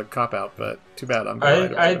kind of a cop out, but too bad. I'm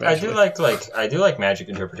going I do like magic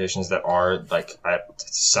interpretations that are like, it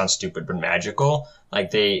sounds stupid but magical. Like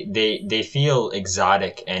they feel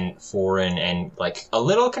exotic and foreign and like a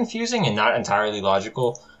little confusing and not entirely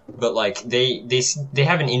logical, but like they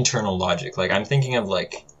have an internal logic. Like I'm thinking of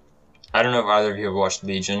like, I don't know if either of you have watched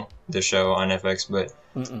Legion, the show on FX, but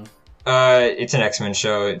it's an X-Men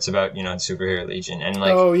show. It's about the superhero Legion and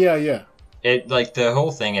like it like the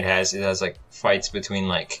whole thing it has like fights between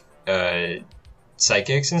like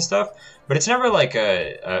psychics and stuff, but it's never like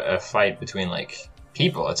a fight between like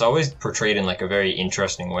people. It's always portrayed in like a very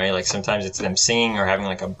interesting way. Like sometimes it's them singing or having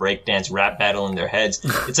like a breakdance rap battle in their heads.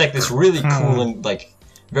 It's like this really cool and like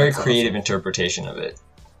very creative interpretation of it.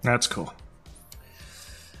 That's cool.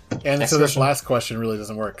 And Next so this question. last question really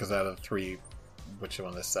doesn't work because out of three, which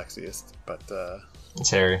one is sexiest? But It's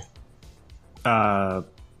Harry.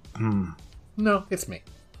 no, it's me.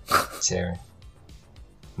 It's Harry.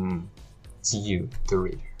 It's you, the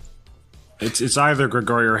reader. It's either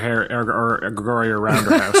Gregory or Gregory or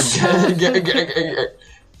Rounderhouse.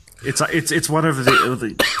 It's one of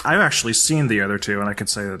the. I've actually seen the other two, and I can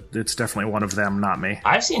say that it's definitely one of them, not me.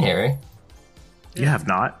 I've seen Harry. You have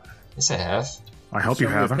not. Yes, I have. I hope you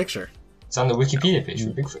Show me a haven't. picture. It's on the Wikipedia page for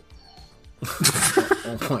Bigfoot.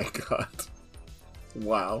 Oh my god!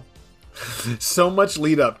 Wow, so much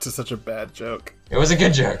lead up to such a bad joke. It was a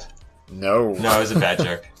good joke. No, No, it was a bad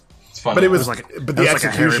joke. It's funny. but it was like but the a Harry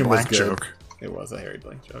execution was Blank good. joke. It was a Harry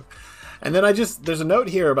Blank joke. And then there's a note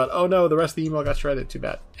here about, oh no, the rest of the email got shredded. Too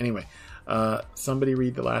bad. Anyway, somebody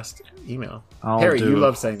read the last email. Harry, you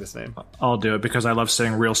love saying this name. I'll do it because I love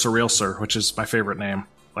saying Real Sir Real Sir, which is my favorite name.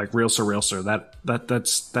 Like Real Sir Real Sir.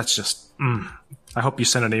 That's just. I hope you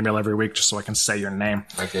send an email every week just so I can say your name.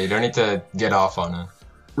 Okay, you don't need to get off on it.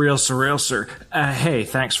 Real Sir. Hey,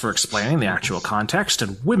 thanks for explaining the actual context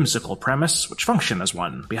and whimsical premise, which function as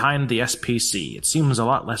one, behind the SPC. It seems a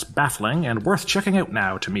lot less baffling and worth checking out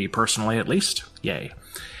now, to me personally at least. Yay.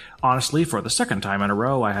 Honestly, for the second time in a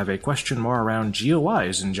row, I have a question more around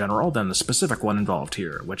GOIs in general than the specific one involved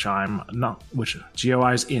here, which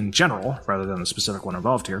GOIs in general, rather than the specific one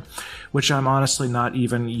involved here, which I'm honestly not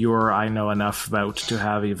even I know enough about to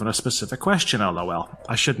have even a specific question, lol.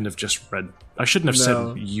 I shouldn't have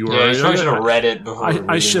said your. Yeah, you probably should have read it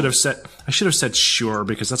before. I should have said sure,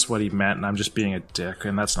 because that's what he meant, and I'm just being a dick,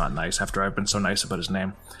 and that's not nice after I've been so nice about his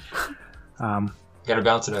name. Gotta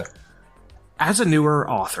bounce it up. As a newer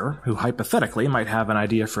author, who hypothetically might have an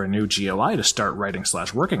idea for a new GOI to start writing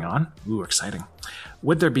 / working on, ooh, exciting,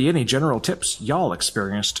 would there be any general tips y'all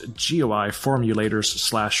experienced GOI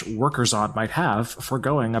formulators / workers on might have for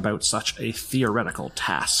going about such a theoretical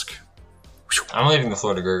task? I'm leaving the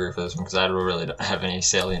floor to Gregory for this one because I really don't have any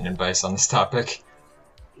salient advice on this topic.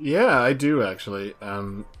 Yeah, I do actually.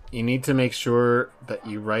 You need to make sure that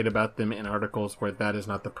you write about them in articles where that is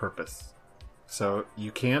not the purpose. So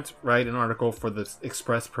you can't write an article for the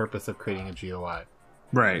express purpose of creating a GOI.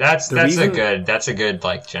 Right. That's a good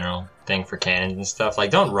like general thing for canons and stuff.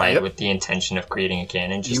 Like, don't write with the intention of creating a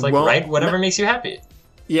canon. Just write whatever makes you happy.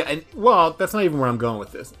 Yeah, and that's not even where I'm going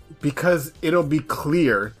with this, because it'll be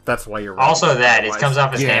clear that's why you're writing. Also, it comes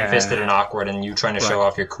off as Yeah. ham-fisted and awkward, and you trying to show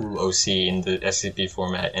off your cool OC in the SCP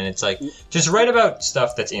format, and it's like, just write about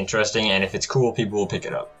stuff that's interesting, and if it's cool, people will pick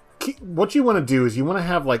it up. What you want to do is you want to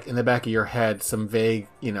have, like, in the back of your head some vague,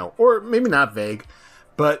 or maybe not vague,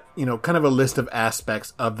 but, kind of a list of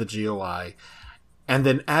aspects of the GOI. And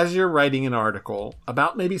then as you're writing an article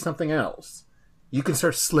about maybe something else, you can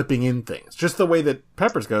start slipping in things. Just the way that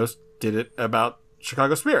Pepper's Ghost did it about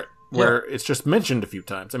Chicago Spirit. where it's just mentioned a few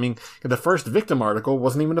times. I mean, the first Victim article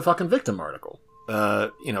wasn't even a fucking Victim article.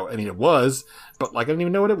 It was, but like I didn't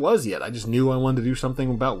even know what it was yet. I just knew I wanted to do something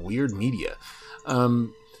about weird media.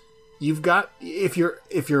 You've got if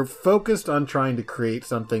you're focused on trying to create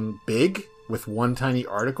something big with one tiny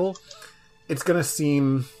article, it's going to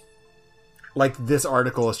seem like this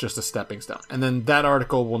article is just a stepping stone, and then that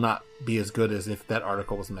article will not be as good as if that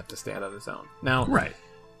article was meant to stand on its own. Now, Right.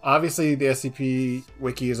 Obviously, the SCP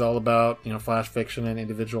wiki is all about, flash fiction and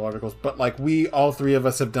individual articles, but like all three of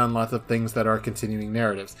us have done lots of things that are continuing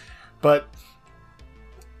narratives. But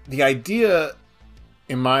the idea,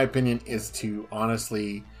 in my opinion, is to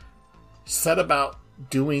honestly set about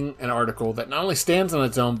doing an article that not only stands on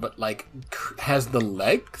its own, but like has the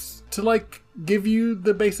legs to like give you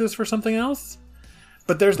the basis for something else.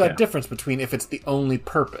 But there's that difference between if it's the only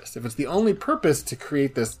purpose. If it's the only purpose to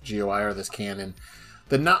create this GOI or this canon,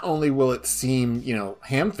 then not only will it seem,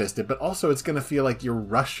 ham-fisted, but also it's going to feel like you're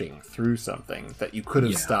rushing through something that you could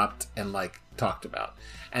have stopped and, like, talked about.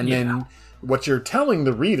 And then what you're telling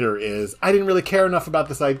the reader is, I didn't really care enough about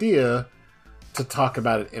this idea to talk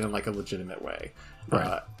about it in, like, a legitimate way.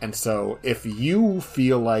 Right. And so if you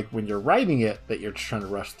feel like when you're writing it that you're trying to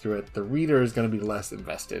rush through it, the reader is going to be less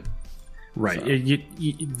invested. Right. So.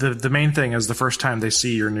 The main thing is the first time they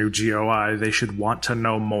see your new GOI, they should want to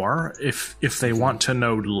know more. If they want to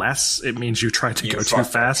know less, it means you try to go too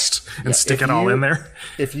fast and stick it all in there.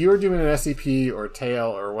 If you're doing an SCP or Tale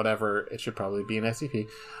or whatever, it should probably be an SCP.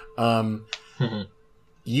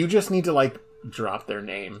 You just need to like drop their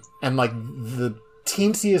name and like the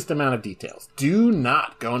teensiest amount of details. Do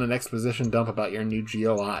not go on an exposition dump about your new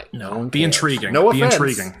GOI. No one cares. Be intriguing. No offense. Be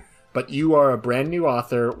intriguing. But you are a brand new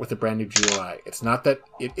author with a brand new GOI. It's not that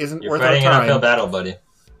it isn't You're worth our fighting time. an uphill battle, buddy.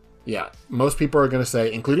 Yeah, most people are going to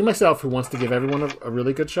say, including myself, who wants to give everyone a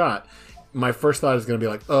really good shot. My first thought is going to be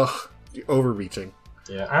like, ugh, overreaching.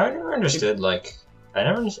 Yeah, I never understood.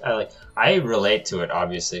 I relate to it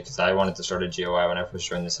obviously because I wanted to start a GOI when I first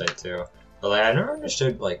joined the site too. But like, I never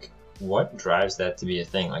understood like what drives that to be a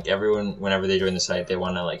thing. Like everyone, whenever they join the site, they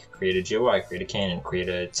want to like create a GOI, create a canon, create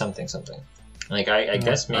a something. Like I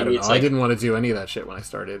guess maybe it's like I didn't want to do any of that shit when I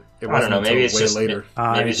started. It I don't know. Maybe it's just later.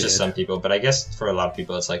 Maybe it's just some people, but I guess for a lot of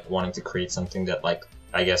people, it's like wanting to create something that like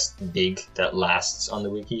I guess big that lasts on the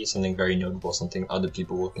wiki, something very notable, something other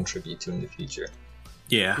people will contribute to in the future.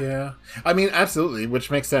 Yeah. I mean, absolutely, which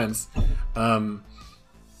makes sense.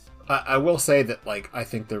 I will say that like I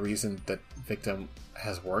think the reason that Victim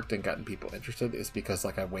has worked and gotten people interested is because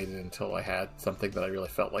like I waited until I had something that I really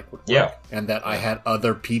felt like would work, and that I had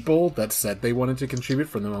other people that said they wanted to contribute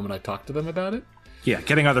from the moment I talked to them about it. Yeah,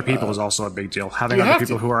 getting other people is also a big deal. Having other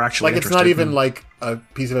people who are actually like it's not even like a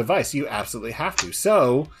piece of advice. You absolutely have to.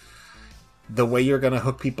 So the way you're going to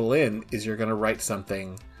hook people in is you're going to write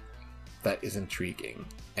something that is intriguing,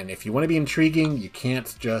 and if you want to be intriguing, you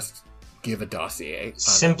can't just give a dossier.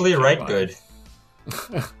 Simply write good.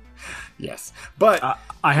 Yes, but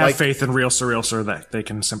I have faith in Real Surreal Sir that they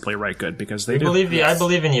can simply write good because they do. I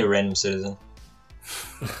believe in you, random citizen.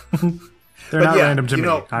 They're not random to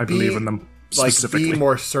me. I believe in them specifically. Like, be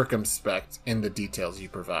more circumspect in the details you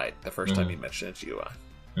provide the first time you mention a GUI.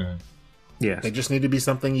 Mm-hmm. Yeah, they just need to be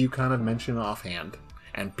something you kind of mention offhand,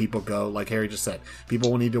 and people go like Harry just said.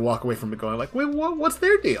 People will need to walk away from it going like, "Wait, what's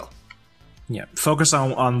their deal?" Yeah, focus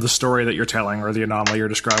on the story that you're telling or the anomaly you're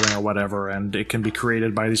describing or whatever, and it can be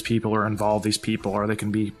created by these people or involve these people, or they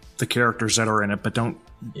can be the characters that are in it, but don't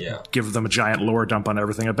give them a giant lore dump on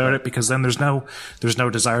everything about it, because then there's no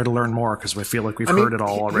desire to learn more, because we feel like we've heard it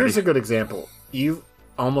all already. Here's a good example.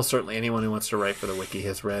 Almost certainly anyone who wants to write for the wiki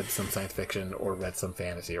has read some science fiction or read some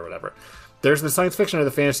fantasy or whatever. There's the science fiction or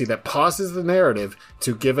the fantasy that pauses the narrative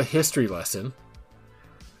to give a history lesson.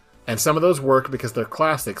 And some of those work because they're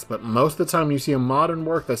classics, but most of the time you see a modern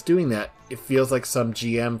work that's doing that, it feels like some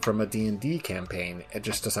GM from a D&D campaign and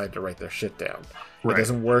just decided to write their shit down. Right. It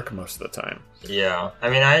doesn't work most of the time. Yeah.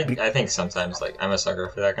 I mean, I think sometimes, like, I'm a sucker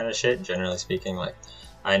for that kind of shit, generally speaking. Like,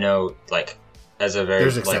 I know, like, as a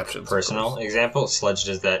very personal example, Sludge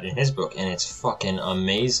does that in his book, and it's fucking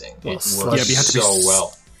amazing. Well, it works so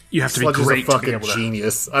well. You have to Sludge be great. Is a fucking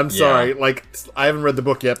genius. I'm sorry. Like, I haven't read the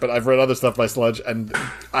book yet, but I've read other stuff by Sludge, and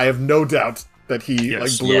I have no doubt that he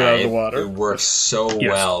like blew it out of the water. It works so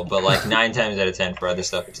well, but like 9 times out of 10 for other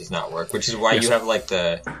stuff, it does not work. Which is why you have like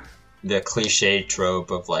the cliche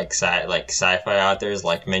trope of like sci-fi authors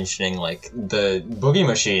like mentioning like the boogie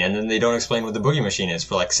machine, and then they don't explain what the boogie machine is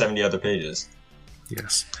for like 70 other pages.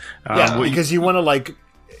 Yes. Because you want to like.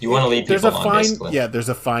 You want to lead people on, basically. Yeah, there's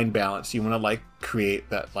a fine balance. You want to like create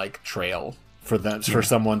that like trail for them for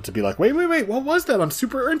someone to be like, wait, what was that? I'm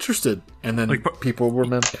super interested, and then like, people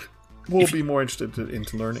remember. will be more interested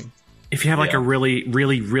into learning. If you have like Yeah. a really,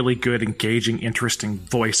 really, really good, engaging, interesting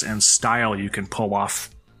voice and style, you can pull off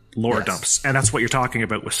lore Yes. dumps. And that's what you're talking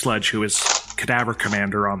about with Sledge, who is Cadaver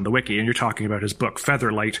Commander on the wiki. And you're talking about his book,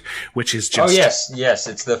 Featherlight, which is just... Oh, yes,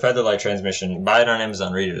 it's the Featherlight transmission. Buy it on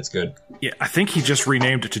Amazon, read it, it's good. Yeah, I think he just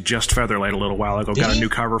renamed it to just Featherlight a little while ago. Got a he? new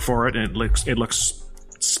cover for it, and it looks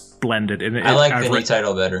splendid. And I like I've the new read-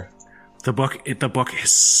 title better. The book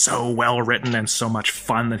is so well written and so much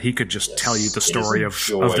fun that he could just tell you the it is story a of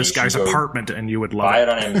joy. this You guy's should go apartment, and you would love Buy it. it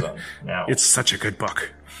on Amazon now. It's such a good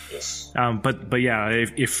book. Yes. But yeah,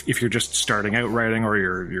 if you're just starting out writing, or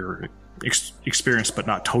you're experienced but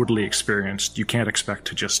not totally experienced, you can't expect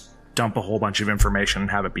to just dump a whole bunch of information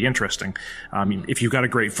and have it be interesting. If you've got a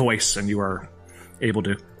great voice and you are able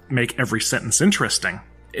to make every sentence interesting,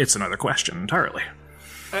 it's another question entirely.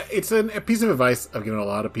 It's a piece of advice I've given a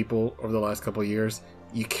lot of people over the last couple of years.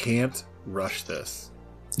 You can't rush this.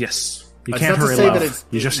 Yes, you It's can't not to hurry say love. that it's-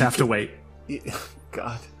 You just have to wait.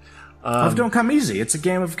 God. Love don't come easy. It's a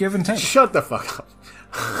game of give and take. Shut the fuck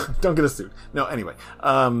up. Don't get us sued. No, anyway.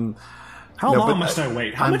 How No, long but must I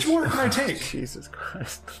wait? How much more can I take? Jesus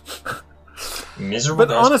Christ. Miserable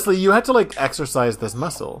But bastard. honestly, you have to like exercise this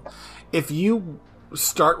muscle. If you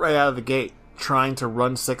start right out of the gate trying to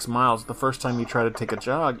run 6 miles the first time you try to take a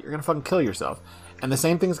jog, you're gonna fucking kill yourself. And the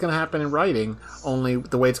same thing's gonna happen in writing. Only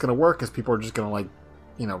the way it's gonna work is people are just gonna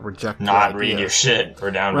reject Not your read ideas. your shit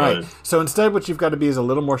or download Right. it. So instead, what you've got to be is a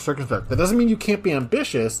little more circumspect. That doesn't mean you can't be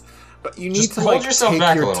ambitious, but you need Just to hold like yourself take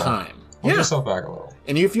back a your little. time. Hold Yeah. yourself back a little.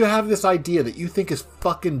 And if you have this idea that you think is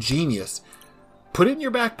fucking genius, put it in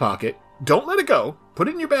your back pocket. Don't let it go. Put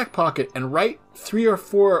it in your back pocket and write 3 or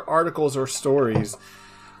 4 articles or stories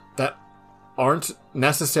that aren't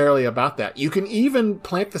necessarily about that. You can even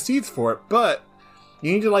plant the seeds for it, but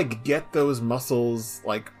you need to like get those muscles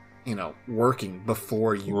working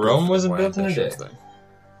before you. Rome go wasn't for built in a ambitious day. thing.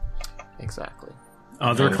 Exactly.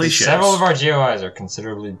 Other And cliches. Several of our GOIs are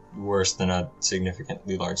considerably worse than a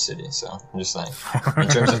significantly large city, so I'm just saying. In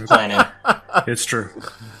terms of planning. It's true.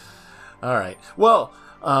 All right. Well,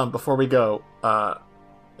 before we go,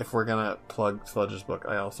 if we're gonna plug Sledge's book,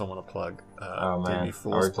 I also want to plug Oh man. Davey Are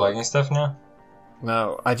Fool's we plugging stuff now?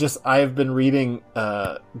 No, I've been reading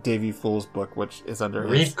Davey Fool's book, which is under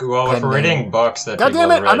his If we're pen reading name. books that God people damn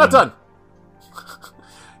have it! I'm not written- done.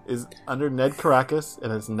 Is under Ned Caracas,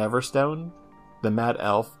 and it's Neverstone, the Mad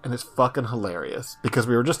Elf, and it's fucking hilarious because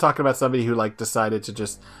we were just talking about somebody who like decided to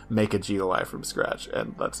just make a GOI from scratch,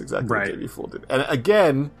 and that's exactly Right. what Davey Fool did. And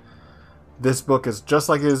again, this book is just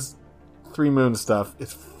like his Three Moons stuff.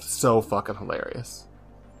 It's so fucking hilarious.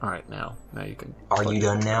 All right, now you can. Are plug you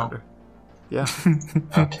your done now? calendar. Yeah,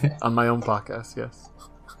 Okay. on my own podcast. Yes.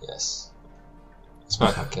 Yes. It's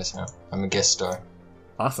my podcast now. I'm a guest star.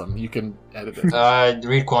 Awesome. You can edit it.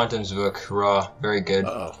 Read Quantum's book, Raw. Very good.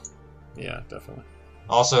 Oh, yeah, definitely.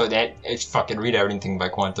 Also, it's fucking read everything by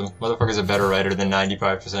Quantum. Motherfucker's a better writer than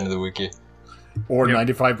 95% of the wiki. Or Yep.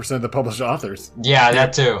 95% of the published authors. Yeah,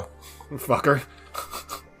 that too. Fucker.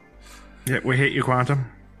 Yeah, we hate you,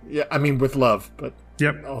 Quantum. Yeah, I mean with love, but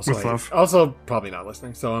Yep, also with love. Also probably not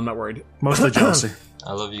listening, so I'm not worried. Mostly jealousy.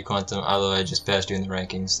 I love you, Quantum. Although I just passed you in the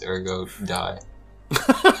rankings. Ergo, die.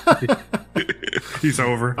 He's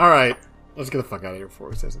over. All right, let's get the fuck out of here before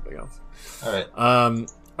we say something else. Alright. All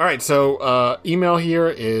right, so email here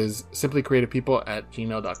is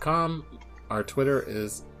simplycreativepeople@gmail.com. Our Twitter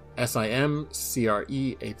is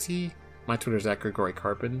SIMCREAT. My Twitter is @Gregory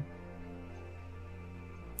Carpin.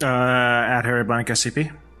 At Harry Blank SCP.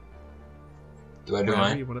 Do I do Whatever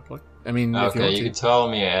mine? you want to plug? I mean, if you Okay, want you to. can follow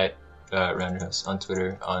me at Roundhouse on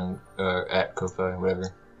Twitter, on at Kofa,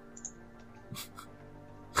 whatever.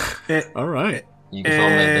 All right, You can follow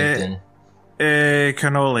me at LinkedIn.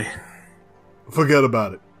 Cannoli. forget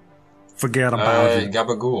about it. Forget about it.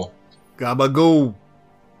 Gabagool. Gabagoo.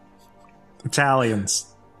 Italians.